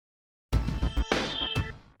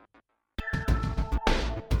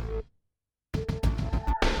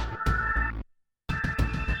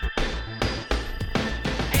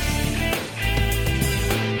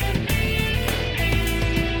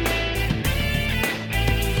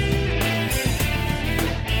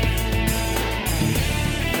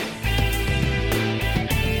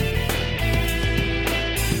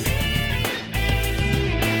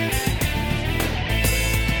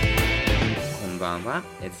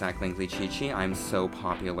It's Zach Langley Chichi. I'm so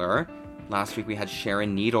popular. Last week we had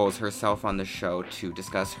Sharon Needles herself on the show to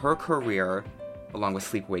discuss her career along with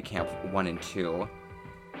Sleepaway Camp 1 and 2.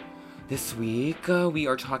 This week we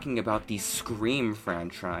are talking about the Scream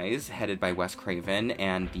franchise headed by Wes Craven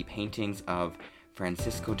and the paintings of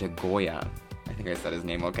Francisco de Goya. I think I said his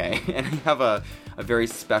name okay. And I have a very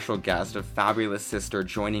special guest, a fabulous sister,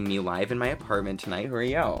 joining me live in my apartment tonight. Who are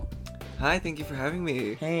you? Hi, thank you for having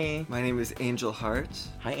me. Hey. My name is Angel Hart.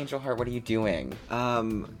 Hi, Angel Hart. What are you doing?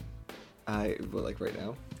 Well, like right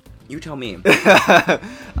now? You tell me.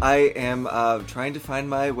 I am trying to find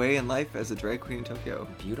my way in life as a drag queen in Tokyo.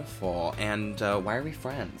 Beautiful. And why are we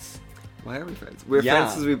friends? Why are we friends? We're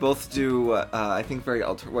friends because we both do, I think,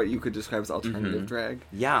 what you could describe as alternative drag.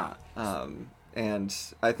 Yeah. And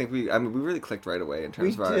I think we really clicked right away in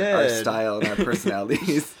terms of our style and our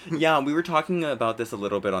personalities. Yeah, we were talking about this a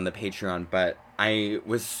little bit on the Patreon, but I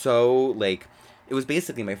was so, it was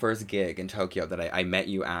basically my first gig in Tokyo that I met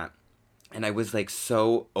you at. And I was,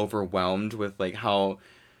 so overwhelmed with, how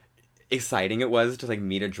exciting it was to,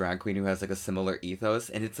 meet a drag queen who has, a similar ethos.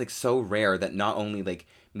 And it's, so rare that not only,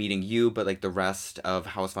 meeting you, but, the rest of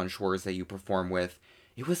Haus von Schwarz that you perform with,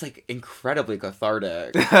 it was, incredibly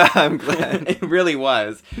cathartic. I'm glad. It really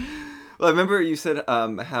was. Well, I remember you said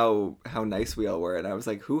how nice we all were, and I was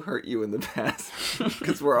like, who hurt you in the past?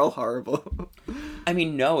 Because we're all horrible. I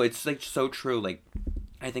mean, no, it's, so true.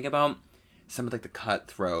 I think about some of, the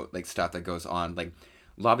cutthroat, stuff that goes on.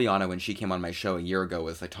 Labiana, when she came on my show a year ago,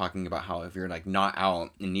 was, talking about how if you're, not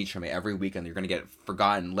out in Nichome every weekend, you're going to get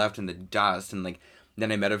forgotten, left in the dust, and, then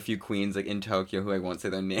I met a few queens, in Tokyo, who I won't say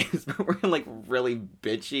their names, but were, really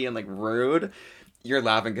bitchy and, rude. You're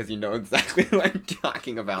laughing because you know exactly who I'm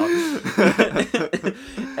talking about.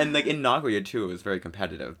 And, in Nagoya, too, it was very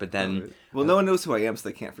competitive, but then... Well, no one knows who I am, so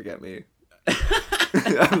they can't forget me.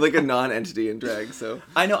 I'm a non-entity in drag, so...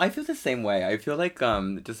 I know, I feel the same way. I feel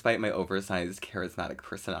despite my oversized, charismatic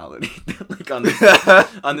personality, on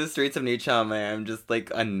the streets of Nichome, I'm just,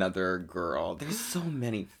 another girl. There's so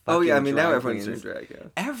many fucking now drag everyone's queens. doing drag, yeah.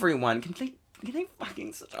 Everyone. Can they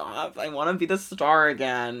fucking stop? I want to be the star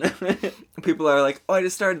again. People are like, oh, I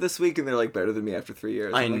just started this week, and they're, better than me after 3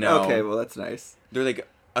 years. I know. Okay, well, that's nice. They're,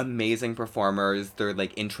 amazing performers. They're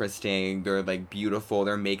interesting. They're beautiful.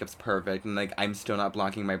 Their makeup's perfect, and I'm still not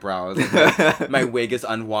blocking my brows. My wig is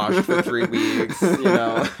unwashed for 3 weeks. You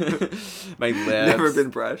know, my lips never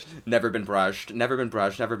been brushed. Never been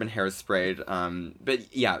hairsprayed.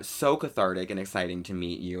 But yeah, so cathartic and exciting to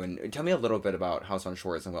meet you. And tell me a little bit about Haus von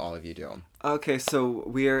Schwarz and what all of you do. Okay, so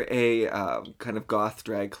we're a kind of goth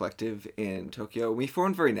drag collective in Tokyo. We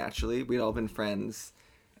formed very naturally. We'd all been friends.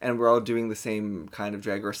 And we're all doing the same kind of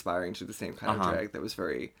drag, or aspiring to the same kind of drag that was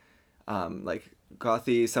very,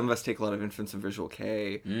 gothy. Some of us take a lot of influence from Visual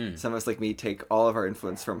Kei. Some of us, like me, take all of our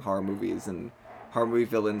influence from horror movies and horror movie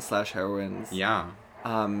villains / heroines. Yeah.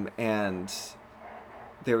 And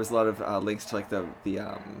there was a lot of links to,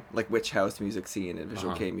 the Witch House music scene and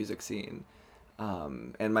Visual Kei music scene.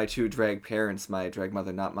 And my two drag parents, my drag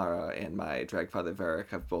mother Natmara and my drag father Varric,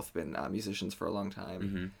 have both been musicians for a long time.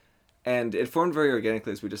 Mm-hmm. And it formed very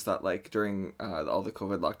organically, as we just thought, during all the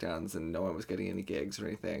COVID lockdowns and no one was getting any gigs or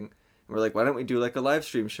anything, we're like, why don't we do, a live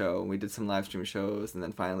stream show? And we did some live stream shows, and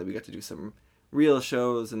then finally we got to do some real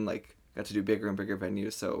shows and, got to do bigger and bigger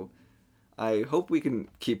venues. So I hope we can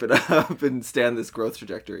keep it up and stay on this growth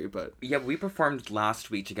trajectory, but... Yeah, we performed last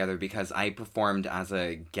week together because I performed as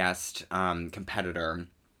a guest competitor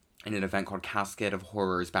in an event called Casket of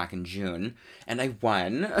Horrors back in June, and I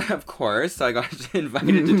won, of course, so I got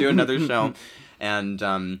invited to do another show, and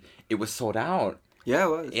it was sold out. Yeah, it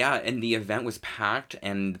was. Yeah, and the event was packed,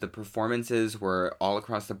 and the performances were all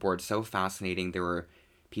across the board so fascinating. There were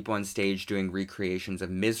people on stage doing recreations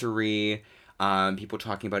of Misery, people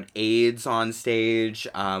talking about AIDS on stage,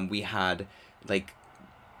 we had,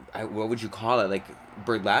 what would you call it,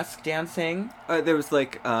 burlesque dancing? There was,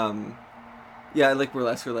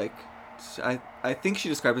 burlesque, or I think she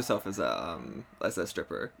described herself as a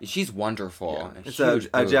stripper. She's wonderful. Yeah. It's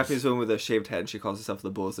a Japanese woman with a shaved head. She calls herself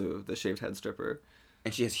the Bozu, the shaved head stripper.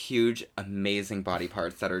 And she has huge, amazing body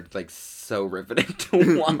parts that are, so riveting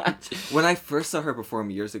to watch. When I first saw her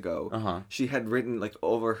perform years ago, she had written,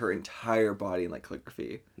 over her entire body in,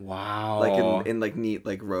 calligraphy. Wow. In neat,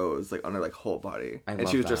 rows, on her, whole body. I and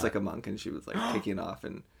love she was that. dressed like a monk, and she was, kicking off,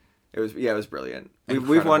 and... It was brilliant.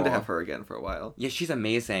 We've wanted to have her again for a while. Yeah, she's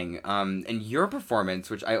amazing. And your performance,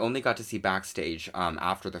 which I only got to see backstage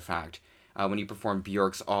after the fact, when you performed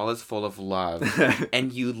Björk's All Is Full of Love,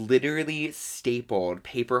 and you literally stapled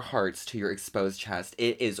paper hearts to your exposed chest.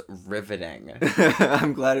 It is riveting.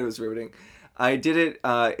 I'm glad it was riveting. I did it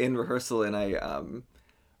in rehearsal, and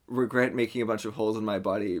regret making a bunch of holes in my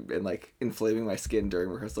body and like inflaming my skin during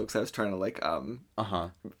rehearsal because I was trying to like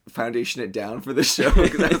foundation it down for the show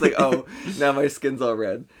because I was like, oh, now my skin's all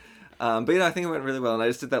red. But I think it went really well, and I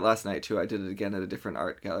just did that last night too. I did it again at a different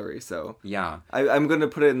art gallery, so yeah, I'm gonna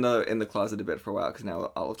put it in the closet a bit for a while because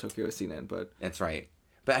now all of Tokyo has seen it. But that's right.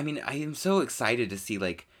 But I mean, I am so excited to see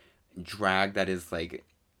like drag that is like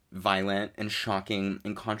violent and shocking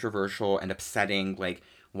and controversial and upsetting, like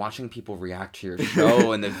watching people react to your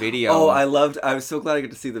show and the video. Oh, I was so glad I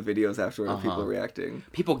get to see the videos afterward of people reacting.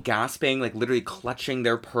 People gasping, like literally clutching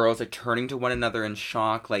their pearls, like turning to one another in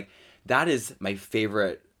shock. Like that is my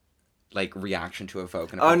favorite like reaction to a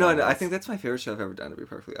Vogue. Oh no, I think that's my favorite show I've ever done, to be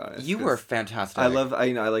perfectly honest. You were fantastic. I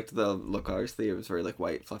liked the look, obviously. It was very like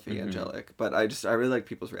white, fluffy, angelic. But I really like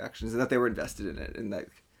people's reactions and that they were invested in it, and that,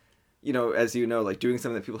 as you know, like doing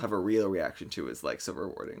something that people have a real reaction to is like so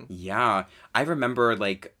rewarding. Yeah. I remember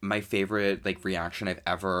like my favorite like reaction I've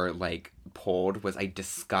ever like pulled was I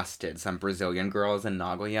disgusted some Brazilian girls in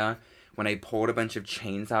Nagoya when I pulled a bunch of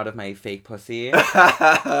chains out of my fake pussy.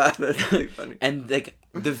 That's really funny. And like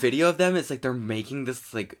the video of them is like they're making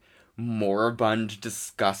this like moribund,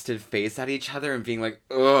 disgusted face at each other and being like,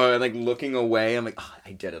 ugh, and like looking away. I'm like, oh,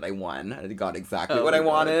 I did it. I won. I got exactly what I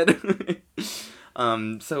wanted.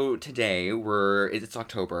 So today it's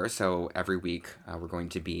October, so every week we're going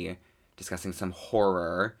to be discussing some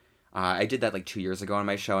horror. I did that like 2 years ago on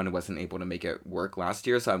my show and I wasn't able to make it work last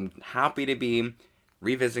year, so I'm happy to be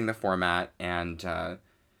revisiting the format, and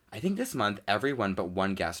I think this month everyone but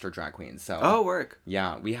one guest are drag queens. So work.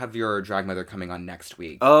 Yeah, we have your drag mother coming on next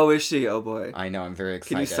week. Oh, is she? Oh boy. I know, I'm very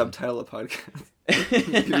excited. Can you subtitle a podcast?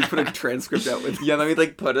 Can you put a transcript out with? Yeah, let me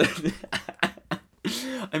like put it.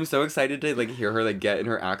 I'm so excited to like hear her like get in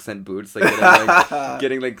her accent boots, like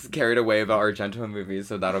getting like carried away about Argento movies.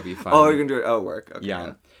 So that'll be fun. Oh, you're gonna do it. Oh, work. Okay.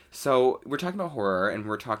 Yeah. So we're talking about horror, and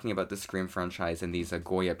we're talking about the Scream franchise and these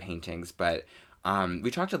Goya paintings, but. We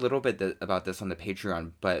talked a little bit about this on the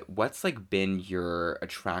Patreon, but what's like been your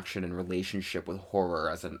attraction and relationship with horror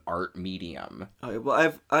as an art medium? Okay,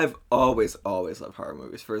 well, I've always loved horror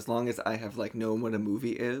movies for as long as I have like known what a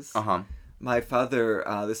movie is. My father,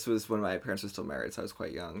 this was when my parents were still married, so I was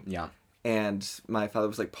quite young. Yeah. And my father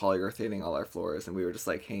was like polyurethaning all our floors, and we were just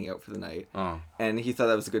like hanging out for the night. Oh. And he thought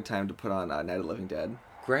that was a good time to put on Night of the Living Dead.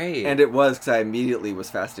 Great. And it was, because I immediately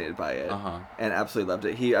was fascinated by it. And absolutely loved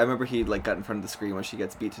it. I remember he like got in front of the screen when she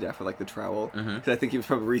gets beat to death with like the trowel. Because I think he was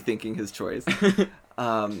probably rethinking his choice. But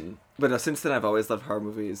no, since then I've always loved horror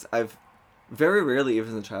movies. I've very rarely, even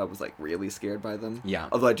as a child, was like really scared by them. Yeah.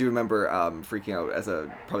 Although I do remember freaking out as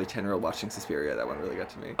a probably 10-year-old watching Suspiria. That one really got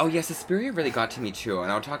to me. Oh yeah, Suspiria really got to me too,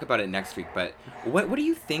 and I'll talk about it next week. But what do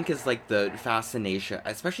you think is like the fascination,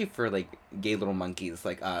 especially for like gay little monkeys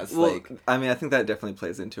like us? Well, like, I mean, I think that definitely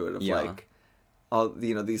plays into it. Of like all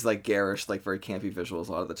these like garish, like very campy visuals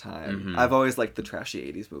a lot of the time. I've always liked the trashy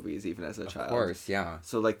 80s movies, even as a child. Of course, yeah.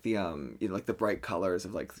 So like the like the bright colors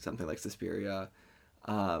of like something like Suspiria.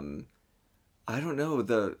 I don't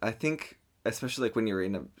know, I think especially like when you're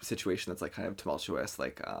in a situation that's like kind of tumultuous,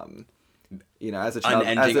 like as a child,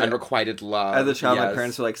 unending, unrequited love. As a child, my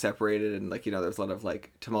parents were like separated, and like there's a lot of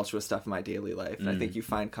like tumultuous stuff in my daily life, and I think you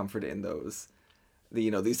find comfort in those.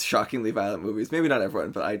 These shockingly violent movies. Maybe not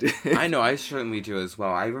everyone, but I do. I know, I certainly do as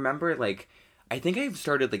well. I remember like I think I've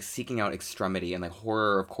started like seeking out extremity, and like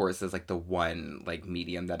horror, of course, is like the one like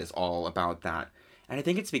medium that is all about that. And I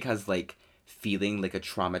think it's because like feeling like a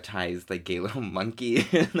traumatized like gay little monkey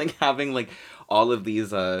and like having like all of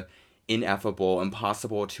these ineffable,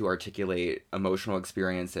 impossible to articulate emotional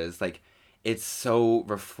experiences, like it's so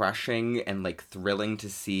refreshing and like thrilling to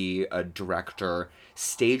see a director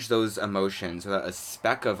stage those emotions without a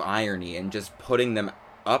speck of irony and just putting them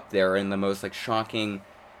up there in the most like shocking,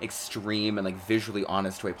 extreme, and like visually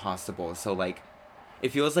honest way possible. So like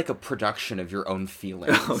it feels like a production of your own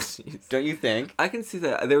feelings. Oh, jeez. Don't you think? I can see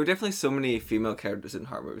that. There were definitely so many female characters in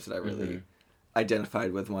horror movies that I really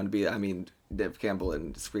identified with. One be, I mean, Neve Campbell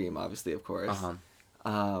in Scream, obviously, of course.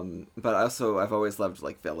 But also, I've always loved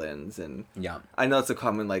like villains, and I know it's a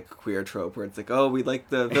common like queer trope where it's like, oh, we like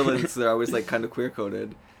the villains; they're always like kind of queer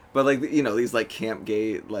coded. But like these like camp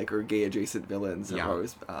gay like or gay adjacent villains have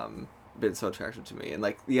always been so attractive to me, and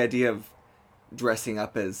like the idea of dressing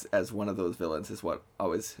up as one of those villains is what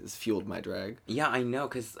always has fueled my drag. Yeah, I know,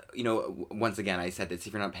 because, once again, I said this,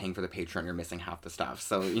 if you're not paying for the Patreon, you're missing half the stuff.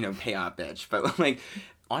 So, pay up, bitch. But, like,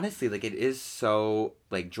 honestly, like, it is so,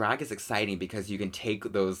 like, drag is exciting because you can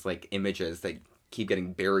take those, like, images that keep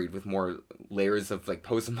getting buried with more layers of, like,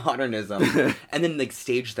 postmodernism and then, like,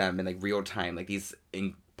 stage them in, like, real time. Like, these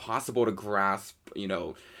impossible to grasp,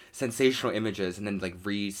 sensational images and then like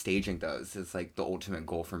restaging those is like the ultimate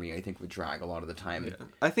goal for me, I think, with drag a lot of the time. Yeah.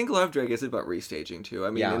 I think a lot of drag is about restaging too. I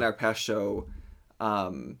mean, in our past show,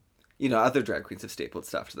 other drag queens have stapled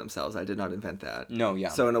stuff to themselves. I did not invent that. No, yeah.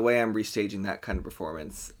 So in a way, I'm restaging that kind of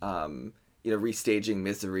performance. Restaging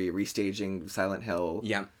Misery, restaging Silent Hill.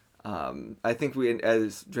 Yeah. I think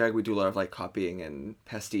as drag, we do a lot of like copying and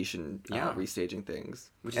pastiche and restaging things,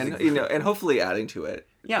 and hopefully adding to it.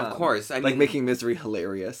 Yeah, of course. I mean, making Misery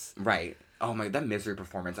hilarious. Right. Oh my, that Misery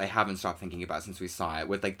performance I haven't stopped thinking about since we saw it.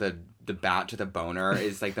 With like the bat to the boner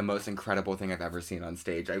is like the most incredible thing I've ever seen on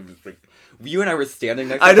stage. I was like, you and I were standing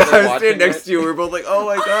next. I know. I was standing next to you. We were both like, oh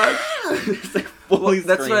my god. It's like fully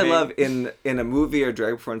that's screaming. what I love in a movie or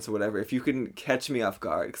drag performance or whatever. If you can catch me off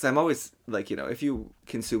guard, because I'm always like, if you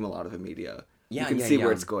consume a lot of the media, you can see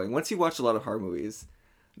where it's going. Once you watch a lot of horror movies,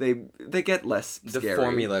 they get less scary. The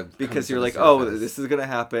formula because you're like, oh, this is gonna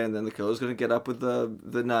happen, then the killer's gonna get up with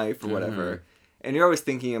the knife or whatever, and you're always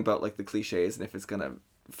thinking about like the cliches and if it's gonna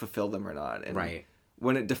fulfill them or not. And right.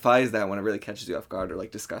 when it defies that, when it really catches you off guard or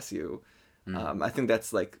like disgusts you, I think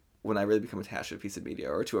that's like when I really become attached to a piece of media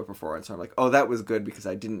or to a performance. So I'm like, oh, that was good because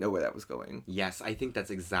I didn't know where that was going. Yes, I think that's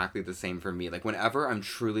exactly the same for me. Like whenever I'm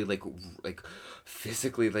truly like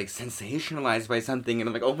physically like sensationalized by something, and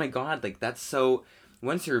I'm like, oh my god, like that's so.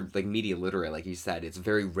 Once you're like media literate, like you said, it's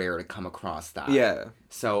very rare to come across that. Yeah.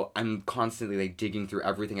 So I'm constantly like digging through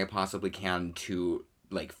everything I possibly can to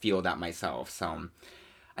like feel that myself. So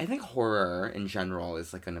I think horror in general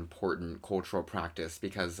is like an important cultural practice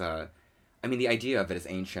because I mean the idea of it is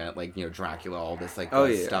ancient, like Dracula, all this like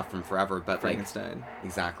stuff from forever, but Frankenstein. Like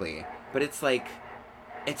exactly. But it's like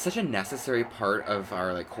it's such a necessary part of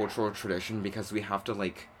our like cultural tradition because we have to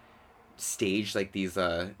like stage like these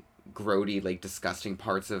grody, like disgusting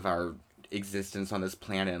parts of our existence on this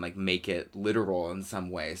planet and like make it literal in some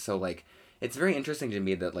way. So like it's very interesting to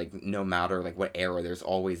me that like no matter like what era, there's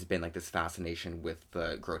always been like this fascination with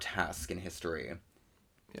the grotesque in history.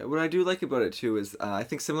 Yeah, what I do like about it too is I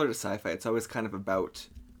think similar to sci-fi, it's always kind of about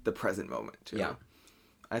the present moment too. Yeah.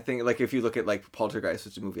 I think like if you look at like Poltergeist,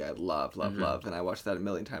 which is a movie I love, and I watched that a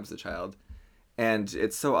million times as a child, and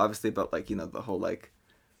it's so obviously about like the whole like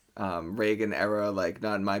Reagan era, like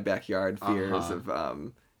not in my backyard fears of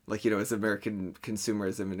is American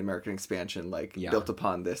consumerism and American expansion like built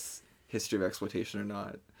upon this history of exploitation or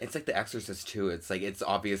not. It's like The Exorcist too. It's like it's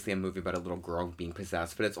obviously a movie about a little girl being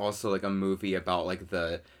possessed, but it's also like a movie about like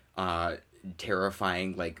the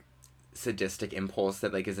terrifying like sadistic impulse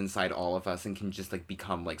that like is inside all of us and can just like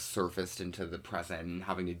become like surfaced into the present and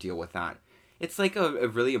having to deal with that. It's like a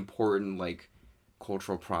really important like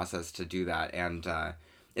cultural process to do that. And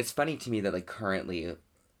it's funny to me that like currently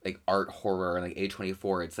like art horror and like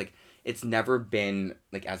A24, it's like it's never been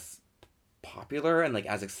like as popular and like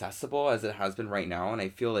as accessible as it has been right now, and I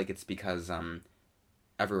feel like it's because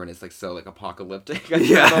everyone is like so like apocalyptic at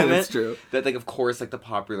yeah the moment, that's true, that like of course like the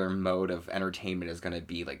popular mode of entertainment is going to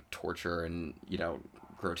be like torture and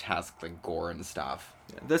grotesque like gore and stuff.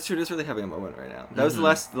 That's true. Just really having a moment right now. That was the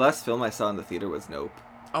last film I saw in the theater was Nope.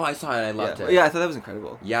 Oh, I saw it. I loved it. Yeah, I thought that was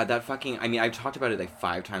incredible. Yeah, that fucking... I mean, I've talked about it like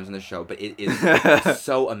 5 times in the show, but it is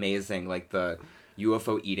so amazing. Like, the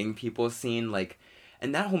UFO eating people scene, like...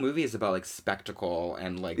 And that whole movie is about, like, spectacle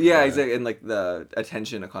and, like... Yeah, exactly. And, like, the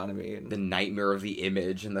attention economy. And... the nightmare of the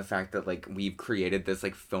image and the fact that, like, we've created this,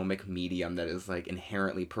 like, filmic medium that is, like,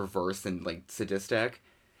 inherently perverse and, like, sadistic.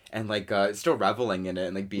 And, like, still reveling in it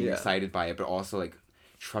and, like, being excited by it, but also, like...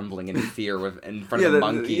 trembling in fear in front of a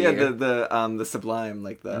monkey. The sublime,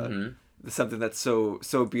 like the something that's so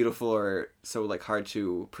beautiful or so like hard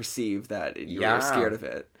to perceive that you're scared of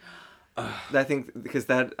it. I think because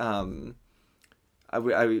that I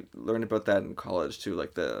learned about that in college too,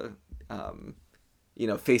 like the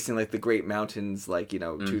facing like the great mountains like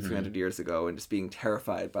 200-300 years ago and just being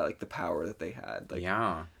terrified by like the power that they had. Like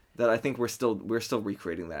that I think we're still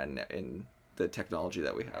recreating that in the technology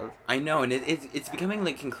that we have. I know, and it's becoming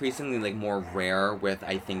like increasingly like more rare with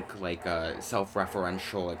I think like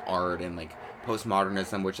self-referential like art and like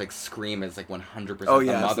postmodernism, which like Scream is like 100% the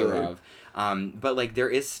mother absolutely. of. But like there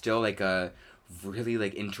is still like a really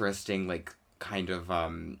like interesting like kind of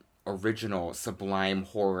original sublime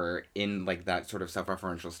horror in like that sort of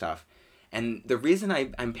self-referential stuff. And the reason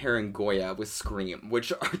I'm pairing Goya with Scream,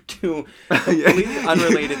 which are two completely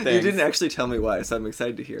unrelated things. You didn't actually tell me why, so I'm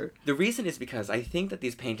excited to hear. The reason is because I think that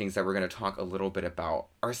these paintings that we're going to talk a little bit about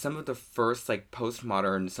are some of the first, like,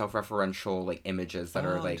 postmodern, self-referential, like, images that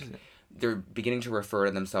are, like, they're beginning to refer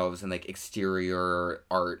to themselves in, like, exterior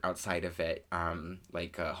art outside of it,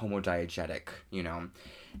 like, homodiegetic,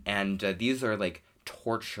 And these are, like,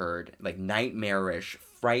 tortured, like, nightmarish,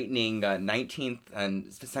 frightening 19th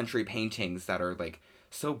and century paintings that are like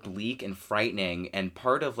so bleak and frightening, and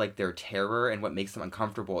part of like their terror and what makes them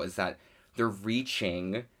uncomfortable is that they're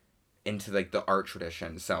reaching into like the art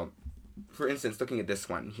tradition. So for instance, looking at this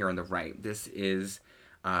one here on the right, this is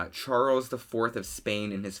Charles IV of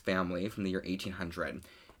Spain and his family from the year 1800.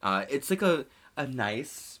 It's like a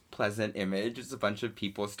nice, pleasant image. It's a bunch of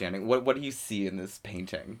people standing. What do you see in this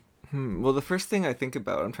painting? Well, the first thing I think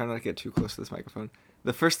about, I'm trying not to get too close to this microphone.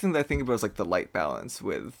 The first thing that I think about is like the light balance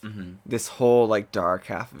with this whole like dark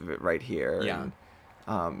half of it right here. Yeah.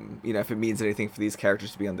 And, you know, if it means anything for these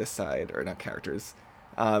characters to be on this side, or not characters.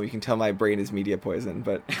 You can tell my brain is media poison,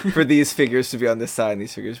 but for these figures to be on this side and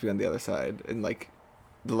these figures to be on the other side, and like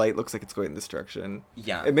the light looks like it's going in this direction.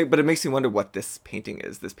 Yeah. But it makes me wonder what this painting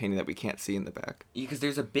is, this painting that we can't see in the back. Because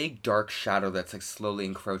there's a big dark shadow that's like slowly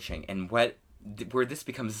encroaching, and where this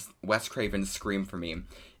becomes Wes Craven's Scream for me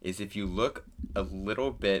is if you look a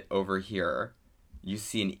little bit over here, you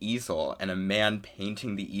see an easel and a man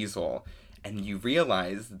painting the easel, and you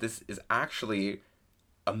realize this is actually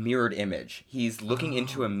a mirrored image. He's looking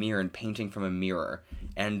into a mirror and painting from a mirror,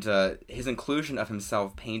 and his inclusion of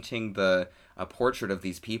himself painting the portrait of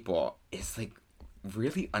these people is like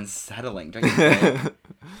really unsettling, don't you think?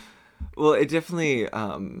 Well, it definitely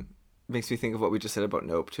makes me think of what we just said about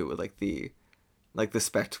Nope too, with like the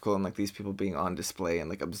spectacle and like these people being on display and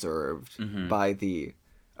like observed by the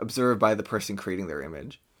person creating their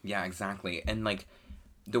image. Yeah, exactly. And like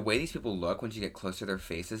the way these people look once you get close to their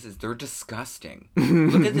faces is they're disgusting.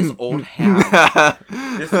 Look at this old hat.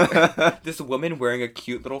 This woman wearing a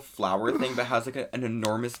cute little flower thing that has like an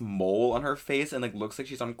enormous mole on her face and like looks like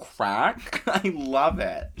she's on crack. I love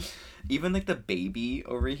it. Even like the baby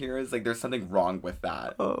over here is like there's something wrong with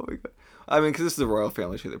that. Oh my god. I mean, because this is a royal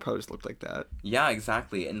family too, they probably just looked like that. Yeah,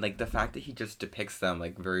 exactly. And like the fact that he just depicts them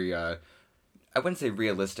like very I wouldn't say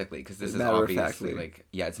realistically, because this is obviously like,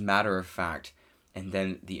 yeah, it's matter of fact. And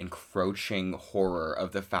then the encroaching horror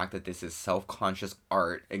of the fact that this is self-conscious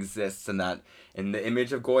art exists, and that in the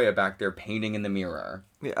image of Goya back there painting in the mirror.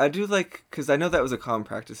 Yeah, I do like, because I know that was a common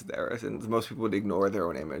practice there, and most people would ignore their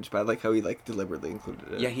own image, but I like how he like deliberately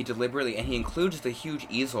included it. Yeah, he includes the huge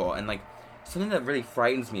easel, and like something that really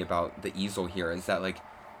frightens me about the easel here is that like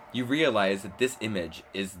you realize that this image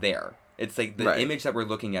is there. It's like the image that we're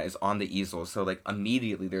looking at is on the easel, so like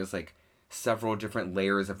immediately there's like several different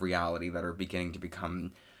layers of reality that are beginning to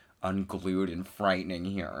become unglued and frightening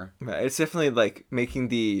here. Right. It's definitely like making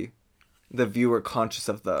the viewer conscious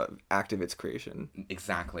of the act of its creation.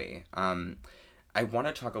 Exactly. I want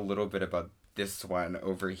to talk a little bit about this one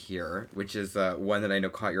over here, which is one that I know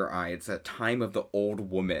caught your eye. It's a Time of the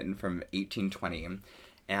Old Woman from 1820.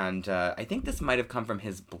 And I think this might have come from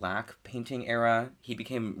his black painting era. He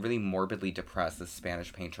became really morbidly depressed, this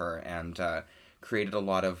Spanish painter, and created a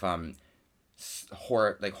lot of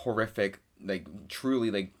horrific, like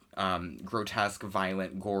truly like grotesque,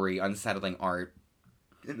 violent, gory, unsettling art.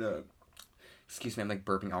 Excuse me, I'm like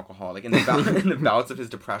burping alcohol. Like in the bouts of his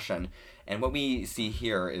depression, and what we see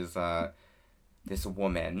here is this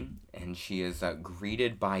woman, and she is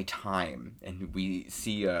greeted by time, and we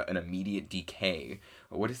see an immediate decay.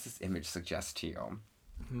 What does this image suggest to you?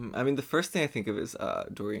 I mean, the first thing I think of is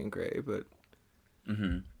Dorian Gray, but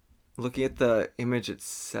looking at the image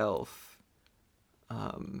itself.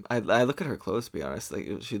 I look at her clothes, to be honest. Like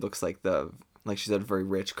she looks like she's had a very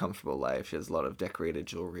rich, comfortable life. She has a lot of decorated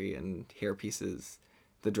jewelry and hair pieces.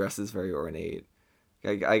 The dress is very ornate.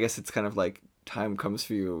 I guess it's kind of like time comes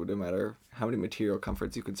for you no matter how many material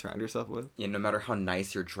comforts you can surround yourself with. Yeah, no matter how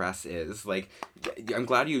nice your dress is. Like, I'm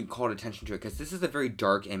glad you called attention to it, because this is a very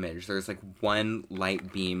dark image. There's like one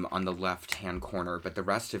light beam on the left-hand corner, but the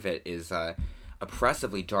rest of it is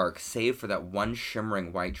oppressively dark, save for that one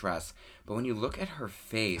shimmering white dress. But when you look at her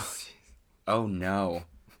face, oh no.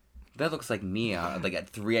 That looks like Mia, like at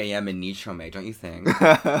 3 a.m. in Nichome, don't you think?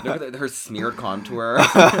 Look at her smeared contour.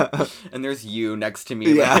 And there's you next to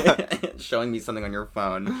me, like, showing me something on your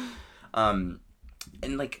phone. And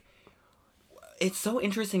like, it's so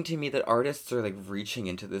interesting to me that artists are like reaching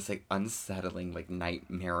into this like unsettling, like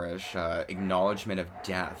nightmarish acknowledgement of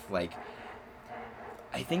death. Like,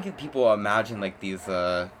 I think if people imagine like these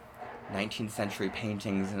 19th century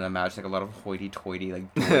paintings and imagine like a lot of hoity-toity,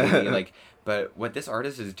 like doily, like, but what this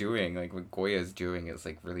artist is doing, like what Goya is doing, is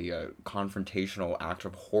like really a confrontational act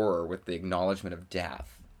of horror with the acknowledgement of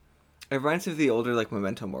death. It reminds me of the older like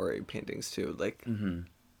Memento Mori paintings too, like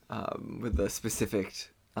with the specific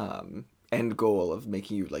end goal of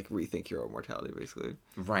making you like rethink your own mortality, basically.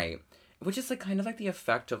 Right. Which is like kind of like the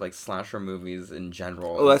effect of like slasher movies in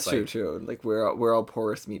general. Oh, that's true too. Like we're all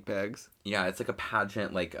porous meatbags. Yeah, it's like a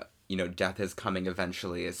pageant, like you know, death is coming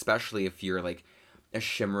eventually, especially if you're like a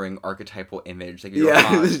shimmering archetypal image, like you're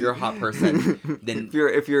a hot person, then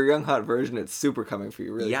if you're a young hot version, it's super coming for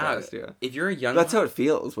you really fast. Yeah, if you're a young, that's how it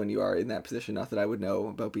feels when you are in that position. Not that I would know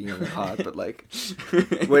about being young and hot, but like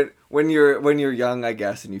when you're young, I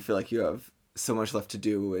guess, and you feel like you have so much left to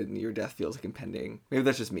do and your death feels like impending. Maybe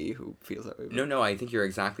that's just me who feels that way. No, I think you're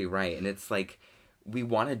exactly right, and it's like we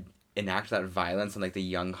want to enact that violence on like the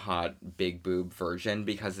young hot big boob version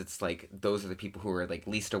because it's like those are the people who are like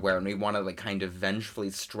least aware, and we want to like kind of vengefully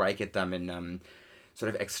strike at them and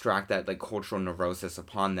sort of extract that like cultural neurosis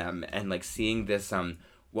upon them. And like seeing this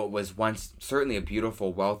what was once certainly a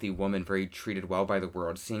beautiful wealthy woman, very treated well by the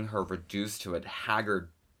world, seeing her reduced to a haggard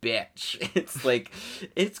bitch, it's like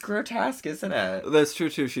it's grotesque, isn't it? That's true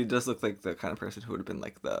too. She does look like the kind of person who would have been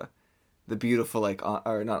like the beautiful like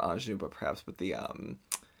or not ingenue but the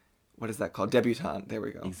what is that called? Debutante. There we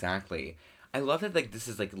go. Exactly. I love that, like, this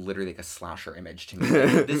is, like, literally, like, a slasher image to me.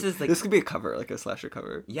 Like, this is, like... this could be a cover, like a slasher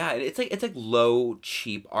cover. Yeah, it's like, low,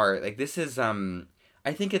 cheap art. Like, this is,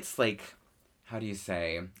 I think it's, like, how do you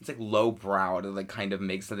say? It's, like, low-brow to, like, kind of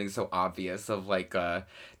make something so obvious of, like,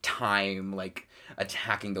 time, like,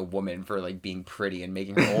 attacking the woman for, like, being pretty and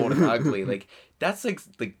making her old and ugly. Like, that's, like,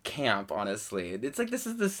 the camp, honestly. It's, like, this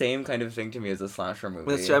is the same kind of thing to me as a slasher movie.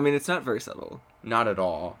 That's true. I mean, it's not very subtle. Not at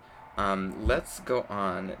all. Let's go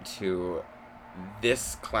on to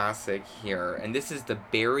this classic here, and this is The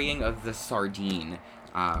Burying of the Sardine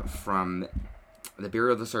from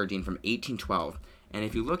 1812. And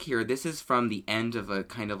if you look here, this is from the end of a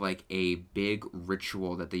kind of like a big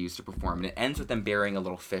ritual that they used to perform, and it ends with them burying a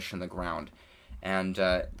little fish in the ground. And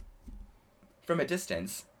from a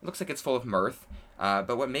distance, it looks like it's full of mirth,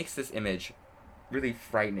 but what makes this image really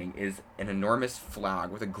frightening is an enormous flag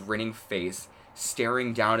with a grinning face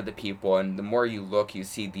staring down at the people, and the more you look, you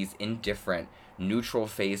see these indifferent, neutral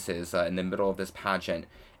faces in the middle of this pageant,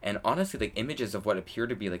 and honestly, like, images of what appear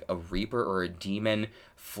to be, like, a reaper or a demon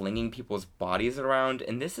flinging people's bodies around,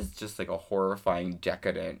 and this is just, like, a horrifying,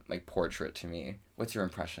 decadent, like, portrait to me. What's your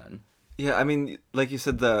impression? Yeah, I mean, like you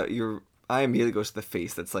said, I immediately goes to the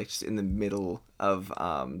face that's, like, just in the middle of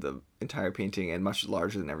the entire painting and much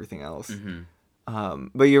larger than everything else. Mm-hmm.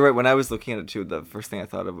 But you're right, when I was looking at it, too, the first thing I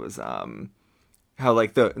thought of was... how,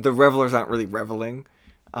 like, the revelers aren't really reveling.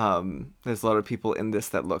 There's a lot of people in this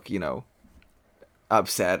that look, you know,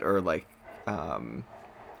 upset or, like,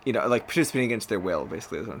 you know, like, participating against their will,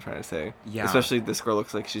 basically, is what I'm trying to say. Yeah. Especially this girl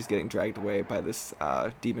looks like she's getting dragged away by this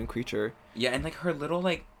demon creature. Yeah, and, like, her little,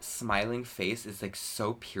 like, smiling face is, like,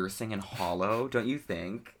 so piercing and hollow, don't you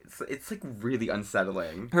think? It's like, really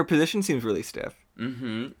unsettling. Her position seems really stiff.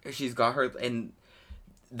 Mm-hmm. She's got her... And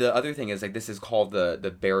the other thing is, like, this is called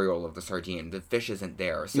the burial of the sardine. The fish isn't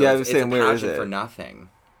there, so yeah, it's a pageant for for nothing.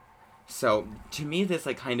 So to me, this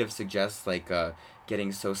like kind of suggests like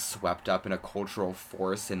getting so swept up in a cultural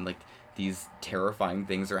force, and like these terrifying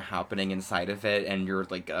things are happening inside of it, and you're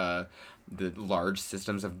like the large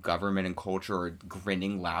systems of government and culture are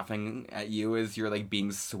grinning, laughing at you as you're like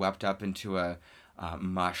being swept up into a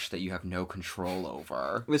mush that you have no control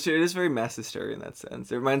over. Which it is very mass hysteria in that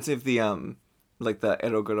sense. It reminds me of the like the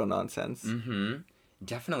Eroguro nonsense. Mm-hmm.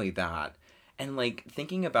 Definitely that. And, like,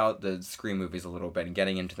 thinking about the Scream movies a little bit and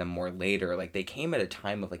getting into them more later, like, they came at a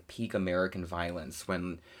time of, like, peak American violence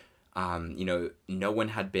when, you know, no one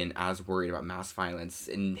had been as worried about mass violence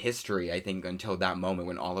in history, I think, until that moment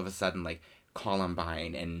when all of a sudden, like,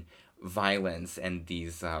 Columbine and violence and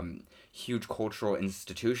these huge cultural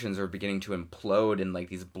institutions are beginning to implode in, like,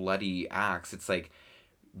 these bloody acts. It's, like...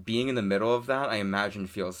 being in the middle of that, I imagine,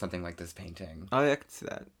 feels something like this painting. Oh, yeah, I can see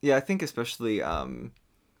that. Yeah, I think especially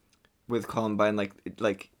with Columbine,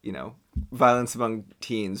 like you know, violence among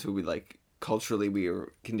teens who we like culturally we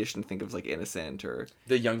are conditioned to think of like innocent or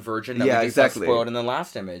the young virgin that we just spoiled in the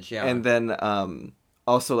last image, yeah. And then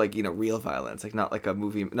also like, you know, real violence, like not like a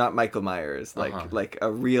movie, not Michael Myers, like like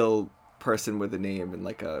a real person with a name and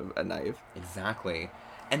like a knife. Exactly.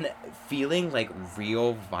 And feeling like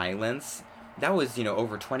real violence. That was, you know,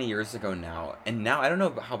 over 20 years ago now. And now, I don't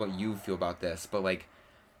know how about you feel about this, but, like,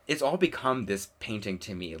 it's all become this painting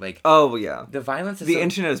to me. Like, oh, yeah. The violence is the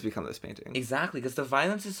internet has become this painting. Exactly, because the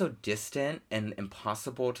violence is so distant and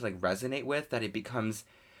impossible to, like, resonate with that it becomes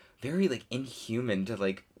very, like, inhuman to,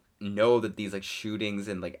 like, know that these, like, shootings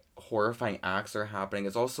and, like, horrifying acts are happening.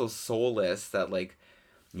 It's also soulless that, like,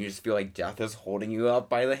 you just feel like death is holding you up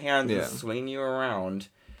by the hand and swinging you around.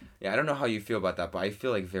 Yeah, I don't know how you feel about that, but I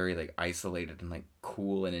feel like very like isolated and like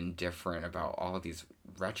cool and indifferent about all of these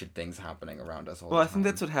wretched things happening around us all the time. Well, I think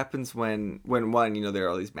that's what happens when one, you know, there are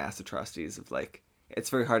all these mass atrocities of like,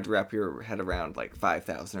 it's very hard to wrap your head around like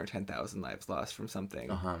 5,000 or 10,000 lives lost from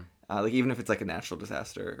something. like even if it's like a natural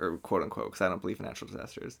disaster or quote unquote, because I don't believe in natural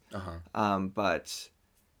disasters. But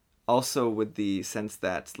also with the sense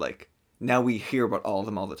that like now we hear about all of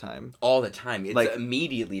them all the time. All the time. It's like,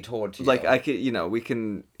 immediately told to you. Like I could, we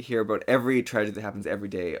can hear about every tragedy that happens every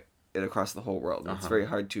day across the whole world. It's very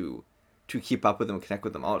hard to keep up with them and connect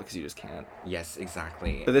with them all because you just can't. Yes,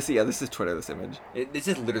 exactly. But this is Twitter, this image. This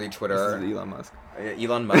is literally Twitter. This is Elon Musk.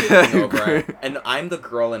 Elon Musk taking over it. And I'm the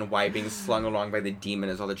girl in white being slung along by the demon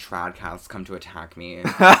as all the tradcasts come to attack me.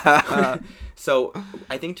 So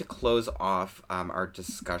I think to close off our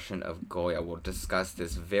discussion of Goya, we'll discuss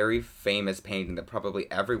this very famous painting that probably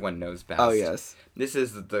everyone knows best. Oh, yes. This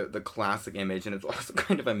is the classic image, and it's also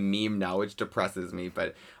kind of a meme now, which depresses me.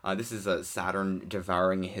 But this is Saturn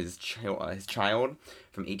devouring his child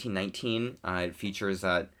from 1819. It features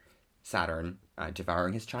Saturn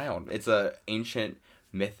devouring his child. It's a ancient,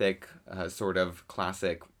 mythic, sort of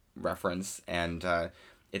classic reference, and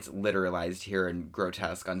it's literalized here in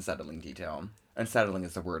grotesque, unsettling detail. Unsettling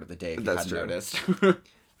is the word of the day, if you hadn't noticed.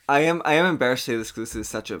 I am embarrassed to say this because this is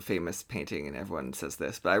such a famous painting and everyone says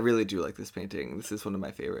this, but I really do like this painting. This is one of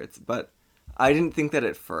my favorites. But I didn't think that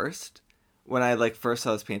at first. When I first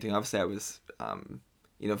saw this painting, obviously I was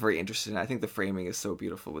very interested in it. I think the framing is so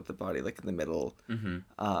beautiful with the body like in the middle.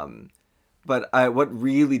 But what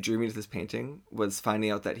really drew me to this painting was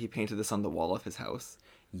finding out that he painted this on the wall of his house.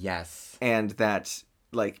 Yes. And that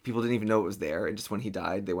people didn't even know it was there, and just when he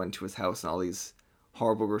died they went to his house and all these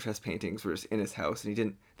horrible grotesque paintings were just in his house, and he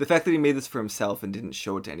didn't. The fact that he made this for himself and didn't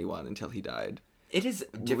show it to anyone until he died. It is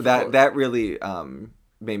difficult. That really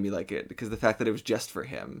made me like it, because the fact that it was just for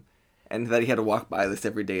him, and that he had to walk by this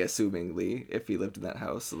every day, assumingly, if he lived in that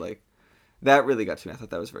house. So, that really got to me. I thought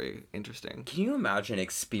that was very interesting. Can you imagine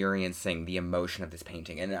experiencing the emotion of this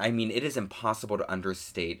painting? And I mean, it is impossible to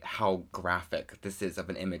understate how graphic this is of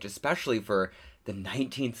an image, especially for the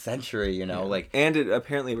 19th century. And it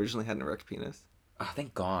apparently originally had an erect penis. Oh,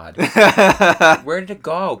 thank God. Where did it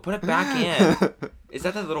go? Put it back in. Is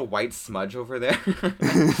that little white smudge over there?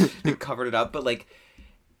 It covered it up. But,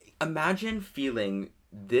 imagine feeling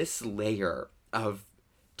this layer of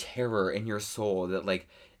terror in your soul that,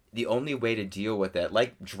 the only way to deal with it,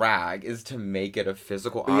 drag, is to make it a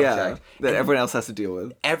physical object. Yeah, that everyone else has to deal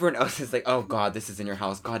with. Everyone else is oh God, this is in your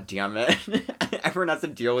house. God damn it. Everyone has to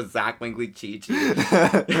deal with Zach Langley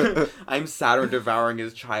Chi-Chi. I'm Saturn devouring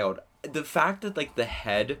his child. The fact that, the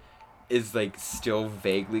head is, still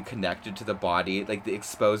vaguely connected to the body, the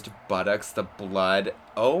exposed buttocks, the blood.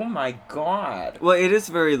 Oh my God. Well, it is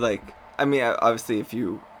very, obviously if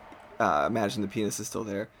you imagine the penis is still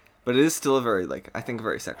there, but it is still a very, I think a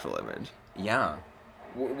very sexual image. Yeah.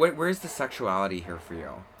 Where's the sexuality here for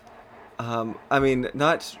you?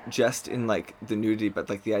 Not just in, the nudity, but,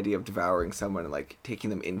 the idea of devouring someone and, taking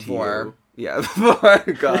them into you. Yeah,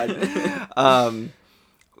 God.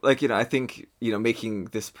 I think, making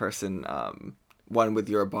this person one with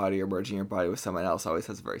your body or merging your body with someone else always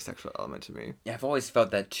has a very sexual element to me. Yeah, I've always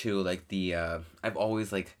felt that too. I've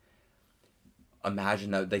always,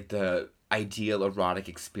 imagined that, the ideal erotic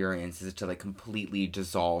experience is to, completely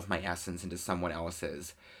dissolve my essence into someone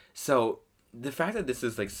else's. So, the fact that this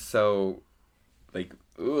is, so,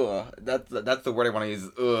 ugh, that's the word I want to use,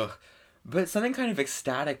 ugh. But something kind of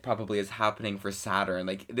ecstatic probably is happening for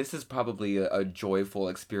Saturn. This is probably a joyful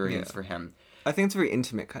experience for him. I think it's a very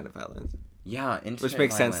intimate kind of violence. Yeah, intimate Which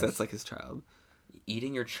makes violence. sense, that's his child.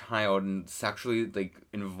 Eating your child and sexually,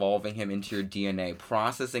 involving him into your DNA,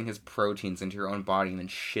 processing his proteins into your own body, and then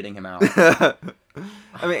shitting him out.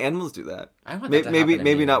 Animals do that. I want that to happen to me.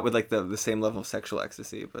 Maybe not with, the same level of sexual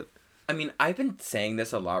ecstasy, but... I've been saying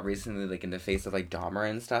this a lot recently, in the face of, Dahmer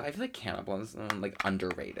and stuff. I feel like cannibalism,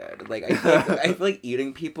 underrated. I feel like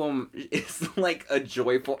eating people is, a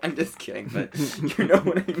joyful... I'm just kidding, but you know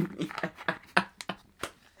what I mean.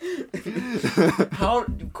 How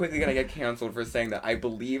quickly can I get canceled for saying that I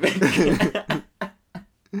believe it?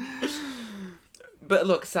 But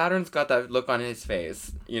look, Saturn's got that look on his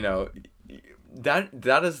face,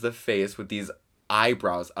 That is the face with these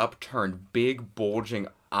eyebrows upturned, big bulging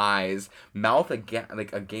eyes, mouth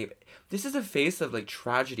agape. This is a face of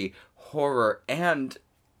tragedy, horror, and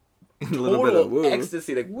a little bit of woo.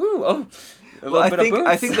 Ecstasy. Woo! Oh,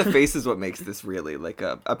 I think the face is what makes this really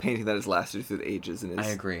a painting that has lasted through the ages, and is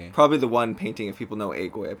I agree. Probably the one painting. If people know a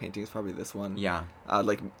Goya painting, is probably this one. Yeah.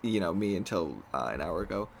 Me until an hour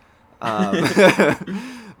ago.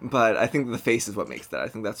 But I think the face is what makes that. I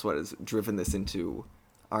think that's what has driven this into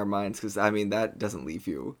our minds, because that doesn't leave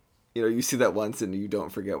you. You see that once and you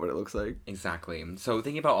don't forget what it looks like. Exactly. So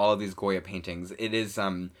thinking about all of these Goya paintings, it is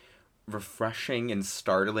refreshing and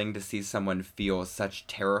startling to see someone feel such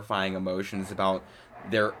terrifying emotions about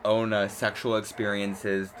their own sexual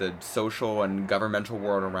experiences, the social and governmental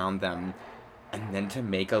world around them, and then to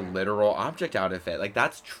make a literal object out of it. Like,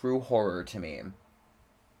 that's true horror to me.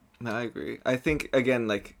 No, I agree. I think, again,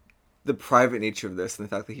 like, the private nature of this and the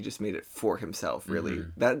fact that he just made it for himself, really,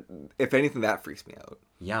 that, if anything, that freaks me out.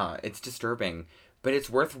 Yeah, it's disturbing. But it's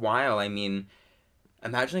worthwhile. I mean,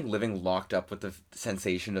 imagine, like, living locked up with the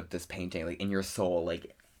sensation of this painting, like, in your soul.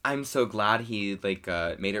 Like, I'm so glad he, like,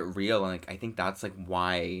 made it real. And, like, I think that's, like,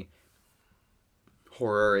 why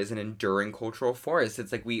horror is an enduring cultural force.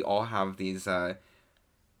 It's like we all have these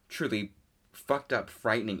truly fucked up,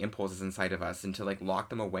 frightening impulses inside of us, and to, like, lock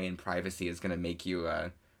them away in privacy is gonna make you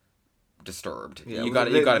disturbed. Yeah, you gotta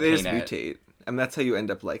they paint just mutate. And that's how you end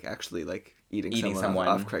up, like, actually, like, eating someone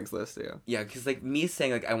off Craigslist, yeah. Yeah, because, like, me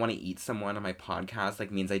saying, like, I want to eat someone on my podcast,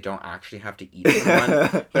 like, means I don't actually have to eat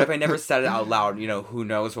someone. But if I never said it out loud, you know, who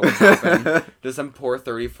knows what would happen to some poor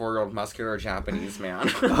 34-year-old muscular Japanese man.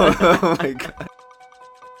 Oh my god.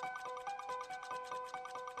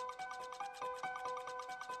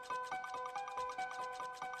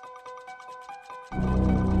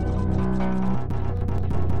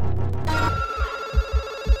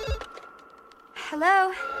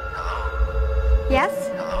 Hello? Hello? Yes?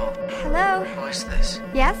 Hello? Hello? Who is this?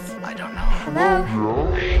 Yes? I don't know. Hello?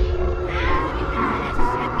 Hello?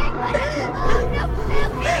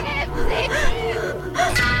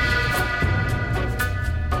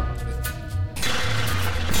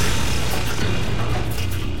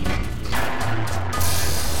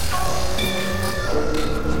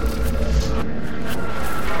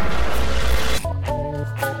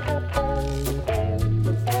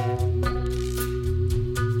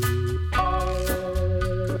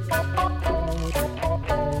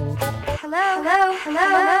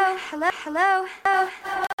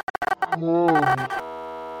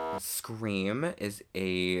 Scream is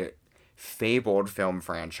a fabled film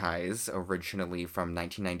franchise, originally from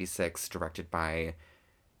 1996, directed by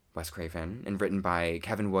Wes Craven, and written by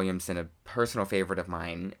Kevin Williamson, a personal favorite of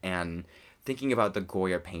mine. And thinking about the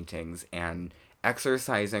Goya paintings and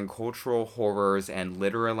exercising cultural horrors and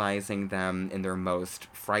literalizing them in their most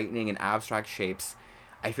frightening and abstract shapes,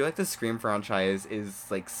 I feel like the Scream franchise is,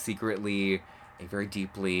 like, secretly a very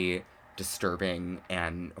deeply disturbing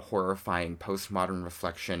and horrifying postmodern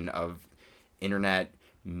reflection of internet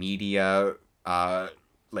media,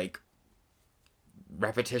 like,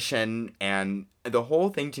 repetition, and the whole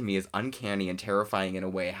thing to me is uncanny and terrifying in a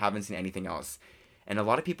way I haven't seen anything else. And a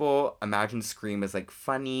lot of people imagine Scream as, like,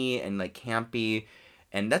 funny and, like, campy,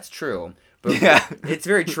 and that's true. But yeah. It's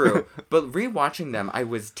very true. But rewatching them, I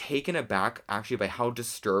was taken aback, actually, by how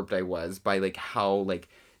disturbed I was by, like, how, like,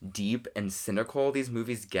 deep and cynical these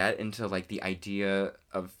movies get into, like, the idea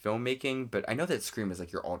of filmmaking. But I know that Scream is,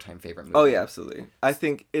 like, your all-time favorite movie. Oh, yeah, absolutely. I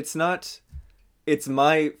think it's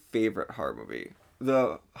my favorite horror movie.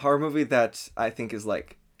 The horror movie that I think is,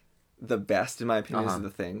 like, the best, in my opinion, is The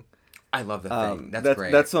Thing. I love The Thing. That's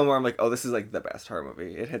great. That's one where I'm like, oh, this is, like, the best horror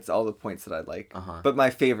movie. It hits all the points that I like. But my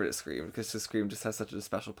favorite is Scream, because Scream just has such a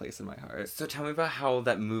special place in my heart. So tell me about how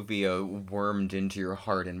that movie wormed into your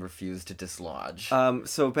heart and refused to dislodge.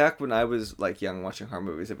 So back when I was, like, young watching horror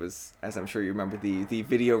movies, it was, as I'm sure you remember, the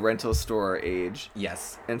video rental store age.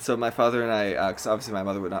 Yes. And so my father and I, because obviously my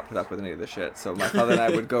mother would not put up with any of this shit, so my father and I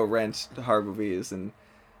would go rent horror movies, and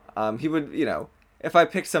he would, you know, if I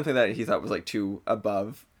picked something that he thought was, like, too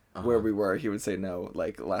above where we were, he would say no,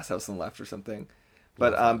 like Last House on the Left or something.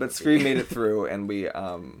 But Scream made it through, and we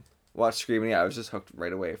watched Scream, and yeah, I was just hooked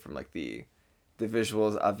right away from, like, the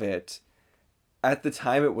visuals of it. At the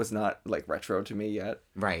time, it was not, like, retro to me yet.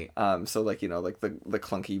 Right. So, like, you know, like the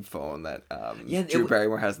clunky phone that yeah, Drew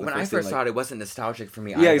Barrymore has. When I first saw it, it wasn't nostalgic for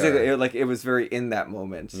me. Yeah, either. exactly. It was very in that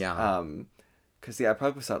moment. Yeah. Because I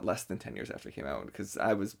probably saw it less than 10 years after it came out. Because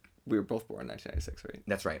we were both born in 1996, right?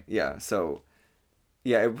 That's right. Yeah. So.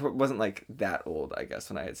 Yeah, it wasn't, like, that old, I guess,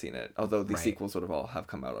 when I had seen it. Although the sequels would have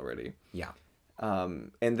come out already. Yeah. And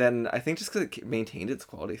then I think just because it maintained its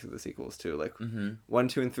quality through the sequels, too. Like, 1,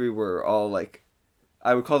 2, and 3 were all, like...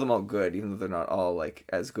 I would call them all good, even though they're not all, like,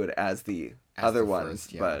 as good as the other ones.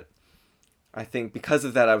 First, yeah. But I think because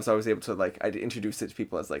of that, I was always able to, like... I'd introduce it to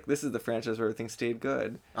people as, like, this is the franchise where everything stayed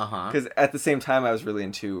good. Because at the same time, I was really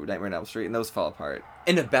into Nightmare on Elm Street, and those fall apart.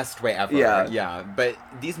 In the best way ever. Yeah. Yeah. But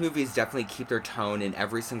these movies definitely keep their tone, and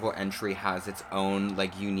every single entry has its own,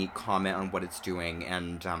 like, unique comment on what it's doing.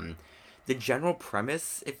 And the general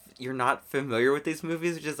premise, if you're not familiar with these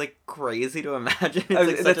movies, which is like crazy to imagine. It's, I mean,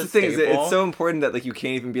 like, such that's a the thing. Is staple. it's so important that like you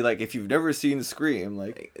can't even be like, if you've never seen Scream,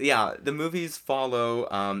 like. Yeah, the movies follow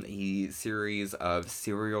a series of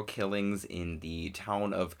serial killings in the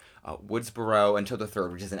town of Woodsboro until the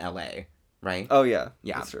third, which is in LA, right? Oh yeah,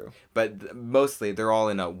 Yeah. that's true. But mostly they're all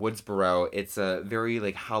in Woodsboro. It's a very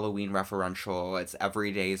like Halloween referential. It's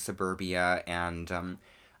everyday suburbia, and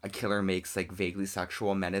a killer makes like vaguely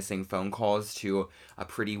sexual, menacing phone calls to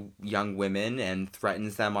pretty young women and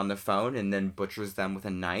threatens them on the phone, and then butchers them with a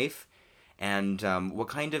knife. And what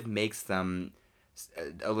kind of makes them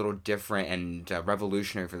a little different and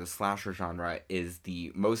revolutionary for the slasher genre is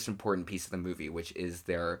the most important piece of the movie, which is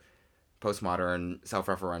their postmodern,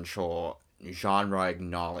 self-referential genre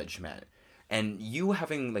acknowledgement. And you,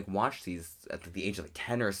 having like watched these at the age of like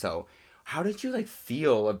 10 or so, how did you like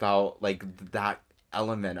feel about like that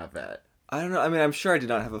element of it? I don't know. I mean, I'm sure I did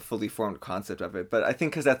not have a fully formed concept of it, but I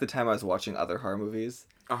think because at the time I was watching other horror movies,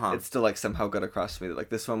 it still like somehow got across to me that like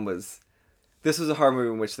this was a horror movie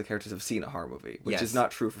in which the characters have seen a horror movie, which Yes. is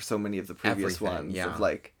not true for so many of the previous Everything, ones. yeah. Of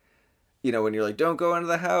like, you know, when you're like, don't go into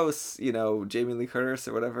the house, you know, Jamie Lee Curtis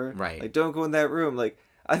or whatever, Right. Like, don't go in that room. Like,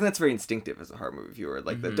 I think that's very instinctive as a horror movie viewer.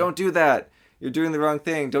 Like, the, don't do that. You're doing the wrong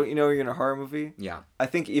thing. Don't you know you're in a horror movie? Yeah. I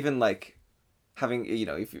think even like having, you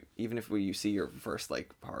know, even if you see your first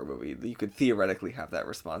like horror movie, you could theoretically have that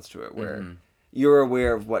response to it where you're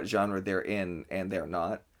aware of what genre they're in and they're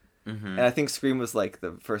not. And I think Scream was like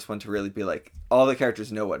the first one to really be like, all the characters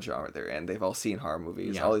know what genre they're in. They've all seen horror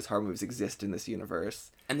movies. Yeah. All these horror movies exist in this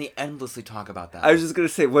universe. And they endlessly talk about that. I was just gonna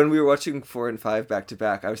say, when we were watching 4 and 5 back to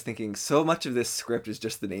back, I was thinking so much of this script is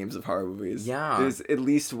just the names of horror movies. Yeah. There's at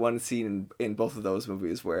least one scene in both of those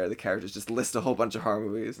movies where the characters just list a whole bunch of horror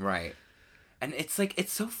movies. Right. And it's like,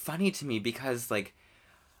 it's so funny to me because like,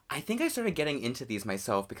 I think I started getting into these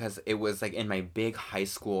myself because it was like in my big high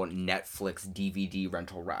school Netflix DVD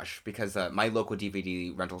rental rush, because my local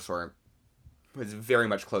DVD rental store was very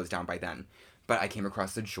much closed down by then. But I came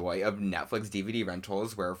across the joy of Netflix DVD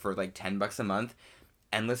rentals where for like $10 a month,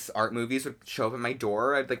 endless art movies would show up at my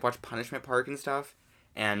door. I'd like watch Punishment Park and stuff.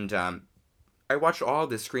 And I watched all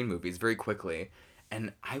the Scream movies very quickly.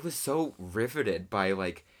 And I was so riveted by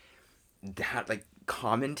like that like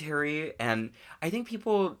commentary. And I think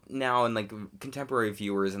people now, and like contemporary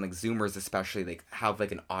viewers and like Zoomers especially, like have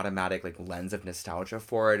like an automatic like lens of nostalgia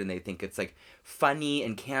for it, and they think it's like funny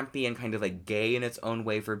and campy and kind of like gay in its own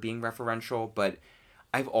way for being referential. But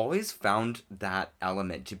I've always found that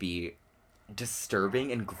element to be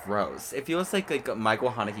disturbing and gross. It feels like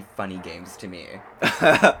Michael Haneke funny games to me.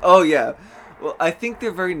 Oh yeah. Well, I think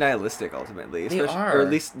they're very nihilistic ultimately. They are. Or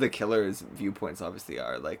at least the killer's viewpoints obviously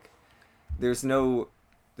are. Like, there's no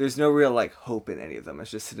real like hope in any of them.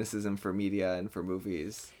 It's just cynicism for media and for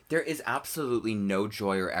movies. There is absolutely no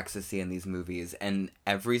joy or ecstasy in these movies, and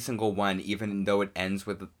every single one, even though it ends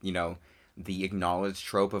with, you know, the acknowledged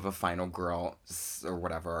trope of a final girl or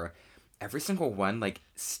whatever, every single one like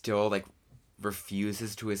still like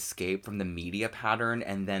refuses to escape from the media pattern,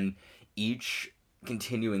 and then each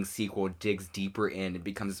continuing sequel digs deeper in and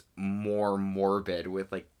becomes more morbid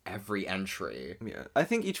with like every entry. Yeah, I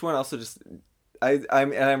think each one also just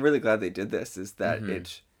I'm really glad they did this, is that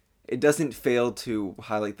it doesn't fail to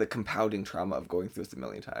highlight the compounding trauma of going through this a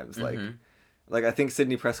million times. Like I think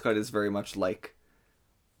Sidney Prescott is very much like,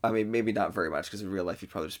 I mean, maybe not very much, because in real life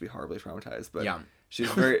you'd probably just be horribly traumatized, but Yeah.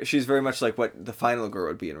 she's very much like what the final girl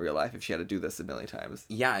would be in real life if she had to do this a million times.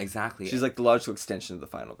 Yeah, exactly. She's like the logical extension of the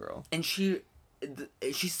final girl. And she's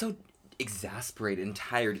so exasperated and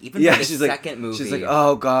tired. Even Yeah, by the she's second like, movie. she's like,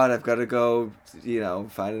 oh god, I've got to go, you know,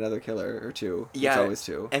 find another killer or two. yeah, It's always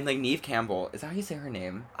two. And like Neve Campbell, is that how you say her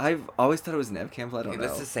name? I've always thought it was Nev Campbell. I don't know.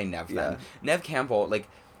 Let's just say Nev then. Yeah. Nev Campbell, like,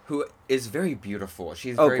 who is very beautiful.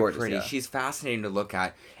 She's Oh, very gorgeous, pretty. yeah. She's fascinating to look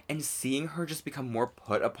at. And seeing her just become more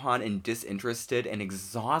put upon and disinterested and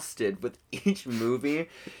exhausted with each movie,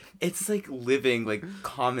 it's like living like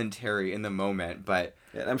commentary in the moment. But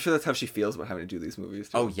Yeah, I'm sure that's how she feels about having to do these movies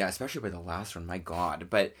too. oh yeah, especially with the last one, my god.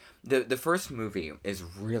 But the first movie is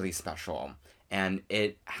really special, and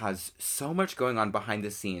it has so much going on behind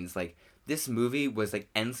the scenes. Like, this movie was like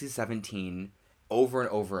NC-17 over and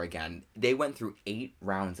over again. They went through 8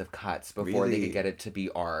 rounds of cuts before they Really? could get it to be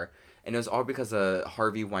R. And it was all because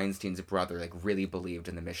Harvey Weinstein's brother like really believed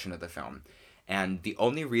in the mission of the film. And the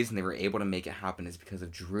only reason they were able to make it happen is because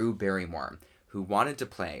of Drew Barrymore, who wanted to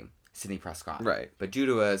play Sidney Prescott. Right. But due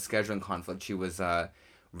to a scheduling conflict, she was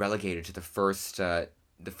relegated to the first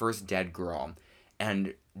dead girl.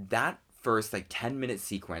 And that first like 10-minute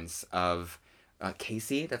sequence of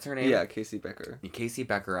Casey, that's her name? Yeah, Casey Becker. Casey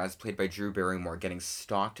Becker, as played by Drew Barrymore, getting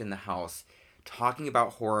stalked in the house, talking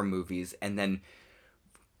about horror movies, and then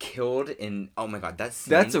killed in... Oh my god, that scene...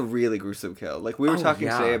 That's a really gruesome kill. Like, we were talking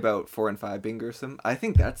today about 4 and 5 being gruesome. I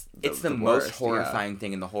think that's it's the most horrifying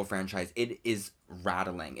thing in the whole franchise. It is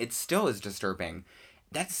rattling. It still is disturbing.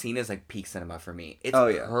 That scene is like peak cinema for me. It's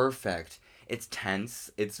perfect. It's tense.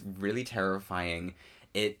 It's really terrifying.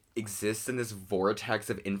 It exists in this vortex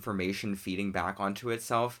of information feeding back onto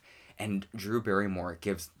itself. And Drew Barrymore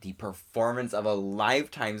gives the performance of a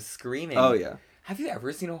lifetime screaming. Oh, yeah. Have you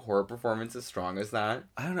ever seen a horror performance as strong as that?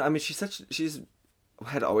 I don't know. I mean, she's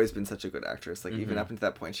had always been such a good actress. Like, even up until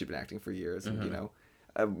that point, she'd been acting for years. And, you know,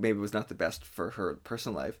 maybe it was not the best for her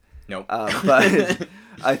personal life. Nope. But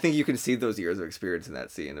I think you can see those years of experience in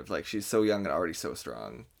that scene of, like, she's so young and already so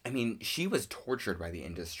strong. I mean, she was tortured by the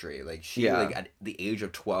industry. Like, she, like, at the age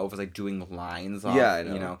of 12 was, like, doing lines off, I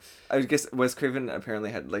know. You know. I guess Wes Craven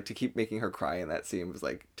apparently had, like, to keep making her cry in that scene was,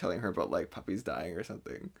 like, telling her about, like, puppies dying or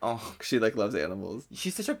something. Oh. She, like, loves animals.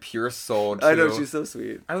 She's such a pure soul, too. I know, she's so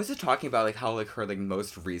sweet. I was just talking about, like, how, like, her, like,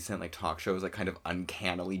 most recent, like, talk show is, like, kind of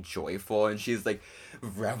uncannily joyful, and she's, like,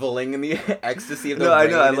 reveling in the ecstasy of the rain.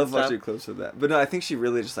 No, I love watching clips of that. But no, I think she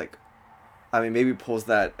really just, like, I mean, maybe pulls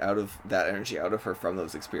that energy out of her from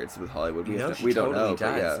those experiences with Hollywood. We don't know.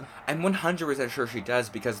 Does. Yeah. I'm 100% sure she does,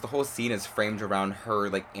 because the whole scene is framed around her,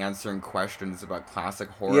 like, answering questions about classic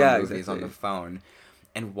horror movies on the phone.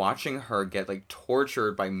 And watching her get, like,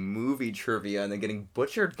 tortured by movie trivia and then getting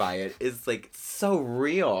butchered by it is, like, so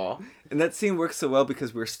real. And that scene works so well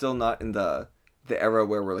because we're still not in the era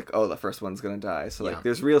where we're like, oh, the first one's gonna die. So, like,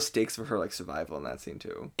 there's real stakes for her, like, survival in that scene,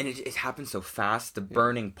 too. And it happens so fast. The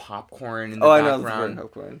burning popcorn in the background. I know, the burning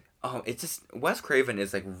popcorn. Oh, it's just... Wes Craven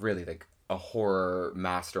is, like, really, like, a horror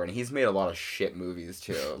master. And he's made a lot of shit movies,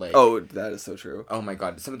 too. Like, oh, that is so true. Oh, my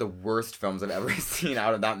God. Some of the worst films I've ever seen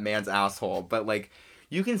out of that man's asshole. But, like,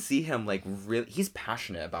 you can see him, like, really... He's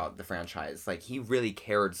passionate about the franchise. Like, he really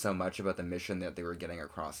cared so much about the mission that they were getting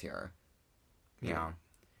across here. Yeah.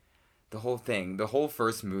 The whole thing, the whole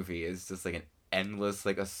first movie is just, like, an endless,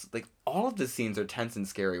 like, all of the scenes are tense and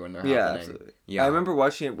scary when they're happening. Yeah, absolutely. Yeah. I remember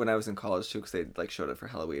watching it when I was in college, too, because they, like, showed it for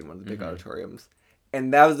Halloween in one of the big auditoriums.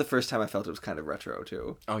 And that was the first time I felt it was kind of retro,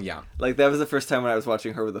 too. Oh, yeah. Like, that was the first time when I was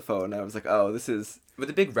watching her with the phone, and I was like, oh, this is... But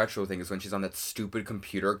the big retro thing is when she's on that stupid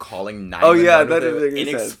computer calling 911. Oh, yeah, that is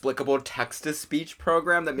inexplicable text-to-speech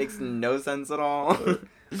program that makes no sense at all.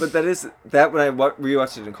 But that is... That, when I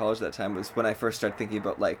rewatched it in college that time, was when I first started thinking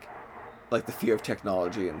about, like the fear of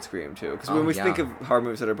technology in Scream, too. Because when we think of horror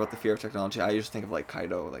movies that are about the fear of technology, I usually think of, like,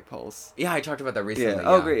 Kaido, like, Pulse. Yeah, I talked about that recently. Yeah.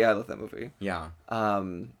 Oh, great. Yeah, I love that movie. Yeah.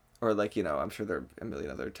 Or, like, you know, I'm sure there are a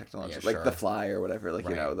million other technologies. Yeah, like The Fly or whatever. Like,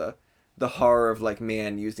 you know, the horror of, like,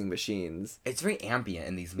 man using machines. It's very ambient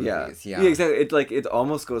in these movies. Yeah, exactly. It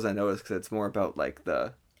almost goes unnoticed because it's more about, like,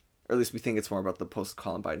 or at least we think it's more about the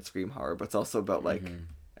post-Columbine Scream horror, but it's also about, like...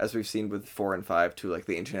 As we've seen with 4 and 5, too, like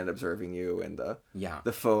the internet observing you and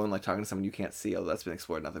the phone, like talking to someone you can't see. Although that's been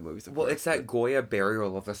explored in other movies. Well, it's that Goya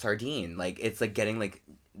burial of a sardine. Like, it's like getting like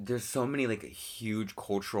there's so many like huge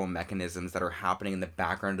cultural mechanisms that are happening in the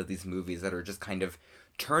background of these movies that are just kind of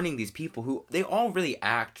turning these people who they all really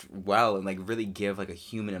act well and like really give like a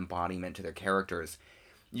human embodiment to their characters.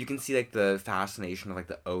 You can see like the fascination of like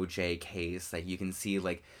the OJ case. Like you can see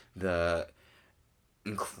like the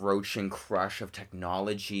encroaching crush of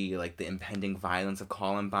technology, like the impending violence of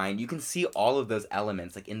Columbine. You can see all of those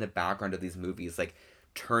elements like in the background of these movies, like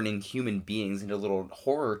turning human beings into little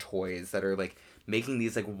horror toys that are like making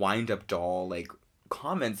these like wind-up doll like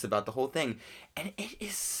comments about the whole thing. And it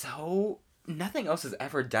is so... Nothing else has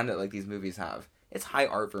ever done it like these movies have. It's high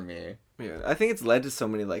art for me. Yeah, I think it's led to so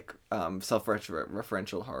many like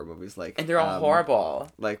self-referential horror movies, like, and they're all horrible.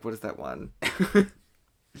 Like, what is that one?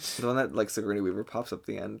 The one that, like, Sigourney Weaver pops up at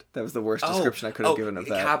the end. That was the worst description I could have given of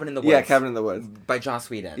that. Cabin in the Woods. Yeah, Cabin in the Woods. By Joss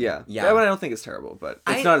Whedon. Yeah. That one I don't think is terrible, but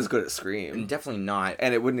it's not as good as Scream. Definitely not.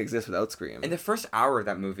 And it wouldn't exist without Scream. And the first hour of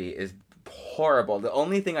that movie is horrible. The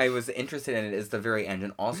only thing I was interested in it is the very end,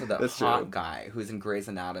 and also the hot guy who's in Grey's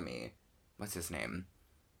Anatomy. What's his name?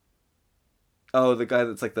 Oh, the guy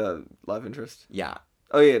that's, like, the love interest? Yeah.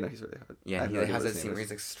 Oh, yeah, no, he's really hot. Yeah, he has a scene where he's,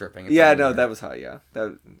 like, stripping. Yeah, no, that was hot, yeah.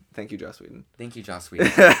 Thank you, Joss Whedon. Thank you, Joss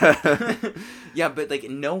Whedon. Yeah, but, like,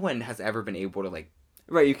 no one has ever been able to, like...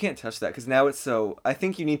 Right, you can't touch that, because now it's so... I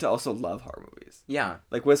think you need to also love horror movies. Yeah.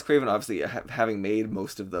 Like, Wes Craven, obviously, having made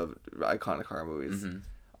most of the iconic horror movies,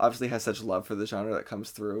 obviously has such love for the genre that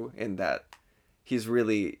comes through in that he's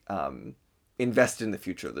really invested in the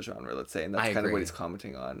future of the genre, let's say, and that's I kind of agree. what he's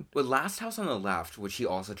commenting on. With Last House on the Left, which he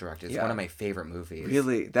also directed, is Yeah. one of my favorite movies.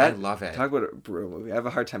 Really, I love it. Talk about a brutal movie. I have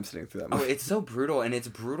a hard time sitting through that Oh, movie. it's so brutal, and it's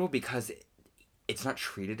brutal because it's not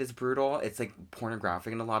treated as brutal. It's like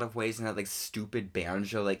pornographic in a lot of ways, and that like stupid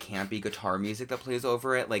banjo, like campy guitar music that plays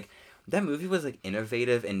over it. Like that movie was like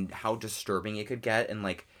innovative in how disturbing it could get, and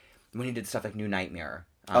like when he did stuff like New Nightmare.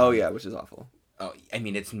 Oh yeah, which is awful. Oh, I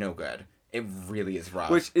mean, it's no good. It really is rough.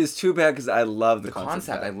 Which is too bad because I love the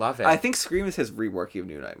concept, of that. I love it. I think Scream is his reworking of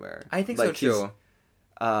New Nightmare. I think Like, so he's,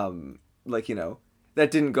 too. like, you know, that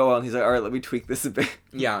didn't go well, and he's like, all right, let me tweak this a bit.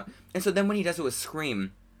 Yeah, and so then when he does it with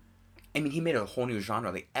Scream, I mean, he made a whole new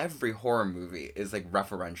genre. Like every horror movie is like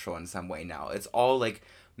referential in some way now. It's all like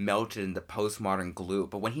melted in the postmodern glue.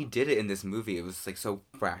 But when he did it in this movie, it was like so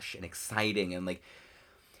fresh and exciting, and like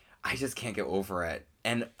I just can't get over it.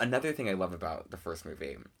 And another thing I love about the first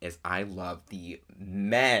movie is I love the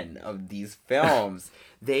men of these films.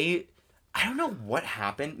 I don't know what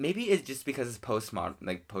happened. Maybe it's just because it's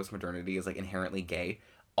postmodernity is like inherently gay.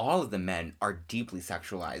 All of the men are deeply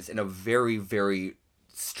sexualized in a very, very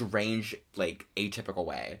strange, like atypical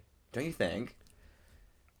way. Don't you think?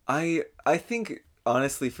 I think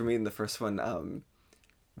honestly, for me in the first one,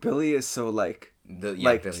 Billy is so like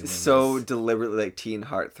Billy so Loomis. deliberately like teen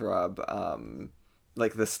heartthrob.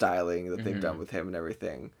 Like the styling that they've done with him and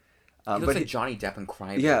everything. He looks but like Johnny Depp and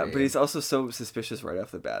Crybaby. yeah, but he's also so suspicious right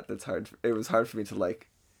off the bat. It was hard for me to like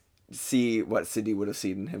see what Sydney would have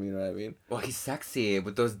seen in him. You know what I mean? Well, he's sexy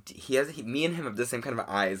with those. Me and him have the same kind of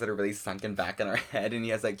eyes that are really sunken back in our head, and he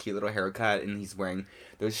has that cute little haircut, and he's wearing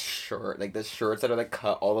those the shirts that are like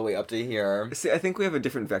cut all the way up to here. See, I think we have a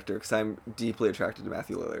different vector because I'm deeply attracted to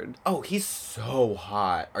Matthew Lillard, Oh, he's so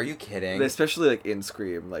hot. Are you kidding? especially like in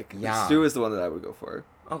Scream. Like Yeah. Stu is the one that I would go for.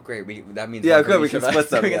 Oh, great. That means Yeah, one for good. We each can of us. split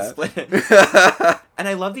them. We can Yeah. split it. And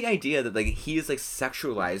I love the idea that like he's like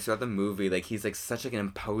sexualized throughout the movie. Like he's like such like an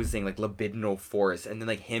imposing like libidinal force, and then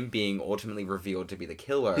like him being ultimately revealed to be the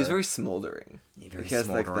killer. He's very smoldering. very he has,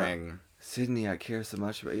 like, the- smoldering. Sydney, I care so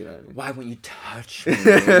much about you. Know what I mean? Why won't you touch me?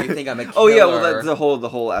 You think I'm a killer? Oh yeah, well that's the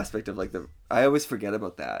whole aspect of like I always forget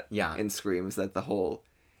about that. Yeah. In Scream is that the whole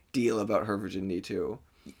deal about her virginity too.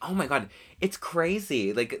 Oh my god, it's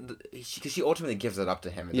crazy. Like, because she ultimately gives it up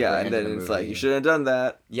to him. At the Yeah, very and end then of the it's like movie. you shouldn't have done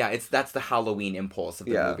that. Yeah, that's the Halloween impulse of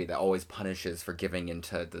the Yeah. movie that always punishes for giving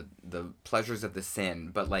into the pleasures of the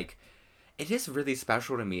sin. But like, it is really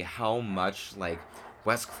special to me how much like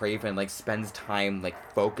Wes Craven like spends time like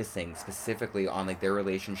focusing specifically on like their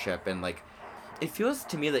relationship, and like it feels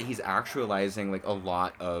to me that he's actualizing like a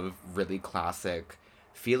lot of really classic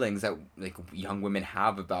feelings that like young women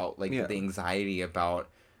have about like Yeah. the anxiety about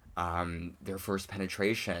their first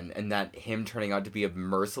penetration, and that him turning out to be a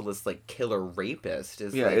merciless like killer rapist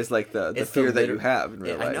is It's like the it's fear the that you liter- have in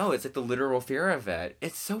real life. I know, it's like the literal fear of it.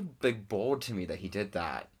 It's so like bold to me that he did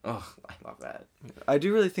that. Oh, I love that. I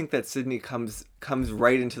do really think that Sydney comes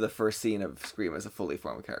right into the first scene of Scream as a fully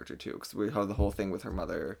formed character too, because we have the whole thing with her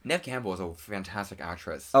mother. Neve Campbell is a fantastic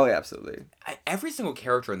actress. Oh yeah, absolutely. Every single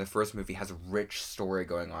character in the first movie has a rich story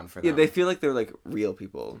going on for them. Yeah, they feel like they're like real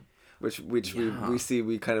people, which Yeah.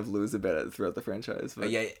 we kind of lose a bit throughout the franchise. But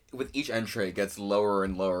Yeah, with each entry it gets lower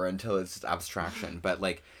and lower until it's just abstraction. But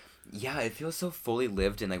like, yeah, it feels so fully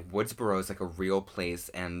lived in. Like Woodsboro is like a real place,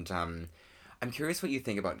 and I'm curious what you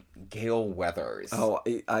think about Gail Weathers. oh,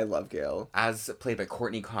 I love Gail. As played by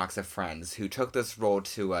Courtney Cox of Friends, who took this role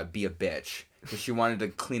to be a bitch because she wanted to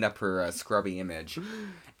clean up her scrubby image.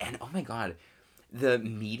 And oh my god, the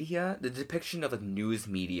media, the depiction of like news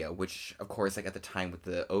media, which of course like at the time with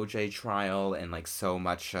the OJ trial and like so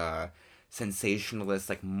much sensationalist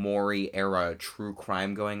like Maury era true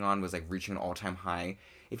crime going on was like reaching an all-time high.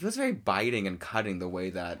 It feels very biting and cutting the way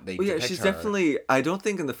that they Well, yeah, depict she's her. definitely. I don't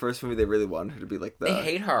think in the first movie they really wanted her to be like the. They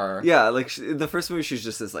hate her. Yeah, like in the first movie, she's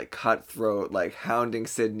just this like cutthroat, like hounding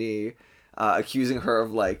Sydney, accusing her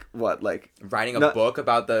of like what, like Writing a Not- book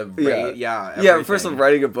about the yeah, yeah, yeah. First of everything. all,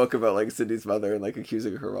 writing a book about like Sydney's mother and like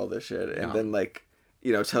accusing her of all this shit, and Yeah. then like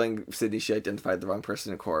telling Sydney she identified the wrong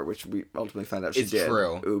person in court, which we ultimately found out she It's did.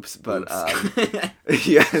 true. Oops, but Oops.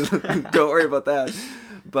 yeah, don't worry about that.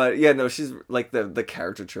 But yeah, no, she's like the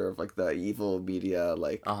caricature of like the evil media,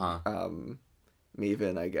 like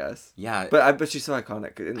Maven, I guess. Yeah. But she's so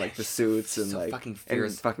iconic in like the She's suits and so like fucking and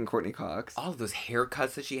fierce. fucking Courtney Cox. All of those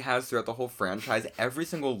haircuts that she has throughout the whole franchise, every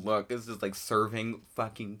single look is just like serving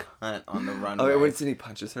fucking cunt on the runway. Oh, and when Sydney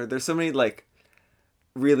punches her, there's so many like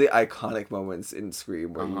really iconic moments in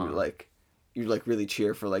Scream where you really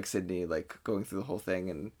cheer for like Sydney like going through the whole thing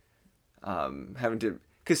and having to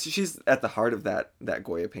because she's at the heart of that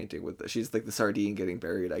Goya painting she's like the sardine getting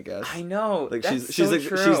buried, I guess. I know. Like that's she's so like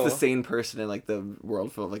true. she's the sane person in like the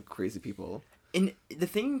world full of like crazy people. And the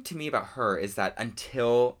thing to me about her is that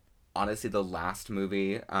until honestly the last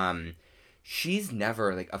movie, she's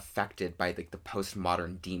never like affected by like the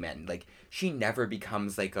postmodern demon. Like she never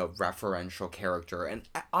becomes like a referential character, and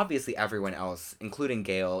obviously everyone else, including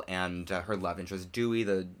Gale and her love interest Dewey,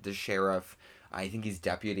 the sheriff. I think he's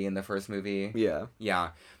deputy in the first movie. Yeah.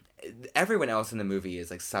 Yeah. Everyone else in the movie is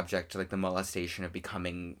like subject to like the molestation of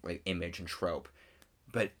becoming like image and trope.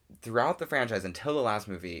 But throughout the franchise, until the last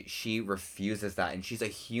movie, she refuses that, and she's a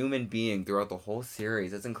human being throughout the whole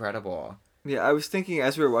series. It's incredible. Yeah, I was thinking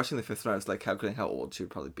as we were watching the fifth one, I was like calculating how old she would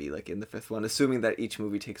probably be like in the fifth one, assuming that each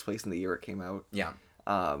movie takes place in the year it came out. Yeah.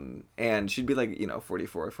 And she'd be like,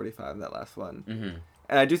 44 or 45 in that last one. Mm-hmm.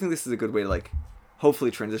 And I do think this is a good way to like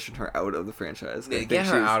hopefully transition her out of the franchise. Get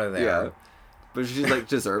her out of there. Yeah. But she's like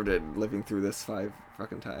deserved it living through this 5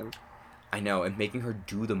 fucking times. I know, and making her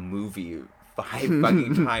do the movie 5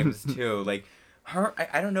 fucking times too. Like her,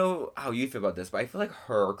 I don't know how you feel about this, but I feel like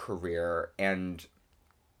her career and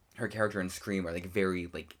her character in Scream are like very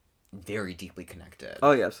deeply connected.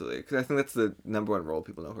 Oh yeah, absolutely. Because I think that's the number one role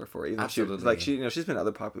people know her for. Even Absolutely. she's been in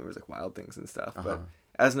other popular movies like Wild Things and stuff. But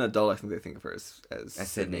as an adult, I think they think of her as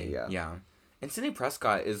Sydney. Yeah. And Sydney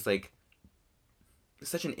Prescott is like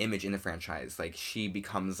such an image in the franchise. Like she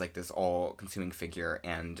becomes like this all-consuming figure,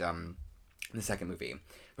 and the second movie,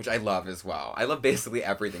 which I love as well. I love basically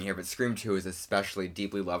everything here, but Scream 2 is especially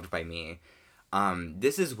deeply loved by me.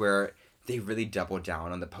 This is where they really double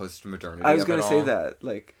down on the post-modernity. I was going to say that.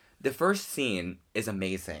 Like the first scene is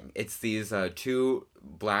amazing. It's these two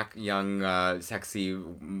black, young, sexy,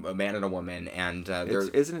 a man and a woman, and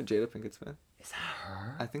isn't it Jada Pinkett Smith? Is that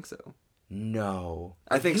her? I think so. No.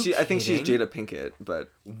 I think she's Jada Pinkett,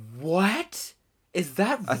 but what? Is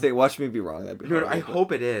that? I think. Watch me be wrong. That'd be No, horrible, I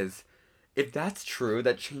hope it is. If that's true,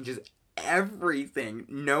 that changes everything.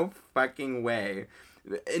 No fucking way.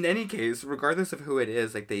 In any case, regardless of who it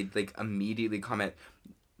is, like they like immediately comment,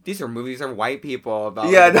 these are movies of white people about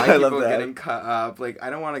white people getting cut up. Like I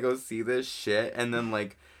don't want to go see this shit. And then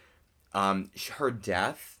like, her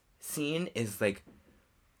death scene is like,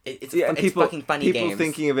 it's fucking funny games.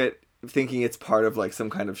 People thinking it's part of like some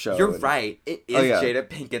kind of show. You're right. It is Jada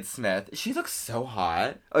Pinkett Smith. She looks so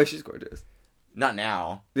hot. Oh, she's gorgeous. Not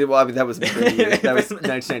now. Yeah, well, I mean, that was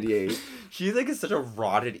 1998. She's like such a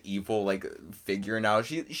rotted, evil like figure now.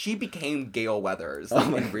 She became Gale Weathers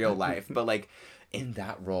in real life, but like in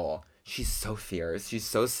that role, she's so fierce. She's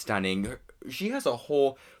so stunning. She has a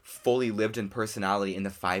whole fully lived-in personality in the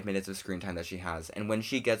 5 minutes of screen time that she has. And when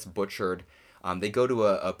she gets butchered, they go to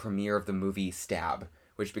a premiere of the movie Stab,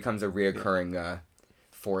 which becomes a reoccurring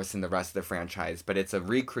force in the rest of the franchise. But it's a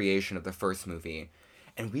recreation of the first movie.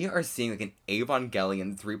 And we are seeing like an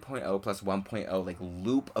Evangelion 3.0 plus 1.0 like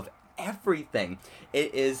loop of everything.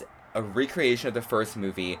 It is a recreation of the first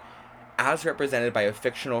movie as represented by a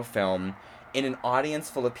fictional film in an audience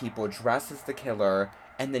full of people dressed as the killer,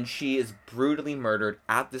 and then she is brutally murdered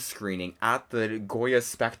at the screening, at the Goya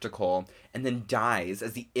spectacle, and then dies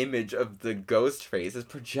as the image of the ghost face is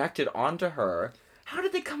projected onto her. How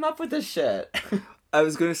did they come up with this shit? I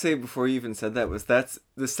was going to say before you even said that that's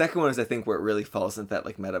the second one is I think where it really falls into that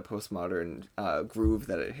like meta postmodern groove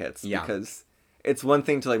that it hits. Yeah. Because it's one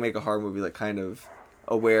thing to like make a horror movie like kind of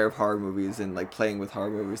aware of horror movies and like playing with horror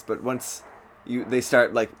movies, but once they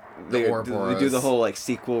start like they do the whole like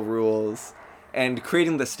sequel rules, and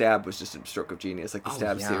creating the Stab was just a stroke of genius, like the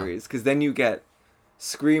Stab series, because then you get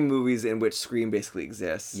Scream movies in which Scream basically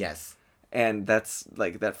exists. Yes. And that's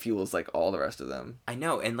like that fuels like all the rest of them. I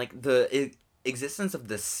know, and like the existence of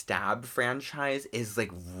the Stab franchise is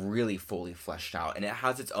like really fully fleshed out, and it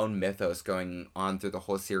has its own mythos going on through the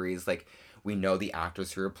whole series. Like we know the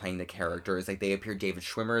actors who are playing the characters, like they appear, David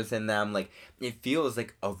Schwimmer's in them. Like it feels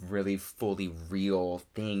like a really fully real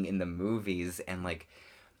thing in the movies, and like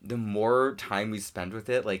the more time we spend with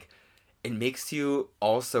it, like it makes you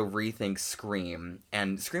also rethink Scream.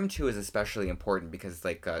 And Scream 2 is especially important because,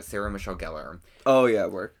 like, Sarah Michelle Gellar. Oh, yeah,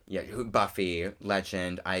 work. Yeah, Buffy,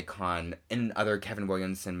 legend, icon, in other Kevin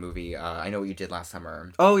Williamson movie, I Know What You Did Last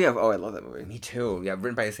Summer. Oh, yeah. Oh, I love that movie. Me too. Yeah,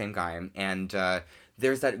 written by the same guy. And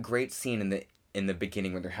there's that great scene in the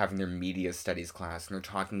beginning when they're having their media studies class, and they're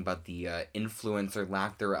talking about the influence or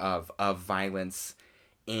lack thereof of violence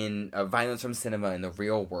from cinema in the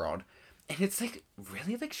real world. And it's, like,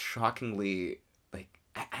 really, like, shockingly, like,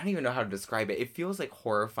 I don't even know how to describe it. It feels, like,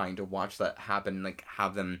 horrifying to watch that happen, like,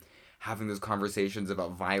 have them having those conversations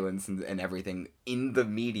about violence and everything in the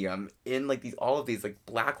medium, in, like, all of these, like,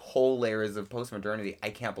 black hole layers of postmodernity.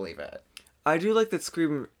 I can't believe it. I do like that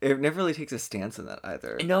Scream. It never really takes a stance on that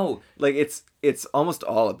either. No. Like it's almost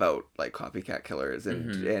all about like copycat killers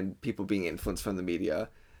and people being influenced from the media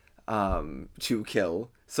to kill.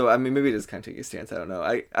 So I mean, maybe it does kind of take a stance. I don't know.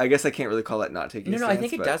 I guess I can't really call that not taking a No, stance. I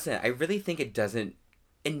think it doesn't. I really think it doesn't.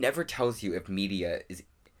 It never tells you if media is.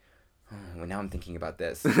 Well, now I'm thinking about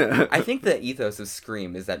this. I think the ethos of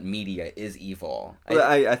Scream is that media is evil.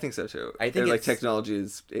 I think so too. I think like technology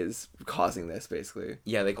is causing this basically.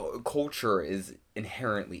 Yeah, like culture is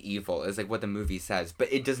inherently evil, is like what the movie says,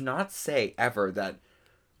 but it does not say ever that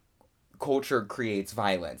culture creates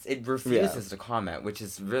violence. It refuses to comment, which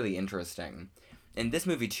is really interesting. And this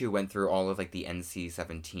movie too went through all of like the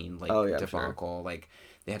NC-17 like debacle. Sure. Like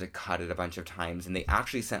they had to cut it a bunch of times, and they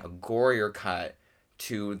actually sent a gorier cut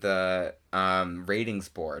to the ratings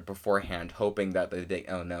board beforehand, hoping that they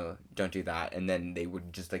oh no, don't do that, and then they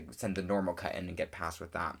would just like send the normal cut in and get past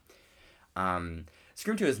with that.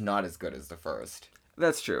 Scream 2 is not as good as the first.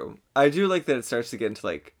 That's true. I do like that it starts to get into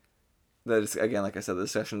like that. Again, like I said, the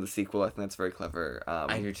discussion of the sequel. I think that's very clever.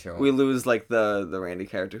 I do too. We lose like the Randy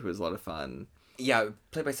character, who was a lot of fun. Yeah,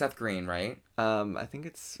 played by Seth Green, right? I think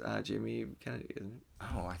it's Jamie Kennedy, isn't it?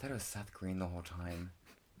 Oh, I thought it was Seth Green the whole time.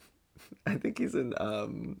 I think he's in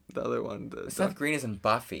the other one. Seth Green is in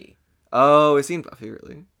Buffy. Oh, is he in Buffy,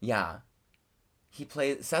 really? Yeah.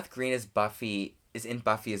 Seth Green is in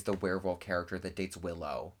Buffy as the werewolf character that dates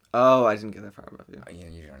Willow. Oh, I didn't get that far in Buffy. Oh,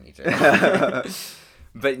 you don't need to.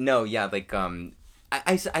 But no, yeah, like,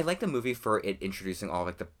 I like the movie for it introducing all,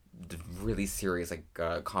 like, the really serious,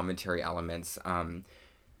 like, commentary elements. And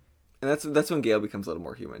that's when Gale becomes a little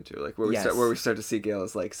more human, too. Like, where we start to see Gale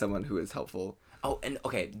as, like, someone who is helpful. Oh, and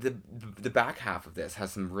okay, the back half of this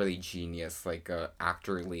has some really genius, like,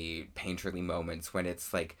 actorly, painterly moments when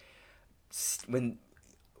it's, like, when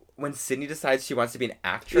Sydney decides she wants to be an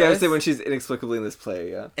actress. Yeah, I would say when she's inexplicably in this play,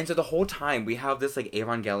 yeah. And so the whole time, we have this, like,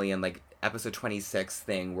 Evangelion, like, episode 26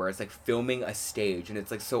 thing where it's, like, filming a stage, and it's,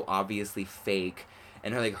 like, so obviously fake,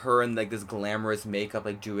 and her in, like, this glamorous makeup,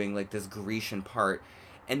 like, doing, like, this Grecian part,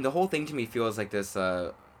 and the whole thing to me feels like this,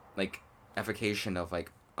 like, evocation of,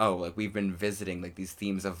 like, oh, like, we've been visiting, like, these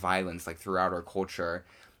themes of violence, like, throughout our culture,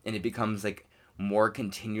 and it becomes, like, more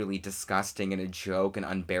continually disgusting and a joke and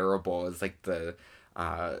unbearable as, like, the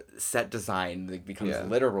set design, like, becomes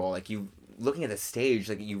literal. Like, you looking at the stage,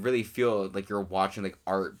 like, you really feel like you're watching, like,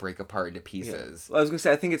 art break apart into pieces. Yeah. Well, I was gonna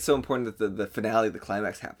say, I think it's so important that the finale, the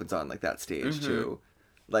climax happens on, like, that stage, too.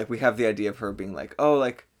 Like, we have the idea of her being like, oh,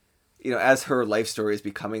 like, you know, as her life story is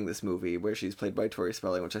becoming this movie where she's played by Tori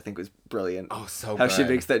Spelling, which I think was brilliant. Oh, so How good. she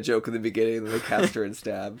makes that joke in the beginning and then they cast her and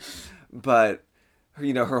stab. But,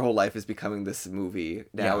 you know, her whole life is becoming this movie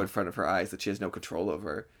now in front of her eyes that she has no control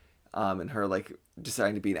over. And her, like,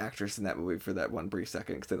 deciding to be an actress in that movie for that one brief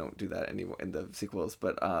second, because they don't do that anymore in the sequels.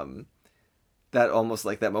 But that almost,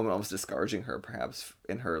 like, that moment almost discouraging her, perhaps,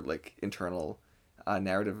 in her, like, internal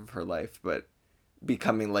narrative of her life. But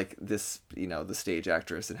becoming, like, this, you know, the stage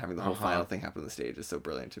actress and having the whole final thing happen on the stage is so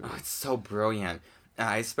brilliant to me. Oh, it's so brilliant.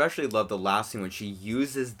 I especially love the last scene when she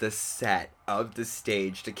uses the set of the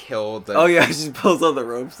stage to kill the... Oh, yeah, she pulls all the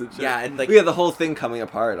ropes and shit. Yeah, and, like... We have the whole thing coming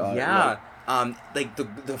apart. Like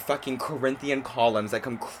the fucking Corinthian columns that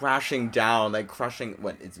come crashing down, like, crushing...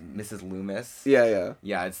 What, it's Mrs. Loomis? Yeah.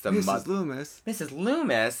 Yeah, it's the... Mrs. Loomis. Mrs.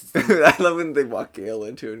 Loomis? I love when they walk Gale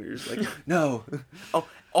into it and you're just like, no. Oh,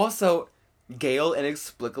 also... Gale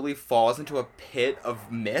inexplicably falls into a pit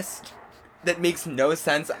of mist that makes no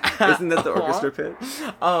sense. Isn't that the orchestra pit?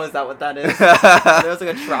 Oh, is that what that is? There's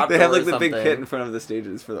like a trap. They have like the big pit in front of the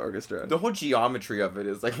stages for the orchestra. The whole geometry of it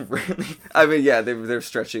is like really. I mean, yeah, they're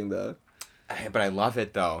stretching the. But I love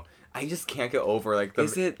it though. I just can't get over like the.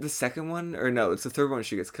 Is it the second one or no? It's the third one when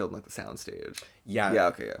she gets killed in like the sound stage. Yeah. Yeah.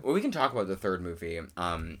 Okay. Yeah. Well, we can talk about the third movie.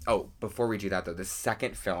 Before we do that though, the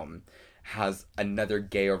second film has another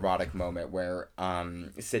gay erotic moment where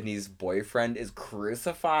Sydney's boyfriend is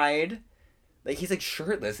crucified. Like, he's like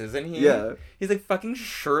shirtless, isn't he? Yeah. He's like fucking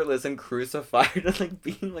shirtless and crucified and like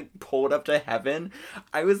being like pulled up to heaven.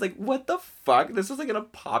 I was like, what the fuck? This was like in a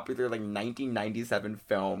popular like 1997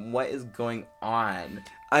 film. What is going on?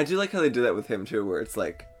 I do like how they do that with him too, where it's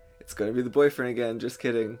like, it's gonna be the boyfriend again, just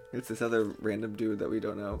kidding. It's this other random dude that we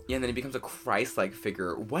don't know. Yeah, and then he becomes a Christ-like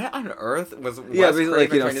figure. What on earth was Wes basically, Craven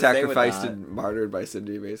like, you know, trying to say with sacrificed that? and martyred by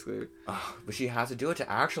Cindy, basically. Oh, but she has to do it to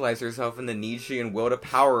actualize herself in the Nietzschean will to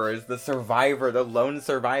power as the survivor, the lone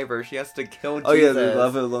survivor. She has to kill Jesus. Oh yeah, the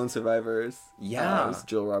love of lone survivors. Yeah. As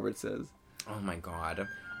Jill Roberts says. Oh my god.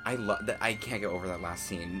 I love that. I can't get over that last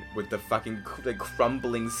scene with the fucking like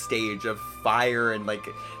crumbling stage of fire and like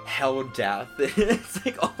hell death. It's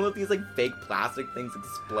like all of these like fake plastic things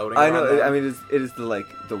exploding. I know. around them. I mean, it is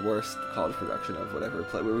the worst college production of whatever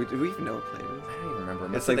play. Do we even know what play it is? I don't even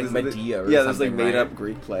remember. It's like this- Medea. Or yeah, there's something, like made right? up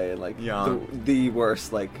Greek play and like Yeah. the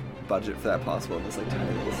worst like budget for that possible in this like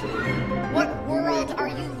tiny little city. What world are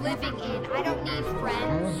you living in? I don't need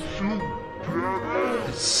friends.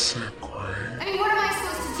 It's sick, right? I mean, what am I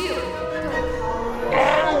supposed to do? I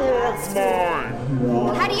want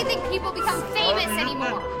mine! How do you think people become famous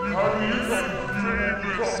anymore? How do you think you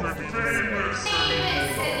become famous?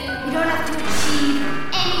 Famous! You don't have to achieve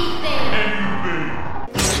anything.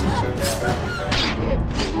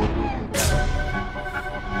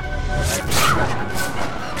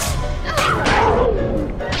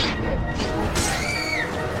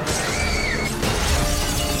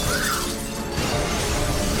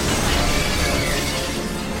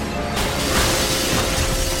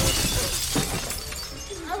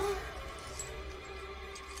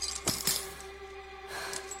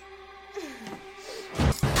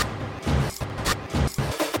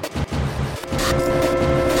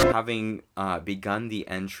 Having begun the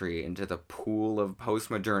entry into the pool of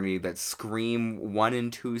postmodernity that Scream 1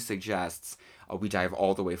 and 2 suggests, we dive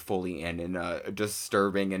all the way fully in a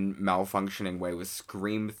disturbing and malfunctioning way with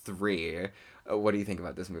Scream 3. What do you think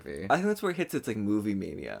about this movie? I think that's where it hits its like movie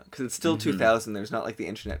mania because it's still 2000. There's not like the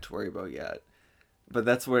internet to worry about yet, but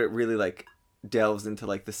that's where it really like delves into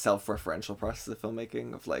like the self-referential process of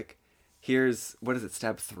filmmaking of like, here's what is it,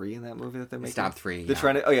 Stab 3 in that movie that they're making? Stab 3, They're yeah.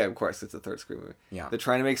 trying to. Oh yeah, of course, it's the third Scream movie. Yeah. They're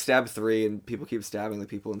trying to make Stab 3, and people keep stabbing the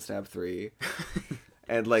people in Stab 3,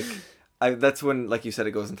 and like. That's when, like you said,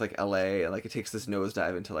 it goes into like LA and like it takes this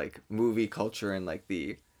nosedive into like movie culture and like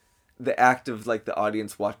the act of like the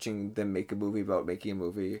audience watching them make a movie about making a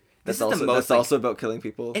movie. This That's is the most, that's like- also about killing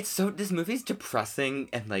people. This movie's depressing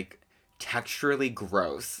and like texturally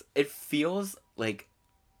gross. It feels like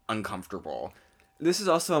uncomfortable. This is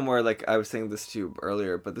also one where like I was saying this to you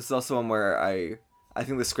earlier, but this is also one where I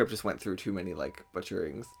think the script just went through too many like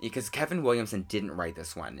butcherings. Because Kevin Williamson didn't write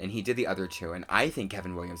this one, and he did the other two, and I think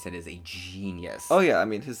Kevin Williamson is a genius. Oh yeah, I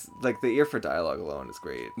mean his like the ear for dialogue alone is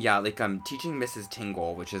great. Yeah, like Teaching Mrs.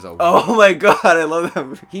 Tingle, which is a Oh my god, I love that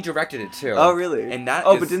movie. he directed it too. Oh really? And that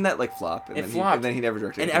but is- didn't that like flop? And it then flopped. and then he never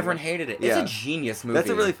directed. and anything everyone else. hated it. Yeah. It's a genius movie. That's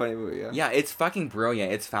a really funny movie. Yeah. Yeah, it's fucking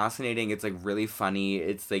brilliant. It's fascinating. It's like really funny.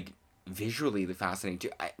 It's like visually fascinating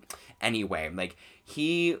too. Anyway, like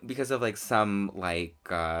he, because of like some like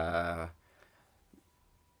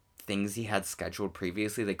things he had scheduled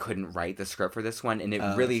previously, they couldn't write the script for this one, and it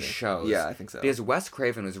I really see. shows. Yeah, I think so. Because Wes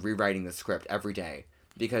Craven was rewriting the script every day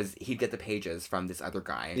because he'd get the pages from this other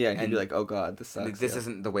guy. Yeah, and he'd be like, "Oh God, this sucks." Like, this yeah.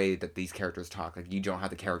 isn't the way that these characters talk. Like, you don't have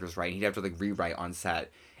the characters right. He'd have to like rewrite on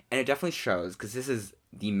set, and it definitely shows because this is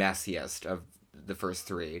the messiest of the first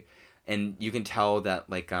three, and you can tell that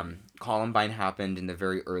like Columbine happened in the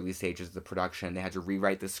very early stages of the production. They had to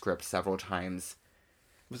rewrite the script several times.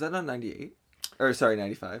 Was that not 98? Or sorry,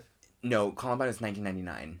 95? No, Columbine was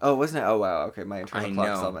 1999. Oh, wasn't it? Oh wow. Okay, my internal I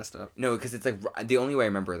clock's know. all messed up. No, because it's like the only way I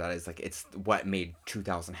remember that is like it's what made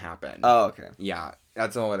 2000 happen. Oh okay. Yeah,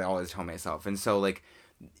 that's all I always tell myself. And so like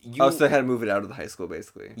you. Oh, so they had to move it out of the high school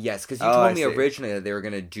basically. Yes, because you Oh, told I me see. originally that they were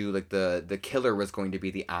gonna do like the killer was going to be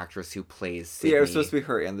the actress who plays Sydney. Yeah, it was supposed to be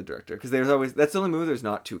her and the director because there's always that's the only movie there's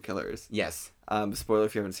not two killers. Yes. Spoiler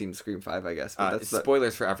if you haven't seen Scream 5, I guess. But that's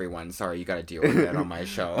Spoilers for everyone. Sorry, you got to deal with it on my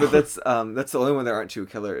show. but that's the only one there aren't two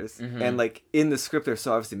killers. Mhm. And like in the script, they're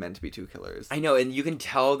so obviously meant to be two killers. I know, and you can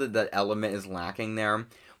tell that that element is lacking there,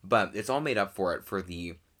 but it's all made up for it for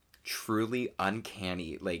the truly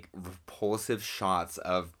uncanny, like repulsive shots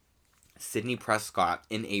of Sydney Prescott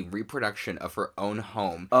in a reproduction of her own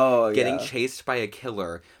home. Oh Getting yeah. chased by a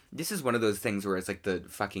killer. This is one of those things where it's like the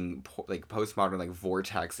fucking like postmodern like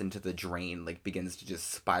vortex into the drain like begins to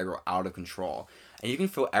just spiral out of control, and you can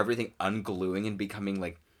feel everything ungluing and becoming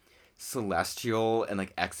like celestial and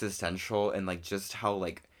like existential, and like just how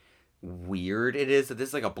like weird it is that this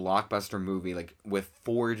is like a blockbuster movie like with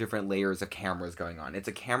 4 different layers of cameras going on. It's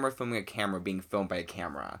a camera filming a camera being filmed by a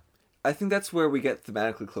camera. I think that's where we get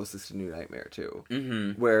thematically closest to New Nightmare too.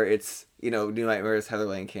 Mm-hmm. Where it's, New Nightmare is Heather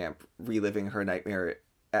Langenkamp reliving her nightmare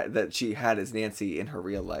that she had as Nancy in her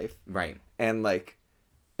real life. Right. And like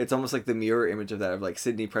it's almost like the mirror image of that of like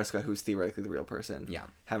Sydney Prescott, who's theoretically the real person. Yeah.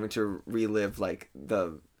 Having to relive like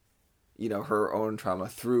the her own trauma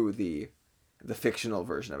through the fictional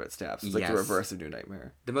version of it, Stabs. It's like the Yes. reverse of New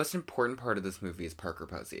Nightmare. The most important part of this movie is Parker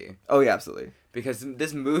Posey. Oh yeah, absolutely. Because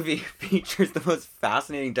this movie features the most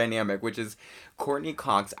fascinating dynamic, which is Courtney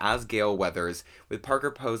Cox as Gale Weathers, with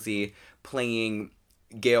Parker Posey playing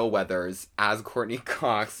Gale Weathers as Courtney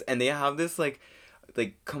Cox, and they have this like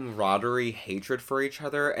camaraderie hatred for each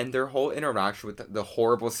other, and their whole interaction with the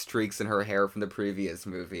horrible streaks in her hair from the previous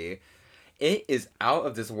movie. It is out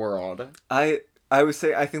of this world. I would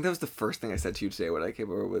say, I think that was the first thing I said to you today when I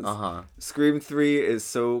came over was Scream 3 is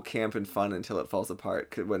so camp and fun until it falls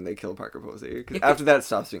apart when they kill Parker Posey. Because after that, it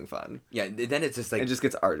stops being fun. Yeah, then it's just like... It just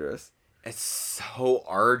gets arduous. It's so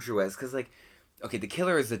arduous. Because, like, okay, the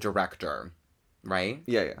killer is the director, right?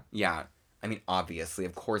 Yeah. Yeah. I mean, obviously,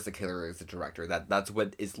 of course the killer is the director. That's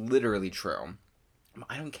what is literally true.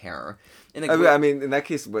 I don't care. And I mean, in that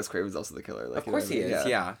case, Wes Craven's also the killer. Like, of course he is,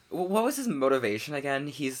 yeah. What was his motivation again?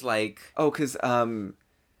 He's like... Oh, because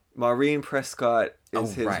Maureen Prescott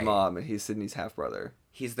is his mom, and he's Sidney's half-brother.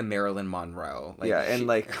 He's the Marilyn Monroe. Like, yeah, and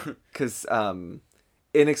like, because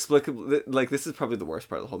inexplicably, like, this is probably the worst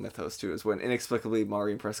part of the whole mythos, too, is when inexplicably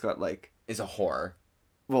Maureen Prescott, like... is a whore.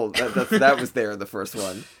 Well, that was there in the first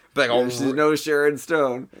one. But like, she's no Sharon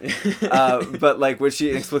Stone. But like when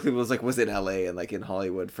she inexplicably was in LA and like in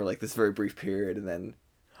Hollywood for like this very brief period, and then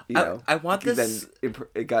I want this. Then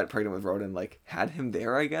it got pregnant with Ronan, like had him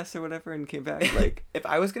there, I guess, or whatever, and came back. Like if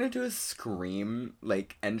I was gonna do a Scream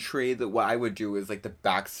like entry, what I would do is like the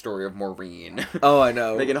backstory of Maureen. Oh, I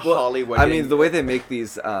know. Like in Hollywood. I mean, the way they make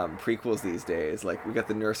these prequels these days, like we got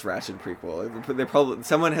the Nurse Ratched prequel. They probably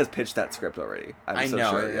someone has pitched that script already. I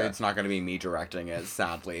know it's not gonna be me directing it,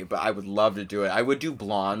 sadly, but I would love to do it. I would do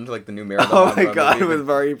Blonde, like the new Marilyn Monroe my god, movie. with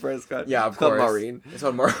Maureen Prescott. Yeah, of course. Maureen. It's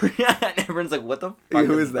called Maureen. And everyone's like, what the fuck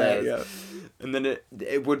Who is that? Yeah. And then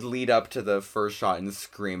it would lead up to the first shot in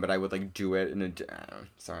Scream, but I would like do it in a...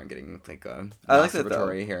 sorry, I'm getting like a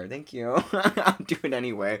masturbatory here. Thank you. I'll do it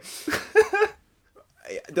anyway.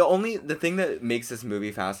 The thing that makes this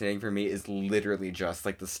movie fascinating for me is literally just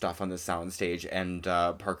like the stuff on the soundstage and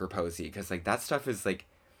Parker Posey, because like that stuff is like...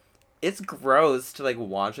 It's gross to like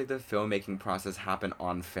watch like the filmmaking process happen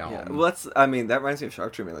on film. Yeah. Well, that reminds me of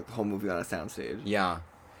Shark Treatment, like the whole movie on a soundstage. Yeah.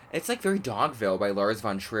 It's like very Dogville by Lars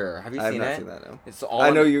von Trier. Have you seen it? I've not seen that, no. It's all I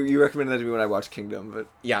know you recommended that to me when I watched Kingdom, but...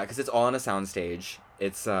 Yeah, because it's all on a soundstage.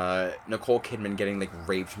 It's Nicole Kidman getting like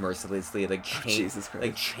raped mercilessly, like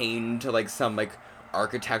chained to like some like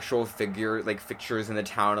architectural fixtures in the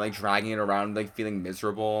town, like dragging it around, like feeling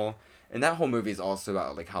miserable. And that whole movie is also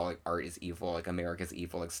about like how like art is evil, like America's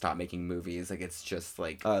evil, like stop making movies. Like it's just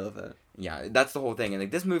like... Oh, I love that. Yeah, that's the whole thing. And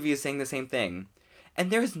like this movie is saying the same thing.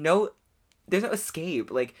 And there's no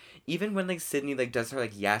escape. Like even when like Sidney like does her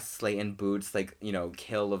like slay in boots like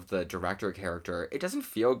kill of the director character, it doesn't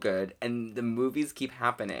feel good, and the movies keep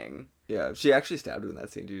happening. Yeah, she actually stabbed him in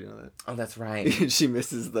that scene. Do you know that? Oh, that's right. She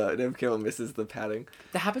misses Nev Campbell misses the padding.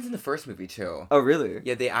 That happens in the first movie too. Oh really?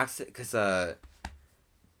 Yeah, they because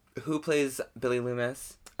who plays Billy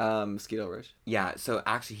Loomis? Skeet Ulrich. Yeah, so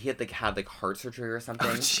actually he had heart surgery or something.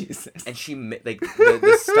 Oh, Jesus. And she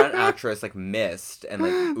the stunt actress missed and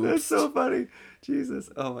oops. That's so funny. Jesus.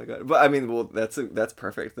 Oh my god. But I mean, well, that's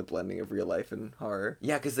perfect. The blending of real life and horror.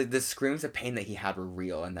 Yeah, because the screams of pain that he had were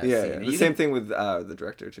real in that scene. Yeah. The same thing with the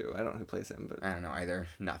director too. I don't know who plays him, but I don't know either.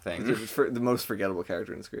 Nothing. The most forgettable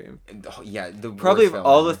character in Scream. Yeah, probably of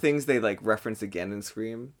all the things they reference again in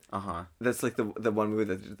Scream. That's like the one movie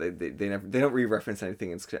that they don't re-reference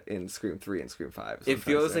anything in Scream 3 and Scream 5. It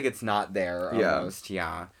feels like it's not there almost.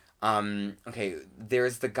 Yeah. Okay,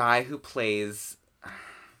 there's the guy who plays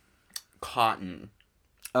Cotton.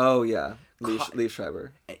 Oh yeah, Liev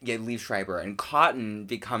Schreiber. Yeah, Liev Schreiber, and Cotton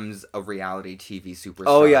becomes a reality TV superstar.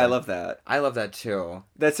 Oh yeah, I love that. I love that too.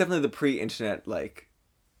 That's definitely the pre-internet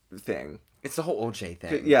thing. It's the whole OJ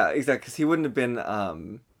thing. Yeah, exactly. Because he wouldn't have been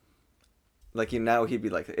now he'd be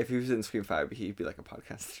if he was in Scream 5, he'd be like a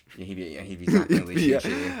podcaster. Yeah, he'd be definitely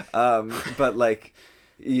but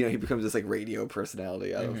he becomes this radio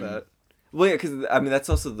personality out of that. Well, yeah, because that's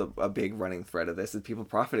also a big running thread of this is people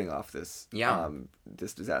profiting off this. Yeah.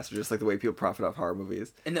 This disaster, just like the way people profit off horror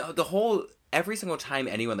movies. And the whole every single time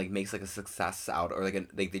anyone makes a success out or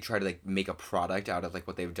they try to make a product out of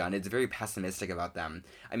what they've done, it's very pessimistic about them.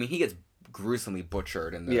 I mean, he gets gruesomely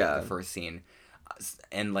butchered in the first scene,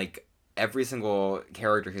 and every single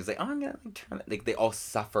character who's I'm gonna turn it, they all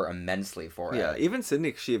suffer immensely for it. Yeah, even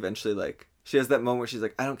Sidney, she eventually she has that moment where she's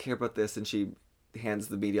I don't care about this, and she hands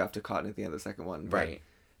the media off to Cotton at the end of the second one. Right.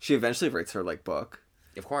 She eventually writes her book.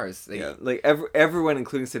 Of course. Everyone,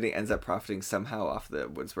 including Sidney, ends up profiting somehow off the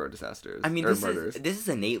Woodsboro disasters. I mean, this is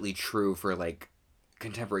innately true for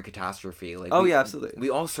contemporary catastrophe. Absolutely. We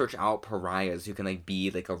all search out pariahs who can be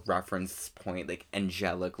a reference point,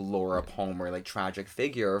 angelic Laura Palmer, tragic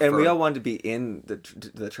figure. And we all wanted to be in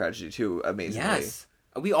the tragedy too. Amazingly. Yes.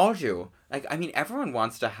 We all do. Like, I mean, everyone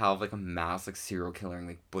wants to have, like, a mass, like, serial killing,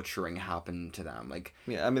 like, butchering happen to them. Like,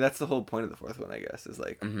 Yeah, I mean, that's the whole point of the fourth one, I guess, is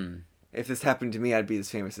like, mm-hmm. if this happened to me, I'd be as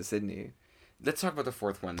famous as Sydney. Let's talk about the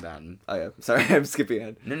fourth one then. Oh, yeah. Sorry, I'm skipping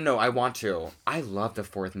ahead. No, I want to. I love the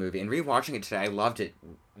fourth movie. And rewatching it today, I loved it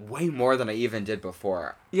way more than I even did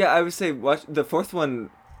before. Yeah, I would say watch the fourth one.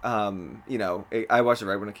 You know, I watched it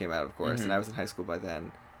right when it came out, of course, and I was in high school by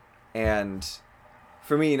then. And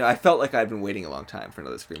for me, you know, I felt like I'd been waiting a long time for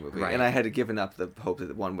another Scream movie, Right. and I had given up the hope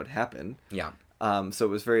that one would happen. Yeah. So it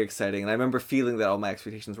was very exciting, and I remember feeling that all my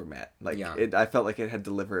expectations were met. Like, Yeah. I felt like it had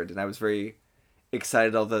delivered, and I was very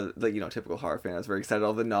excited. All the you know, typical horror fan. I was very excited.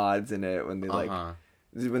 All the nods in it when they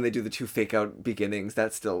when they do the two fake out beginnings.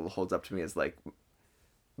 That still holds up to me as like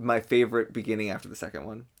my favorite beginning after the second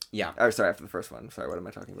one. Yeah. Or sorry, after the first one. Sorry, what am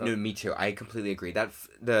I talking about? No, me too. I completely agree. That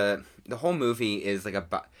the whole movie is like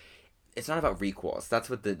about. It's not about requels. That's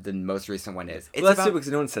what the most recent one is. It's Well, that's about, stupid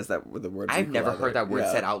because no one says that with the word. I've requel never either. heard that word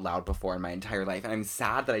Yeah. said out loud before in my entire life, and I'm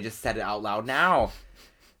sad that I just said it out loud now.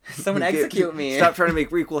 Someone execute me. Stop trying to make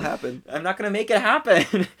requel happen. I'm not gonna make it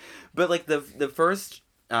happen. But like the first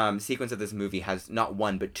sequence of this movie has not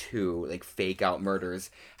one but two like fake out murders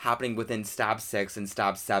happening within stab 6 and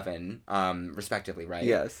stab 7, respectively, right?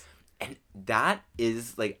 Yes. And that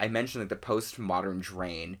is, like, I mentioned, like, the postmodern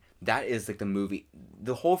drain. That is, like, the movie.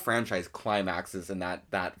 The whole franchise climaxes in that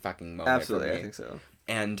fucking moment. Absolutely, for me. I think so.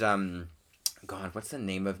 And, God, what's the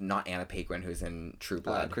name of, not Anna Paquin, who's in True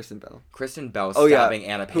Blood? Kristen Bell. Kristen Bell Oh, yeah. stabbing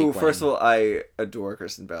Anna Paquin. Who, first of all, I adore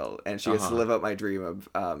Kristen Bell, and she gets to Uh-huh. live out my dream of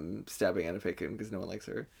stabbing Anna Paquin because no one likes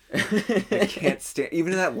her. I can't stand.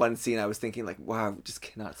 Even in that one scene, I was thinking like, wow, I just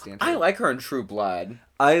cannot stand her. I like her in True Blood.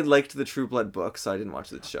 I liked the True Blood book, so I didn't watch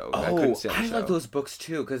the show. I couldn't stand the show. like those books,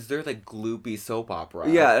 too, because they're, like, gloopy soap opera.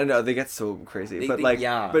 Yeah, I know they get so crazy, but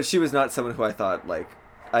yeah. but she was not someone who I thought like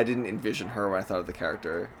I didn't envision her when I thought of the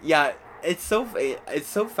character. Yeah, it's so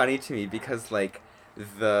funny to me because like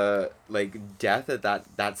the like death at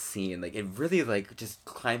that scene, like it really like just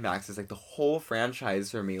climaxes like the whole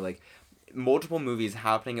franchise for me, like multiple movies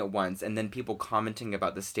happening at once and then people commenting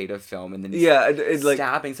about the state of film and then Yeah, it like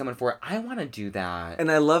stabbing someone for it. I want to do that. and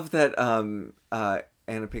I love that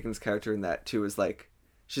Anna Paquin's character in that too is like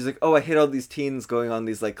she's like, oh, I hate all these teens going on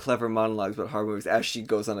these like clever monologues about horror movies as she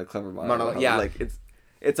goes on a clever monologue. Yeah. Like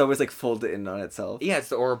it's always like folded in on itself. Yeah, it's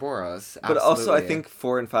the Ouroboros. But also I absolutely. think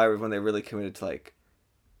 4 and 5 are when they really committed to like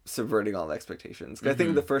subverting all the expectations. 'Cause I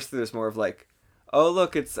think the first there's more of like, oh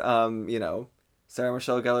look, it's you know, Sarah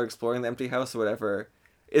Michelle Gellar exploring the empty house or whatever.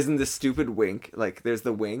 Isn't this stupid wink? Like there's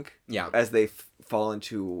the wink. Yeah. As they fall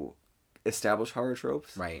into established horror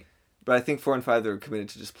tropes. Right. But I think 4 and 5 they're committed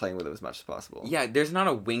to just playing with it as much as possible. Yeah, there's not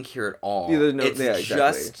a wink here at all. Yeah, there's no- it's yeah, exactly.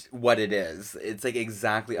 just what it is. It's like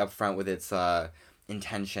exactly upfront with its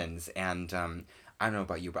intentions, and I don't know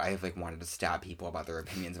about you, but I've like wanted to stab people about their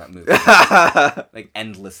opinions about movies, like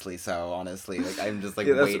endlessly. So honestly, like I'm just like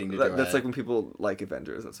Yeah, waiting to do it. that's like when people like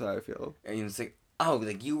Avengers. That's how I feel. And it's like, oh,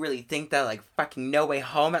 like you really think that like fucking No Way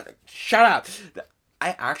Home? Like, shut up.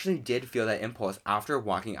 I actually did feel that impulse after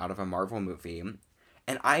walking out of a Marvel movie.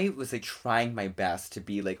 And I was, like, trying my best to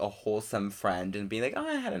be, like, a wholesome friend and be like, oh,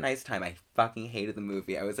 I had a nice time. I fucking hated the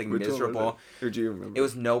movie. I was, like, Which one was miserable. it? Or do you remember? It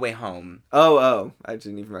was No Way Home. Oh, I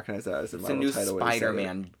didn't even recognize that as a It's a Marvel new title when you said it.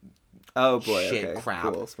 Spider-Man. Oh boy, shit okay, crap.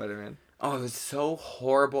 cool, Spider-Man. Oh, it was so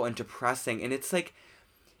horrible and depressing. And it's like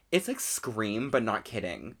Scream, but not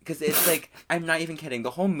kidding. Because it's, like, I'm not even kidding.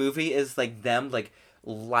 The whole movie is, like, them, like,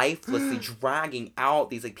 lifelessly dragging out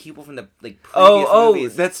these like people from the like previous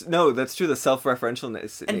movies. that's true. The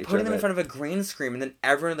self-referentialness And nature putting them of in it. front of a green screen, and then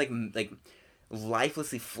everyone like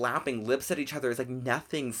lifelessly flapping lips at each other is like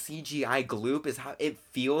nothing. CGI gloop is how it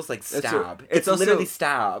feels like That's stab. true. It's also- literally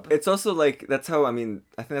stab. It's also like that's how I think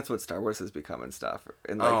that's what Star Wars has become and stuff.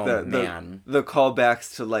 And like Oh, the man. the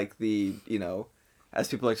callbacks to like the as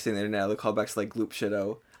people like to say on the internet, the callbacks to like Gloop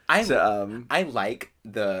Shido. I like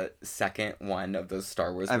the second one of those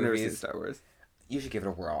Star Wars I've never movies. seen Star Wars. You should give it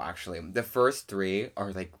a whirl. Actually, the first 3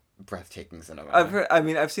 are like breathtaking cinema.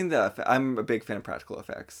 I've seen I'm a big fan of practical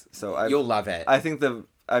effects, so You'll love it. I think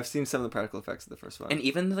I've seen some of the practical effects of the first one. And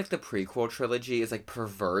even like the prequel trilogy is like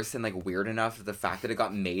perverse and like weird enough that the fact that it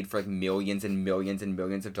got made for like millions and millions and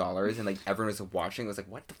millions of dollars and like everyone was watching was like,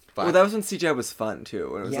 what the fuck? Well, that was when CGI was fun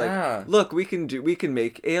too. And it was Yeah. like, look, we can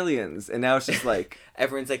make aliens, and now it's just like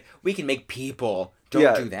Everyone's like, we can make people.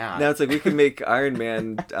 Don't do that. Now it's like we can make Iron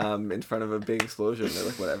Man in front of a big explosion or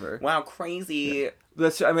like whatever. Wow, crazy.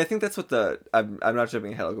 That's I think that's what I'm not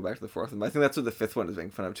jumping ahead. I'll go back to the fourth one. But I think that's what the fifth one is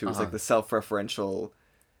making fun of too. It's like the self-referential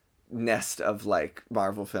nest of like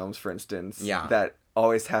Marvel films, for instance, Yeah. that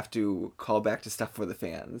always have to call back to stuff for the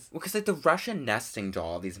fans. Because, like, the Russian nesting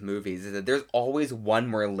doll of these movies is that there's always one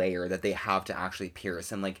more layer that they have to actually pierce.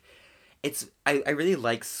 And, like, I really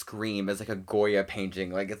like Scream as, like, a Goya painting.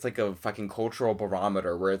 Like, it's like a fucking cultural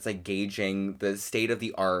barometer where it's, like, gauging the state of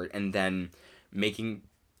the art and then making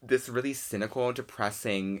this really cynical and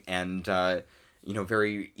depressing and,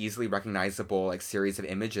 very easily recognizable, like, series of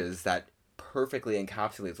images that perfectly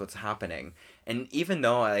encapsulates what's happening. And even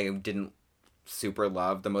though I didn't super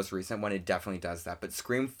love the most recent one, it definitely does that, but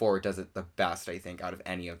Scream 4 does it the best, I think, out of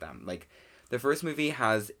any of them. Like, the first movie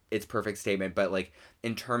has its perfect statement, but, like,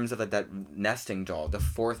 in terms of, like, that nesting doll, the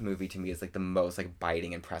fourth movie to me is, like, the most, like,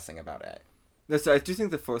 biting and pressing about it. So I do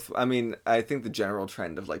think the fourth, I mean, I think the general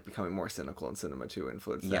trend of like becoming more cynical in cinema too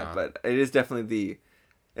influenced that, but it is definitely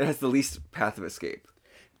it has the least path of escape,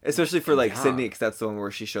 especially for like Sydney, because that's the one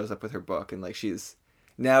where she shows up with her book and like she's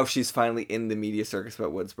finally in the media circus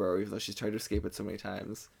about Woodsboro, even though she's tried to escape it so many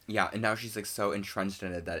times. Yeah, and now she's like so entrenched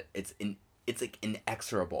in it that it's like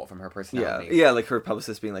inexorable from her personality. Yeah, like her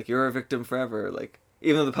publicist being like, "You're a victim forever." Like,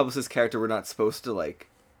 even though the publicist character, we're not supposed to like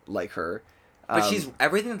her, but she's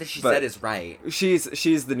everything that she said is right. She's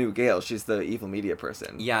the new Gale. She's the evil media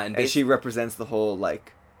person. Yeah, and she represents the whole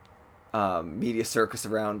like media circus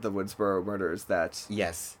around the Woodsboro murders. That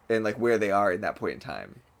yes, and like where they are in that point in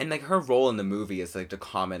time. And, like, her role in the movie is, like, to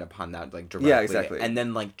comment upon that, like, directly. Yeah, exactly. And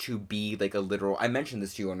then, like, to be, like, a literal... I mentioned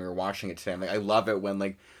this to you when we were watching it today. I'm like, I love it when,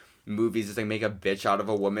 like, movies just, like, make a bitch out of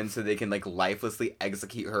a woman so they can, like, lifelessly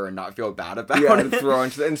execute her and not feel bad about it. Yeah, and throw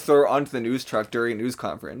her onto the news truck during a news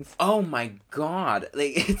conference. Oh, my God.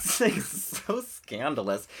 Like, it's, like, so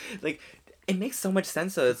scandalous. Like, it makes so much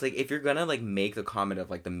sense, though. It's, like, if you're gonna, like, make the comment of,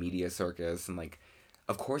 like, the media circus and, like...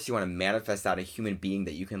 Of course you want to manifest out a human being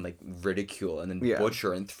that you can, like, ridicule and then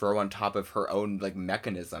butcher and throw on top of her own, like,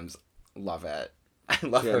 mechanisms. Love it. I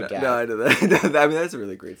love her death. No, I know that. I mean, that's a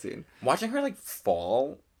really great scene. Watching her, like,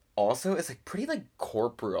 fall also is, like, pretty, like,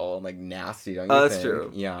 corporeal and, like, nasty, don't you think? That's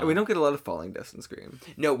true. Yeah. And we don't get a lot of falling deaths in Scream.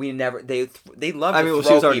 No, we never... They love to I mean, well, throw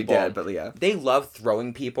she was already people. dead, but yeah. They love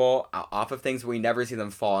throwing people off of things, but we never see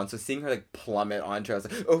them fall. And so seeing her, like, plummet onto us,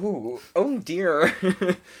 like, oh dear.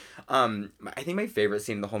 I think my favorite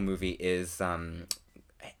scene in the whole movie is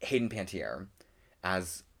Hayden Panettiere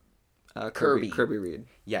as Kirby. Kirby Reed.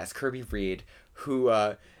 Yes, Kirby Reed, who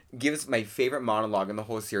gives my favorite monologue in the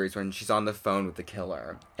whole series when she's on the phone with the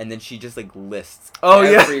killer, and then she just like lists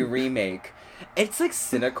every remake. It's like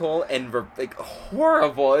cynical and like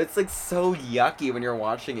horrible. It's like so yucky when you're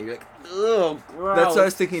watching it. You're like, ugh, gross. That's what I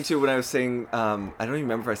was thinking too when I was saying. I don't even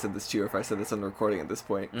remember if I said this to you or if I said this on the recording at this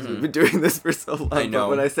point. Mm-hmm. We've been doing this for so long. I know.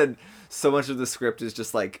 But when I said so much of the script is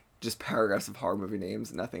just paragraphs of horror movie names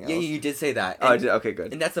and nothing else. Yeah, you did say that. Oh, I did. Okay,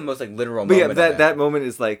 good. And that's the most like literal but moment. Yeah, that moment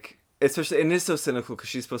is like. Especially, and it is so cynical because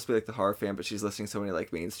she's supposed to be like the horror fan, but she's listing so many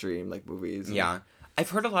like mainstream like movies. And... Yeah, I've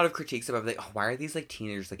heard a lot of critiques about like, oh, why are these like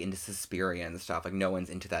teenagers like into Suspiria and stuff? Like, no one's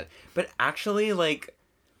into that, but actually, like,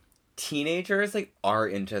 teenagers like are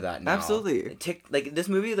into that now. Absolutely. Like this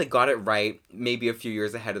movie like got it right, maybe a few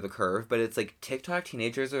years ahead of the curve, but it's like TikTok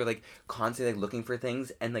teenagers are like constantly like looking for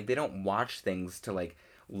things, and like they don't watch things to like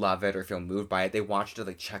love it or feel moved by it. They watch it to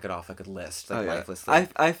like check it off like a list, like lifelessly.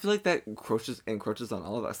 I feel like that encroaches on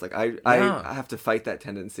all of us. Like I have to fight that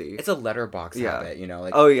tendency. It's a letterbox habit, you know.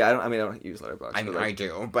 Like oh yeah, I don't use letterbox. I mean, I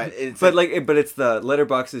do, but it's but it's the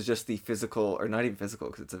letterbox is just the physical, or not even physical,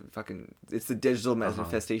 because it's the digital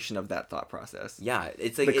manifestation of that thought process. Yeah,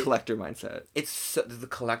 it's like the collector mindset. It's the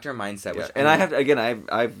collector mindset, which and I have to, again,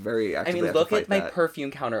 I very actively. I mean, look at my that. perfume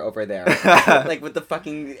counter over there, like with the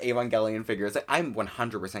fucking Evangelion figures. Like, I'm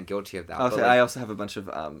 100% guilty of that. I also have a bunch of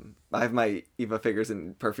I have my Eva figures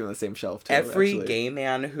and perfume on the same shelf too. Every gay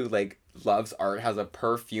man who like loves art has a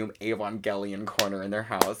perfume Evangelion corner in their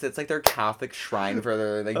house. It's like their Catholic shrine for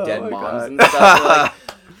their like dead moms God. and stuff.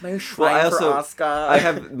 Like, my shrine for Asuka. I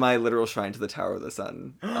have my literal shrine to the Tower of the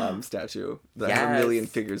Sun statue that I have a million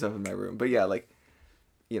figures of in my room. But yeah, like,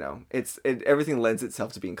 you know, everything lends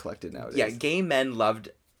itself to being collected nowadays. Yeah, gay men loved.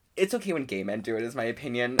 It's okay when gay men do it, is my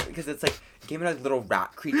opinion, because it's like gay men are like little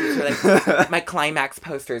rat creatures. They're like my Climax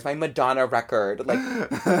posters, my Madonna record. Like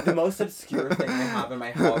the most obscure thing I have in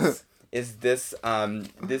my house is this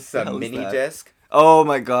mini disc. Oh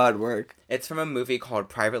my God, work! It's from a movie called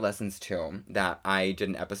Private Lessons 2 that I did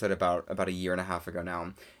an episode about a year and a half ago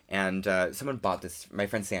now. And someone bought this. My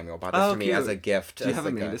friend Samuel bought this for me as a gift. Do you have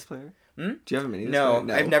a Mantis player? Do you have a mini disc No,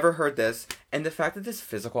 player? I've never heard this. And the fact that this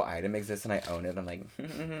physical item exists and I own it, I'm like...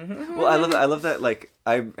 Well, I love that, like,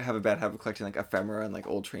 I have a bad habit of collecting, like, ephemera and, like,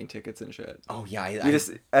 old train tickets and shit. Oh, yeah.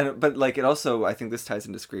 But, like, it also, I think this ties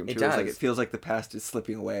into Scream, too. It does. It's, like, it feels like the past is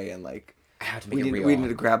slipping away and, like... I had to make it real. We need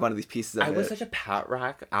to grab onto these pieces of it. I was such a pack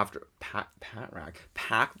rat after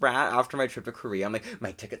my trip to Korea. I'm like,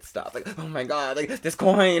 my ticket stuff. Like, oh my god, like, this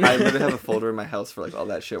coin. I literally have a folder in my house for, like, all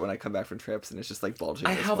that shit when I come back from trips, and it's just, like, bulging.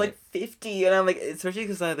 I have, like, 50, and I'm like, especially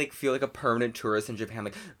because I, like, feel like a permanent tourist in Japan,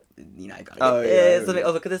 like, you know, I gotta get this. And, like,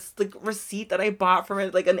 oh, look at this, like, receipt that I bought from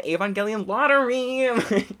it, like, an Evangelion lottery.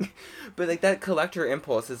 But, like, that collector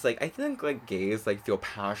impulse is, like, I think, like, gays, like, feel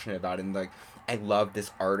passionate about it, and, like, I love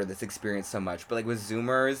this art or this experience so much. But, like, with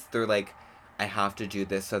Zoomers, they're like, I have to do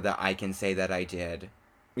this so that I can say that I did.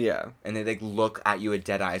 Yeah. And they, like, look at you with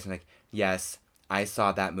dead eyes and like, yes, I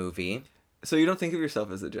saw that movie. So you don't think of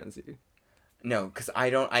yourself as a Gen Z? No, because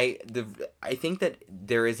I think that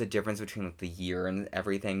there is a difference between, like, the year and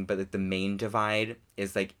everything, but, like, the main divide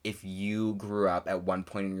is, like, if you grew up at one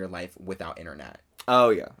point in your life without internet. Oh,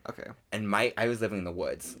 yeah. Okay. And I was living in the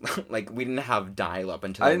woods. Like, we didn't have dial-up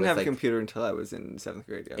until I didn't have like, a computer until I was in 7th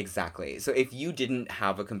grade, yeah. Exactly. So if you didn't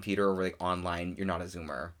have a computer or, like, online, you're not a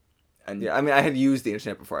Zoomer. And yeah, I mean, I had used the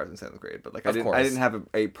internet before I was in 7th grade, but, like, I Of course. didn't have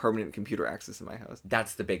a permanent computer access in my house.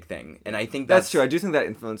 That's the big thing. And I think That's true. I do think that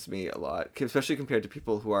influenced me a lot, especially compared to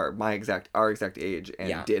people who are our exact age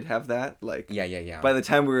and did have that. Like, Yeah. By the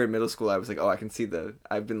time we were in middle school, I was like, oh, I can see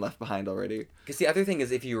I've been left behind already. Because the other thing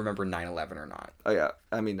is if you remember 9/11 or not. Oh yeah,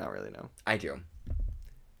 I mean, not really, no. I do.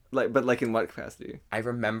 But in what capacity? I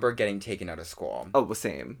remember getting taken out of school. Oh, well,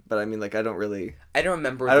 same. But I mean, like, I don't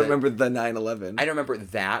remember the 9/11. I don't remember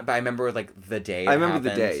that, but I remember, like, the day. I remember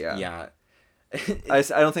the day, yeah. Yeah. I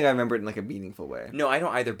don't think I remember it in, like, a meaningful way. No, I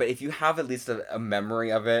don't either. But if you have at least a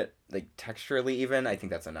memory of it, like, texturally even, I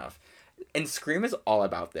think that's enough. And Scream is all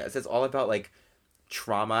about this. It's all about, like,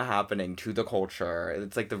 trauma happening to the culture.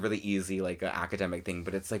 It's, like, the really easy, like, academic thing,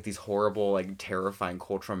 but it's, like, these horrible, like, terrifying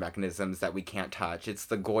cultural mechanisms that we can't touch. It's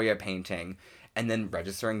the Goya painting, and then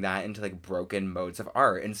registering that into, like, broken modes of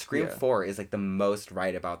art. And Scream 4 is, like, the most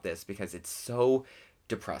right about this because it's so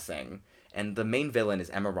depressing. And the main villain is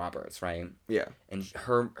Emma Roberts, right? Yeah. And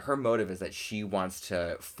her motive is that she wants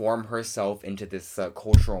to form herself into this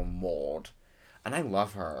cultural mold. And I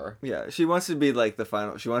love her. Yeah, she wants to be like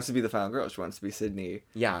she wants to be the final girl. She wants to be Sydney.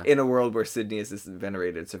 Yeah. In a world where Sydney is this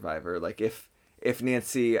venerated survivor. Like if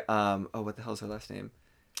Nancy, what the hell's her last name?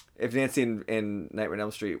 If Nancy in Nightmare on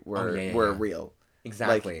Elm Street were real.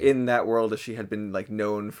 Exactly. Like in that world, if she had been like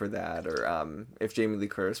known for that, or if Jamie Lee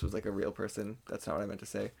Curtis was like a real person. That's not what I meant to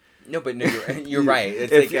say. No, but no, you're right.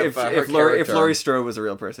 It's if if Laurie Strode was a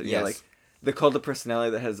real person, yes. Yeah, like the cult of personality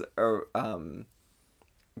that has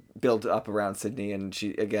built up around Sydney, and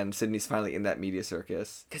Sydney's finally in that media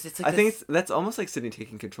circus. Because it's like I think that's almost like Sydney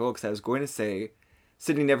taking control. Because I was going to say,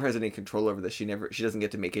 Sydney never has any control over this. She doesn't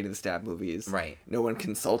get to make any of the stab movies. Right. No one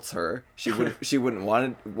consults her. She wouldn't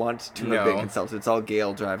want to have been consulted. It's all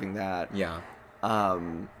Gail driving that. Yeah.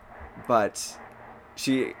 But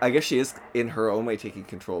I guess she is in her own way taking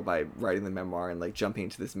control by writing the memoir and like jumping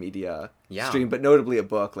into this media stream, but notably a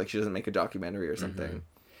book. Like she doesn't make a documentary or something. Mm-hmm.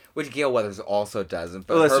 Which Gail Weathers also does,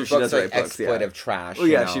 but her books she does are write like books, exploitive trash. Oh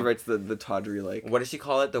yeah, she writes the tawdry like. What does she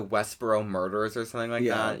call it? The Westboro Murders or something like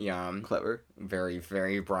that. Yeah, clever. Very,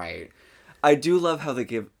 very bright. I do love how they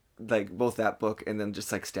give like both that book and then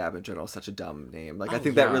just like Stab in general such a dumb name. Like I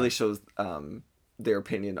think that really shows their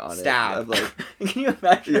opinion on Stab. it. Of, like, can you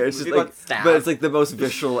imagine? Yeah, it's just like, Stab? But it's like the most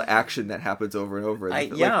visceral action that happens over and over.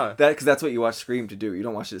 Yeah, that because that's what you watch Scream to do. You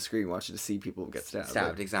don't watch it to scream. You watch it to see people get stabbed.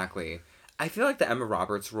 Stabbed, exactly. I feel like the Emma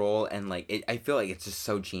Roberts role and like I feel like it's just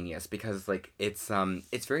so genius because like it's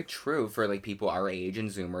very true for like people our age and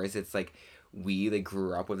Zoomers. It's like we like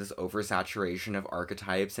grew up with this oversaturation of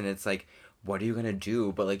archetypes, and it's like, what are you gonna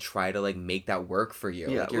do but like try to like make that work for you?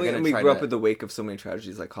 Yeah, like, we grew up in the wake of so many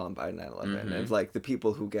tragedies like Columbine, 9/11, and like the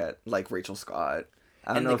people who get like Rachel Scott.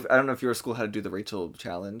 I don't know if your school had to do the Rachel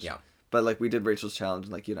challenge. Yeah, but like we did Rachel's challenge,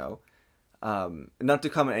 and like not to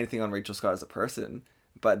comment anything on Rachel Scott as a person.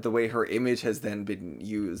 But the way her image has then been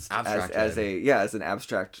used as an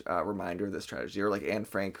abstract reminder of this tragedy, or like Anne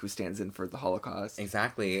Frank, who stands in for the Holocaust.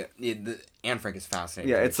 Exactly. Anne Frank is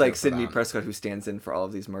fascinating. Yeah, it's like Sidney Prescott, who stands in for all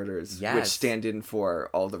of these murders, yes, which stand in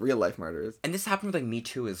for all the real life murders. And this happened with like Me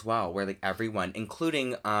Too as well, where like everyone,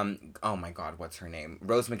 including oh my god, what's her name,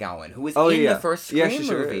 Rose McGowan, who was in the first Scream movie.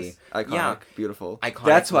 Sure is. Iconic, beautiful. Iconic.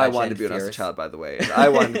 That's why I wanted to be when I was a child. By the way, I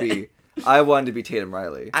wanted to be Tatum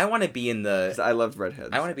Riley. I want to be in the. I loved redheads.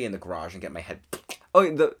 I want to be in the garage and get my head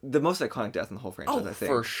Oh, the most iconic death in the whole franchise, I think.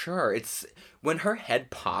 For sure. It's when her head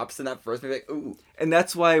pops in that first movie, like, ooh. And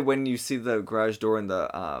that's why when you see the garage door in the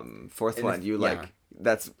fourth one, you yeah.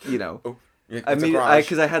 that's, you know. Oh, yeah, I it's a mean, garage.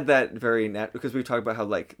 because I had that very because we talked about how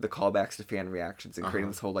like the callbacks to fan reactions and creating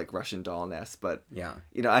Uh-huh. this whole like Russian doll nest, but Yeah.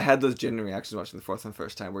 you know, I had those genuine reactions watching the fourth one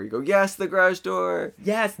first time where you go, yes, the garage door.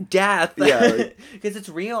 Yes, death. Yeah. Because it's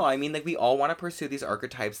real. I mean, like, we all want to pursue these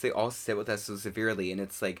archetypes. They all sit with us so severely. And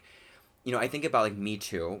it's like, you know, I think about, like, Me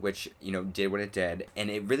Too, which, you know, did what it did.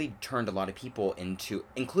 And it really turned a lot of people into,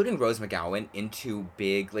 including Rose McGowan, into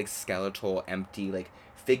big, like, skeletal, empty, like,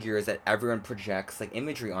 figures that everyone projects, like,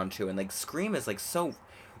 imagery onto. And, like, Scream is, like, so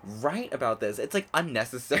right about this. It's, like,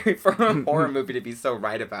 unnecessary for a horror movie to be so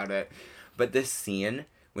right about it. But this scene,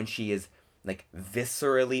 when she is, like,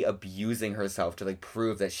 viscerally abusing herself to, like,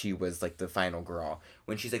 prove that she was, like, the final girl.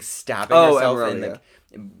 When she's, like, stabbing herself Emerald, and, like,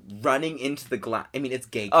 running into the glass. I mean, it's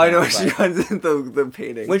gay Oh, I know, camp, she but runs into the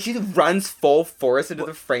painting. when she runs full force into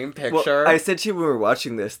the frame picture. Well, I said to you when we were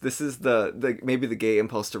watching this is the maybe the gay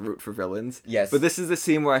impulse to root for villains. Yes. But this is the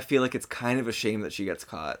scene where I feel like it's kind of a shame that she gets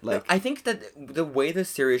caught. Like, I think that the way the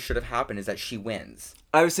series should have happened is that she wins.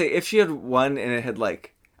 I would say if she had won and it had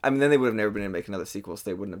like, I mean, then they would have never been able to make another sequel, so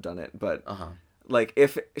they wouldn't have done it. But like,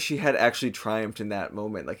 if she had actually triumphed in that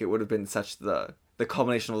moment, like, it would have been such the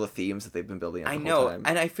culmination of all the themes that they've been building up I the know, whole time.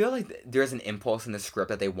 and I feel like there's an impulse in the script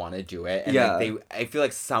that they want to do it, and Yeah. like I feel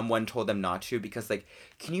like someone told them not to because, like,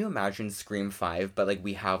 can you imagine Scream 5, but like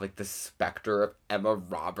we have like the specter of Emma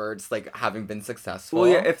Roberts like having been successful.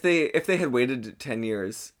 Well, yeah, if they had waited 10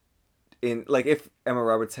 years, in like if Emma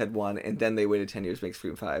Roberts had won and then they waited 10 years to make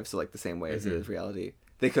Scream 5, so like the same way as it is reality,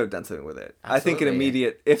 they could have done something with it. I think an Absolutely.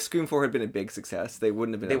 immediate, if Scream 4 had been a big success, they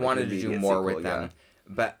wouldn't have been They able wanted an to do immediate more sequel, with them,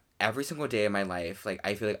 but every single day of my life, like,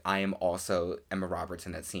 I feel like I am also Emma Roberts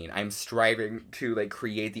in that scene. I'm striving to, like,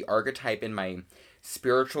 create the archetype in my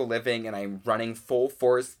spiritual living, and I'm running full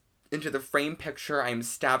force into the frame picture. I'm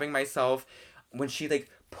stabbing myself when she, like,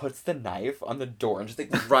 puts the knife on the door and just,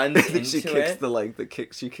 like, runs into she kicks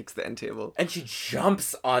it. she kicks the end table. And she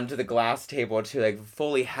jumps onto the glass table to, like,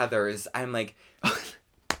 fully Heathers. I'm like...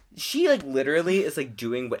 She, like, literally is, like,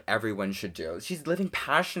 doing what everyone should do. She's living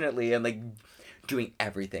passionately and, like... doing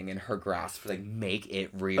everything in her grasp to, like, make it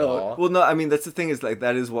real. Oh, well, no, I mean, that's the thing is, like,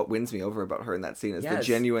 that is what wins me over about her in that scene is the Yes.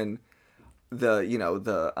 genuine,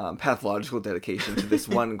 the pathological dedication to this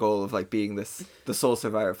one goal of, like, being the sole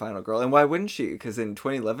survivor final girl. And why wouldn't she? Because in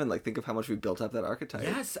 2011, like, think of how much we built up that archetype.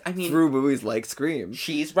 Yes, I mean... Through movies like Scream.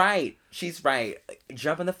 She's right. She's right.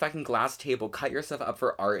 Jump on the fucking glass table, cut yourself up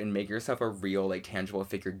for art, and make yourself a real, like, tangible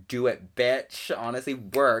figure. Do it, bitch. Honestly,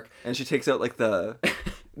 work. And she takes out, like, the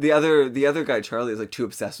other guy, Charlie, is, like, too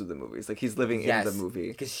obsessed with the movies. Like, he's living in the movie.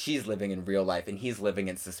 Because she's living in real life, and he's living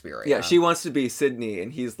in Suspiria. Yeah, she wants to be Sydney,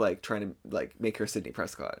 and he's, like, trying to, like, make her Sydney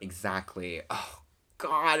Prescott. Exactly. Oh,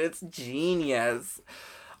 God, it's genius.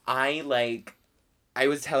 I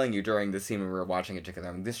was telling you during the scene when we were watching it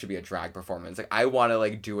together, this should be a drag performance. Like, I want to,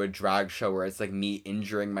 like, do a drag show where it's, like, me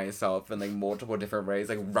injuring myself in, like, multiple different ways,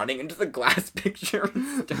 like, running into the glass picture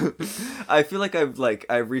and stuff. I feel like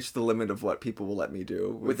I've reached the limit of what people will let me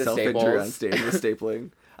do with the self-injury on staples. stage with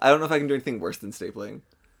stapling. I don't know if I can do anything worse than stapling.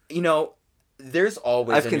 You know, there's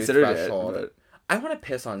always I've a new considered it, threshold. but I want to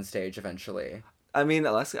piss on stage eventually. I mean,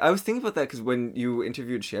 Alaska. I was thinking about that because when you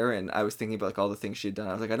interviewed Sharon, I was thinking about like all the things she had done.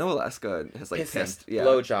 I was like, I know Alaska has like Pissing, pissed. Yeah,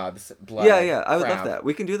 blowjobs, blood. yeah. I would crap. love that.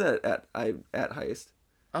 We can do that at Heist.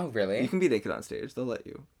 Oh, really? You can be naked on stage. They'll let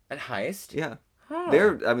you. At Heist? Yeah, Oh.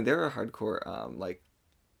 they're a hardcore like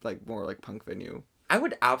more like punk venue. I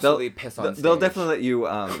would absolutely piss on stage. They'll definitely let you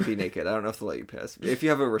be naked. I don't know if they'll let you piss if you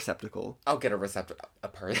have a receptacle. I'll get a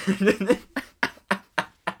person.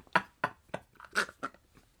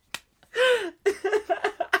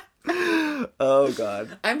 Oh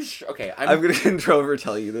God. I'm sure. Okay, I'm gonna control over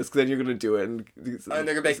telling you this because then you're gonna do it, and they're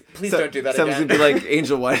gonna be like, please don't do that someone's again. gonna be like,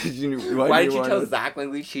 Angel, why did you tell want Zach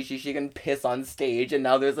Langley she can piss on stage, and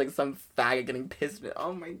now there's like some faggot getting pissed?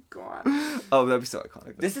 Oh my God! Oh, that'd be so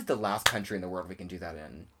iconic. This is the last country in the world we can do that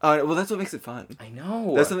in. Well, that's what makes it fun. I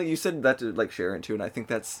know. That's something you said that to like Sharon too, and I think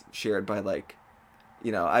that's shared by like,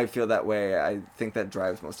 I feel that way. I think that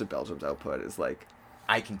drives most of Belgium's output is like.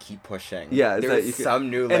 I can keep pushing. Yeah, is that there's you can, some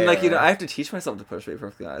new layer. and like I have to teach myself to push. To be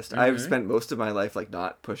perfectly honest, I've spent most of my life like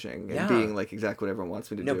not pushing and Yeah. being like exactly what everyone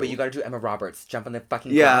wants me to do. No, but you gotta do Emma Roberts. Jump on the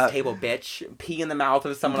fucking Yeah. glass table, bitch. Pee in the mouth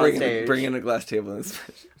of someone on stage. Bring in a glass table and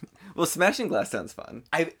Well, smashing glass sounds fun.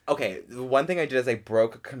 The one thing I did is I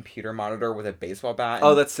broke a computer monitor with a baseball bat.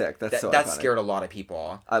 Oh, that's sick. That's so that iconic. scared a lot of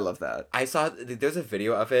people. I love that. I saw there's a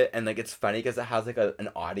video of it, and like it's funny because it has like an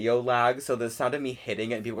audio lag, so the sound of me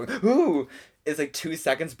hitting it and people going ooh is like 2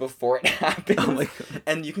 seconds before it happens. Oh my God.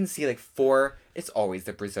 And you can see like it's always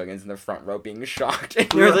the Brazilians in the front row being shocked.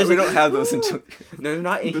 And We don't have those in Tokyo. No, they're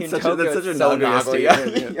not in That's such Tokyo. a It's so Nagoya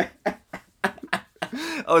Nagoya.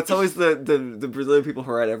 Oh, it's always the Brazilian people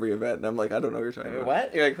who are at every event, and I'm like, I don't know what you're talking about.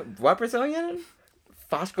 What? You're like, what Brazilian?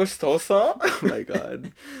 Faz gostoso? Oh my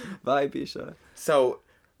God. Bye, Bisha. So,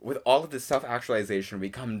 with all of this self-actualization, we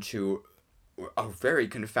come to a very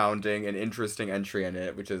confounding and interesting entry in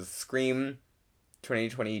it, which is Scream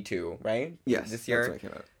 2022, right? Yes, This year. that's when it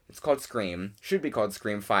came out. It's called Scream. Should be called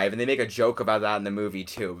Scream 5, and they make a joke about that in the movie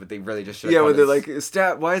too, but they really just should. Yeah, when they're like,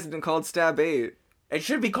 Stab. Why isn't it called Stab 8? it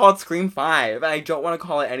should be called Scream 5, and I don't want to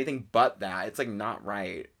call it anything but that. It's like not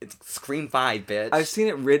right. It's Scream 5, bitch. I've seen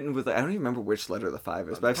it written with, I don't even remember which letter the 5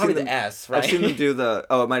 is, but I've Probably seen the them, S, right? I've seen them do the,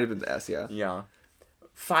 it might have been the S, yeah. Yeah.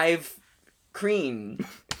 5 cream.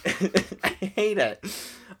 I hate it.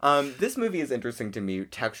 This movie is interesting to me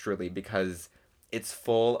texturally because it's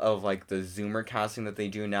full of like the Zoomer casting that they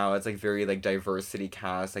do now. It's like very like diversity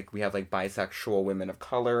cast. Like we have like bisexual women of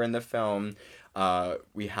color in the film.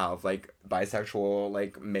 We have like bisexual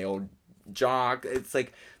like male jock.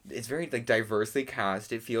 It's very like diversely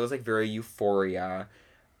cast. It feels like very Euphoria.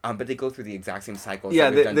 But they go through the exact same cycles. Yeah,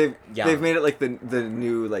 that they've made it like the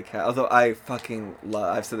new like. Although I fucking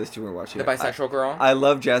love, I've said this to you when we were watching the bisexual girl. I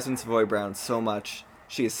love Jasmine Savoy Brown so much.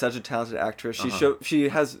 She is such a talented actress. She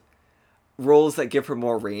has roles that give her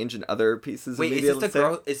more range in other pieces. Wait, of media, is this the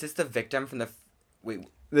girl? Is this the victim from the? Wait,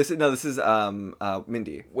 this is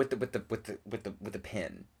Mindy with the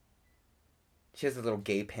pin. She has a little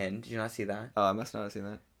gay pin. Did you not see that? Oh, I must not have seen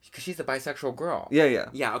that. Because she's a bisexual girl. Yeah.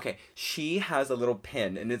 Yeah, okay. She has a little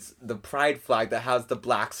pin, and it's the pride flag that has the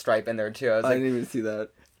black stripe in there, too. I didn't even see that.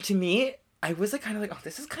 To me, I was like kind of like, oh,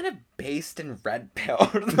 this is kind of based in Red Pill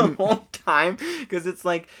the whole time. Because it's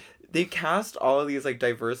like, they cast all of these, like,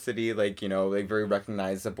 diversity, like, you know, like, very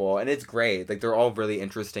recognizable. And it's great. Like, they're all really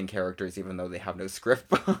interesting characters, even though they have no script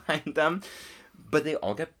behind them. But they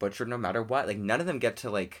all get butchered no matter what. Like, none of them get to,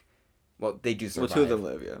 like, well, they do survive. Well, 2 of them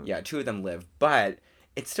live, yeah. Yeah, 2 of them live. But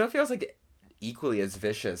it still feels like equally as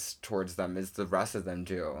vicious towards them as the rest of them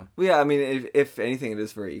do. Well, yeah, I mean, if anything, it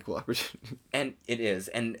is very equal opportunity. And it is.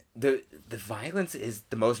 And the violence is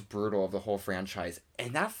the most brutal of the whole franchise.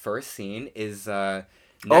 And that first scene is...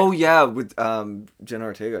 oh, yeah, with Jenna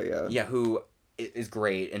Ortega, yeah. Yeah, who is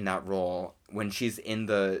great in that role. When she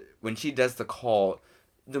does the call,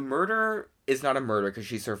 the murder is not a murder because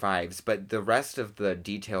she survives, but the rest of the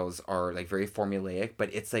details are, like, very formulaic,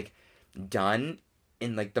 but it's, like, done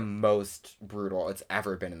in like the most brutal it's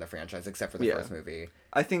ever been in the franchise, except for the first movie.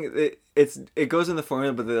 I think it goes in the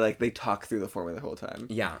formula, but they talk through the formula the whole time.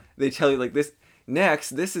 Yeah, they tell you like this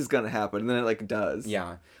is gonna happen, and then it like does.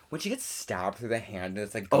 Yeah, when she gets stabbed through the hand, and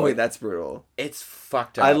it's like oh wait, that's brutal. It's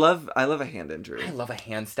fucked up. I love a hand injury. I love a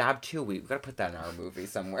hand stab too. We've got to put that in our movie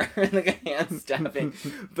somewhere, like a hand stabbing.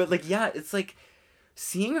 But like yeah, it's like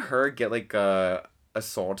seeing her get like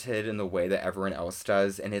assaulted in the way that everyone else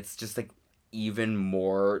does, and it's just like even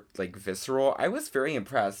more like visceral. I was very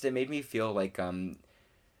impressed. It made me feel like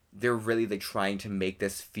they're really like trying to make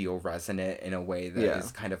this feel resonant in a way that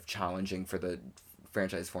is kind of challenging for the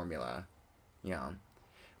franchise formula. Yeah.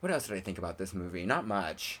 What else did I think about this movie? Not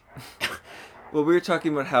much. Well, we were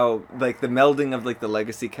talking about how like the melding of like the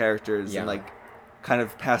legacy characters and like kind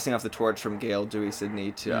of passing off the torch from Gale, Dewey,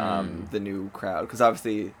 Sydney to the new crowd, because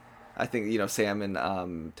obviously I think, you know, Sam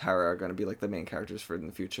and Tara are going to be, like, the main characters for in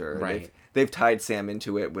the future. Right. They've tied Sam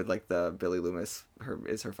into it with, like, the Billy Loomis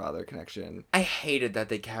is her father connection. I hated that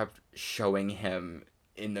they kept showing him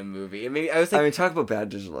in the movie. I mean, talk about bad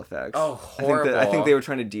digital effects. Oh, horrible. I think they were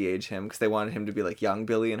trying to de-age him because they wanted him to be, like, young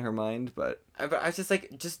Billy in her mind, but I was just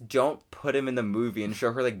like, just don't put him in the movie and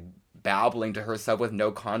show her, like, babbling to herself with no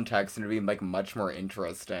context, and it'd be, like, much more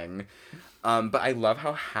interesting. But I love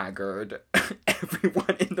how haggard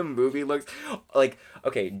everyone in the movie looks. Like,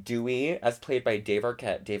 okay, Dewey, as played by David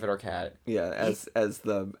Arquette. Yeah, as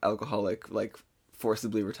the alcoholic, like,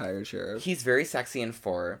 forcibly retired sheriff. He's very sexy in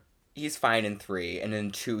 4. He's fine in 3. And in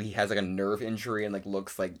 2, he has, like, a nerve injury and, like,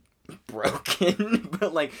 looks, like, broken.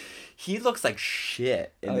 But, like, he looks like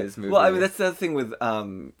shit in this movie. Well, I mean, that's the thing with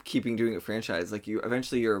doing a franchise. Like,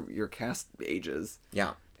 eventually your cast ages.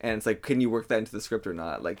 Yeah. And it's like, can you work that into the script or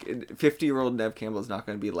not? Like, 50-year-old Neve Campbell is not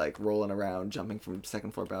going to be, like, rolling around, jumping from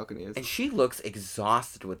second-floor balconies. And she looks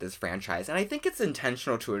exhausted with this franchise. And I think it's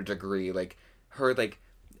intentional to a degree. Like, her, like,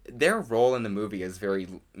 their role in the movie is very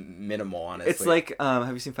minimal, honestly. It's like,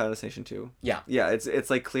 have you seen Final Destination 2? Yeah. Yeah, it's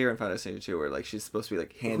like clear in Final Destination 2 where like she's supposed to be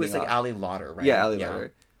like handing Who's like off. Ali Lauder, right? Yeah, Ali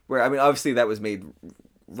Lauder. Where, I mean, obviously that was made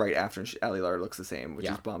right after Ali Lauder looks the same, which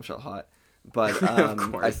Yeah. is bombshell hot. But Of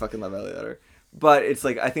course. I fucking love Ali Lauder. But it's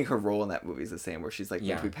like, I think her role in that movie is the same, where she's like,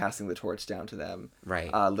 Yeah. meant to be passing the torch down to them.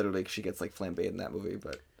 Right. Literally, she gets like flambéed in that movie,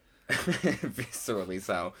 but... Viscerally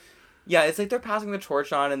so. Yeah, it's like they're passing the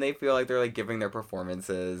torch on, and they feel like they're like giving their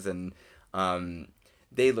performances, and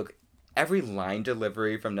they look. Every line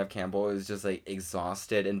delivery from Neve Campbell is just like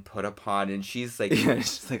exhausted and put upon, and she's like, Yeah,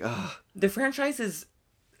 it's just like, ugh. the franchise is.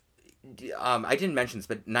 I didn't mention this,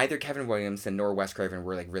 but neither Kevin Williamson nor Wes Craven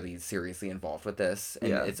were like really seriously involved with this, and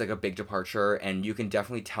Yeah. it's like a big departure, and you can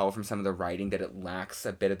definitely tell from some of the writing that it lacks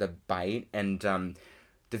a bit of the bite, and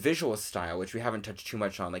the visual style, which we haven't touched too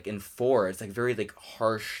much on, like in 4, it's like very like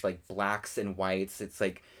harsh, like blacks and whites. It's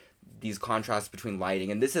like these contrasts between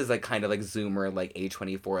lighting, and this is like kind of like Zoomer, like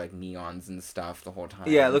A24, like neons and stuff the whole time.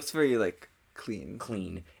 Yeah, it looks very like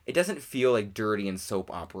clean. It doesn't feel like dirty and soap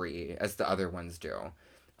opera-y as the other ones do.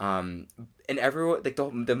 And everyone, like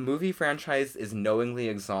the movie franchise is knowingly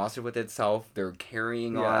exhausted with itself. They're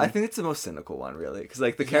carrying Yeah, on. I think it's the most cynical one, really, because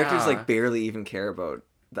like the characters Yeah. like barely even care about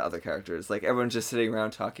the other characters. Like everyone's just sitting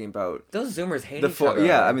around talking about Those Zoomers hate the each other.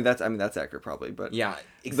 Yeah, I mean that's accurate probably, but Yeah,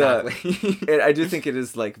 exactly. I do think it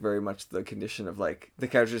is like very much the condition of like the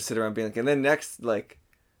characters sit around being like, and then next like,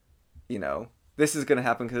 you know, this is gonna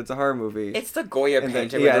happen because it's a horror movie. It's the Goya And then-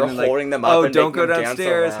 painting where and they're then, like, holding them up oh, and don't making go them dance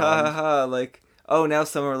downstairs, ha ha around. ha. Like, oh, now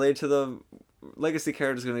someone related to the legacy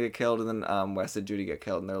character's gonna get killed, and then Wes and Judy get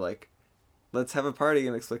killed, and they're like, let's have a party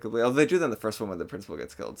inexplicably. Although they do that in the first one when the principal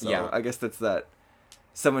gets killed. So Yeah. I guess that's that.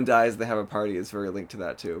 Someone dies, they have a party is very linked to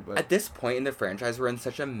that too. But At this point in the franchise, we're in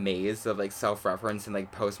such a maze of like self-reference and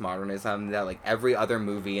like postmodernism that like every other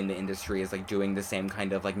movie in the industry is like doing the same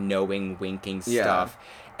kind of like knowing, winking Yeah. stuff.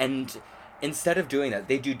 And instead of doing that,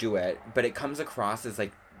 they do it, but it comes across as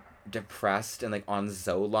like depressed and like on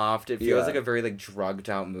Zoloft. It feels Yeah. like a very like drugged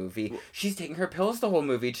out movie. She's taking her pills the whole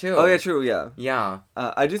movie too. oh yeah, true, yeah. Yeah.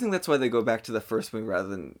 I do think that's why they go back to the first movie rather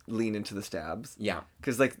than lean into the stabs. Yeah.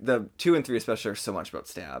 Because like the 2 and 3 especially are so much about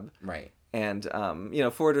stab. Right. And you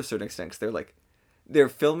know, 4 to a certain extent, because they're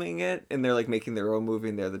filming it and they're like making their own movie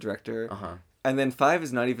and they're the director. Uh-huh. And then 5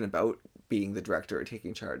 is not even about being the director or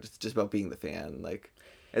taking charge. It's just about being the fan. Like,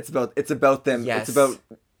 it's about them. Yes. It's about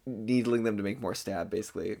needling them to make more stab,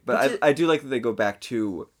 basically. But Which is- I do like that they go back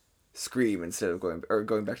to Scream instead of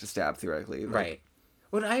going back to stab theoretically. Like, Right.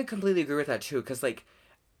 Well, I completely agree with that too, because like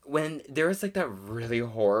when there was like that really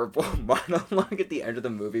horrible monologue at the end of the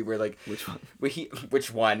movie where like Which one?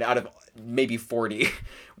 which one out of maybe 40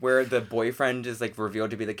 where the boyfriend is like revealed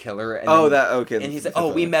to be the killer and Oh, then- that okay. and he's the like, oh,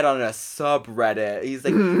 fifth we one. met on a subreddit. He's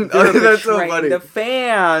like, Oh, you're that's so betraying funny. the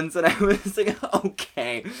fans, and I was like,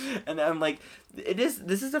 okay. And I'm like, this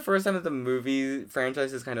is the first time that the movie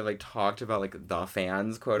franchise has kind of like talked about like the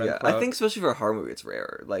fans, quote Yeah, unquote. I think especially for a horror movie, it's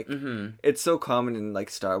rare. Like, it's so common in like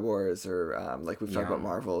Star Wars or like we've talked Yeah. about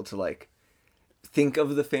Marvel to like think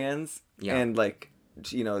of the fans Yeah. and like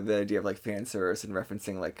you know the idea of like fan service and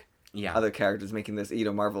referencing like yeah. other characters making this. You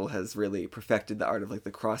know, Marvel has really perfected the art of like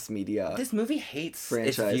the cross media This movie hates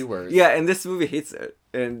franchise. its viewers. Yeah, and this movie hates it,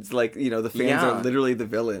 and it's like you know the fans Yeah. are literally the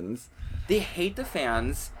villains. They hate the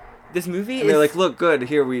fans. This movie And is they're like, look, good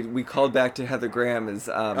here. We called back to Heather Graham as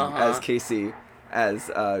Uh-huh. as Casey, as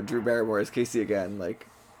Drew Barrymore as Casey again. Like,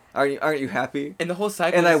 aren't you happy? and the whole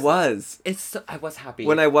cycle. And I is- was. I was happy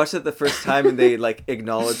When I watched it the first time and they like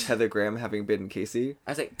acknowledged Heather Graham having been Casey,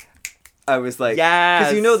 I was like, I was like, Yes!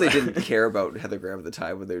 because you know they didn't care about Heather Graham at the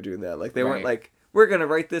time when they were doing that. Like they weren't Right. like, we're gonna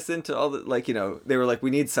write this into all the like you know they were like, we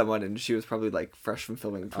need someone, and she was probably like fresh from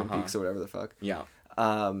filming Twin Uh-huh. Peaks or whatever the fuck. yeah,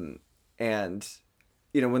 And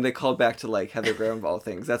you know when they called back to like Heather Graham of all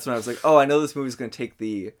things, that's when I was like, oh, I know this movie's gonna take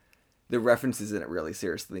the references in it really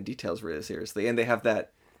seriously, the details really seriously, and they have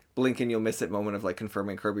that blink and you'll miss it moment of like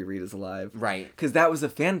confirming Kirby Reed is alive, right. because that was a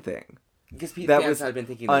fan thing. Because That fans was had been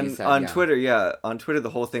thinking that on you said, on yeah. Twitter, yeah. On Twitter, the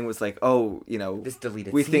whole thing was like, oh, you know, This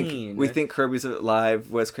deleted we scene. think Kirby's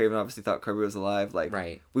alive. Wes Craven obviously thought Kirby was alive. Like,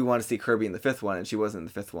 Right. we want to see Kirby in the fifth one, and she wasn't in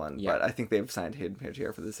the fifth one. Yeah. But I think they've signed him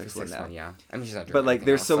here for the sixth one Sixth now. one, yeah. I mean, she's not doing But like, anything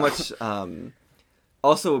there's else, so much.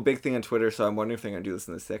 Also, a big thing on Twitter. So I'm wondering if they're gonna do this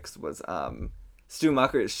in the sixth. Was Stu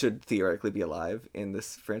Macher should theoretically be alive in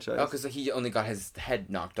this franchise. Oh, because he only got his head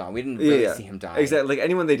knocked on. We didn't really see him die. Exactly. Like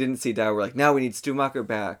anyone they didn't see die, were like, now we need Stu Macher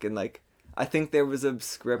back, and like. I think there was a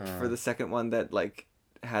script for the second one that like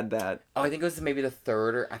had that. Oh, I think it was maybe the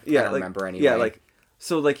third, or I Yeah, can't like, remember anyway. Yeah, like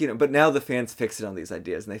so, like you know, but now the fans fix it on these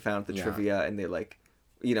ideas, and they found the Yeah. trivia, and they like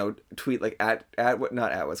tweet like at what,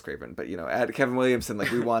 not at Wes Craven, but at Kevin Williamson,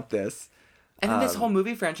 like, we want this. And then this whole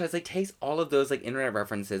movie franchise like takes all of those like internet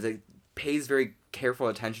references. It pays very careful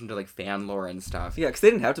attention to like fan lore and stuff. Yeah, because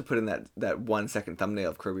they didn't have to put in that 1 second thumbnail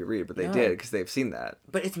of Kirby Reed, but they did because they've seen that.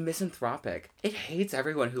 But it's misanthropic. It hates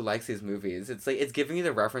everyone who likes these movies. It's like it's giving you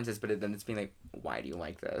the references, but then it's being like, why do you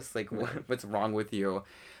like this? Like, what's wrong with you?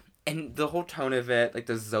 And the whole tone of it, like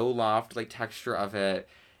the Zoloft like texture of it,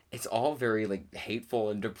 it's all very like hateful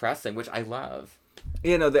and depressing, which I love.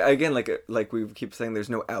 Again, like we keep saying, there's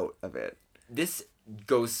no out of it. This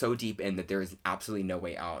goes so deep in that there is absolutely no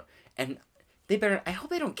way out. And I hope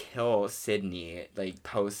they don't kill Sydney, like,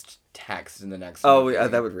 post-text in the next movie. Yeah,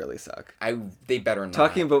 that would really suck. They better not.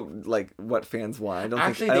 Talking about, like, what fans want,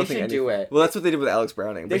 I don't think do it. Well, that's what they did with Alex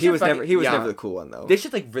Browning, but he was never the cool one, though. They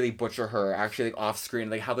should, like, really butcher her, actually, like, off-screen,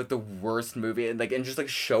 like, have, like, the worst movie, and, like, and just, like,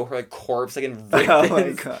 show her, like, corpse, like, in ribbons. Oh, my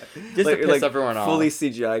God. Just to piss everyone off. Fully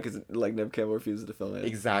CGI, because, like, Neve Campbell refuses to film it.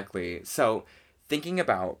 Exactly. So, thinking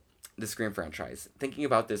about the Scream franchise, thinking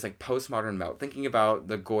about this like postmodern melt, thinking about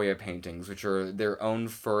the Goya paintings, which are their own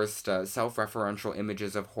first self-referential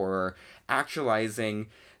images of horror, actualizing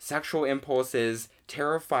sexual impulses,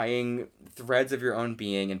 terrifying threads of your own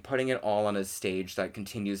being, and putting it all on a stage that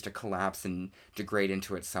continues to collapse and degrade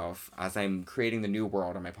into itself. As I'm creating the new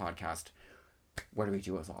world on my podcast, what do we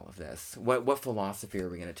do with all of this? What philosophy are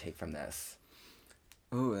we going to take from this?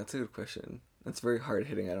 Oh, that's a good question. That's very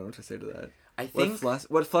hard-hitting. I don't know what to say to that. I think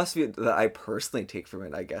what philosophy that I personally take from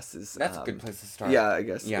it, I guess, is that's a good place to start. Yeah, I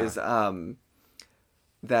guess is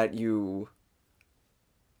that you,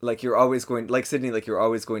 like, you're always going, like Sydney, like, you're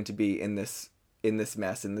always going to be in this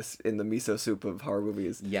mess, in the miso soup of horror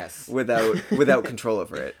movies. Yes. Without control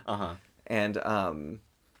over it. And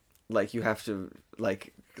like, you have to,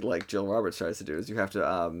 like Jill Roberts tries to do, is you have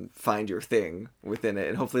to find your thing within it,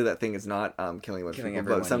 and hopefully that thing is not killing people, everyone,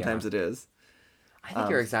 but sometimes it is. I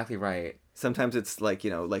think you're exactly right. Sometimes it's like,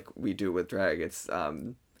 like we do with drag, it's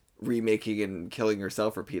remaking and killing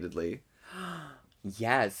yourself repeatedly.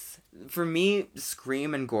 Yes. For me,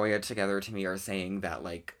 Scream and Goya together to me are saying that,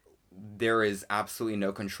 like, there is absolutely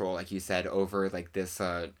no control, like you said, over, like, this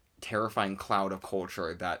terrifying cloud of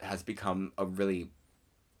culture that has become a really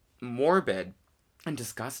morbid and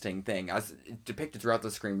disgusting thing, as depicted throughout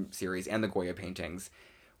the Scream series and the Goya paintings.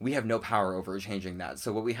 We have no power over changing that.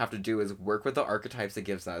 So what we have to do is work with the archetypes it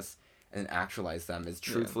gives us and actualize them as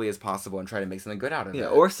truthfully as possible and try to make something good out of it. Yeah,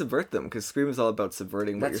 or subvert them, because Scream is all about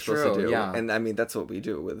subverting what That's you're supposed true, to do. yeah. And I mean, that's what we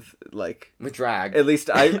do with, like... With drag. At least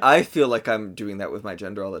I feel like I'm doing that with my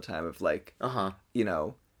gender all the time, of like,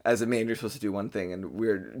 as a man, you're supposed to do one thing, and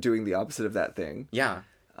we're doing the opposite of that thing. Yeah.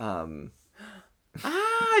 You're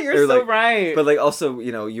so like, right. But, like, also,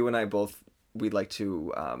 you and I both, we'd like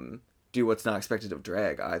to do what's not expected of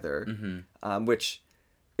drag either, which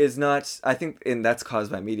is not, I think, and that's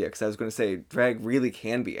caused by media, because I was going to say, drag really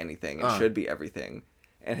can be anything, and should be everything,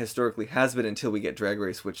 and historically has been until we get Drag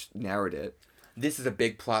Race, which narrowed it. This is a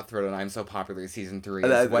big plot thread on I'm So Popular Season 3,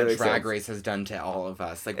 is what Drag Race has done to all of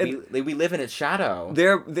us. Like, we live in its shadow.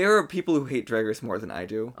 There are people who hate Drag Race more than I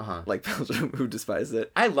do, like Belgium, who despise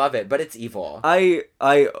it. I love it, but it's evil. I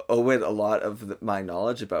owe it a lot of my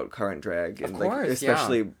knowledge about current drag, and, of course, like,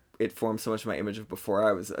 especially it formed so much of my image of before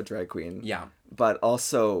I was a drag queen. Yeah. But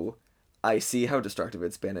also, I see how destructive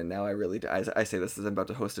it's been, and now I really I say this as I'm about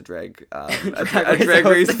to host a drag drag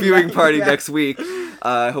race viewing party next week.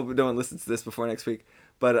 I hope no one listens to this before next week.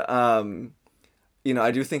 But I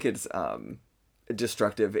do think it's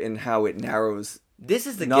destructive in how it narrows. This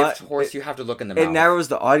is the gift horse you have to look in the mouth. It narrows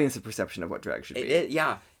the audience's perception of what drag should be.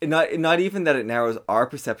 Yeah. Not even that it narrows our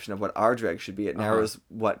perception of what our drag should be. It narrows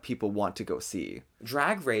what people want to go see.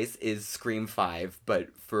 Drag Race is Scream 5,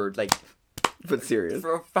 but for, like... But serious.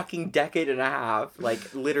 For a fucking decade and a half.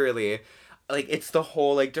 Like, literally. Like, it's the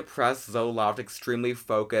whole, like, depressed, Zoloft, extremely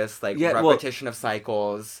focused, like, repetition of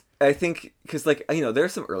cycles. I think, because, like, there are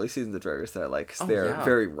some early seasons of Drag Race that I like, because they're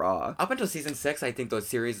very raw. Up until season 6, I think those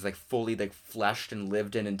series is, like, fully, like, fleshed and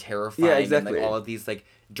lived in and terrifying. Yeah, exactly. And, like, all of these, like,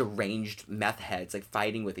 deranged meth heads, like,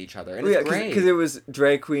 fighting with each other. And it's great. Because it was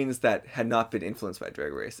drag queens that had not been influenced by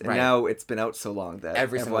Drag Race. And now it's been out so long that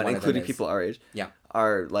everyone, including people our age,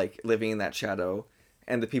 are, like, living in that shadow.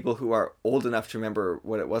 And the people who are old enough to remember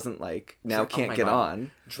what it wasn't like now can't get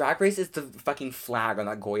on. Drag Race is the fucking flag on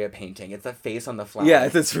that Goya painting. It's the face on the flag. Yeah,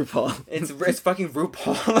 it's RuPaul. It's fucking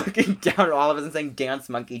RuPaul looking down at all of us and saying, "Dance,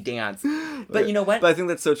 monkey, dance." But you know what? But I think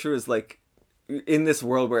that's so true, is, like, in this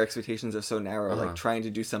world where expectations are so narrow, like, trying to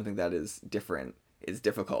do something that is different is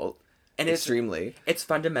difficult. And extremely. It's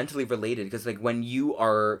fundamentally related, because, like, when you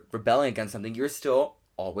are rebelling against something, you're still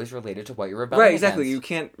always related to what you're rebelling Right, exactly. against. You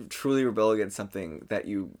can't truly rebel against something that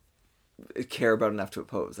you care about enough to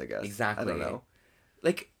oppose, I guess. Exactly. I don't know.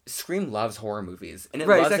 Like, Scream loves horror movies, and it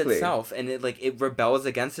Right, loves exactly. itself, and it rebels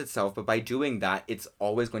against itself, but by doing that, it's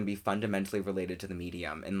always going to be fundamentally related to the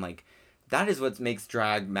medium, and, like, that is what makes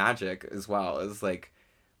drag magic as well, is, like,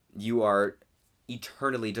 you are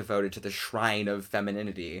eternally devoted to the shrine of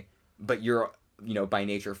femininity, but you're, you know, by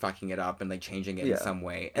nature fucking it up and, like, changing it in some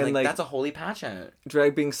way, and like, that's a holy pageant.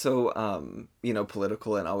 Drag being so, you know,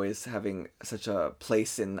 political and always having such a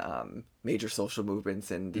place in major social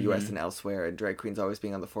movements in the U.S. and elsewhere, and drag queens always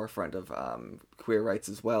being on the forefront of queer rights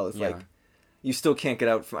as well, is like, you still can't get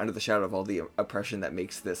out from under the shadow of all the oppression that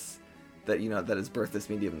makes this, that, you know, that has birthed this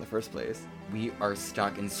medium in the first place. We are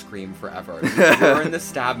stuck in Scream forever. We're in the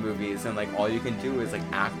stab movies, and, like, all you can do is, like,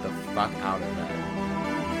 act the fuck out of it.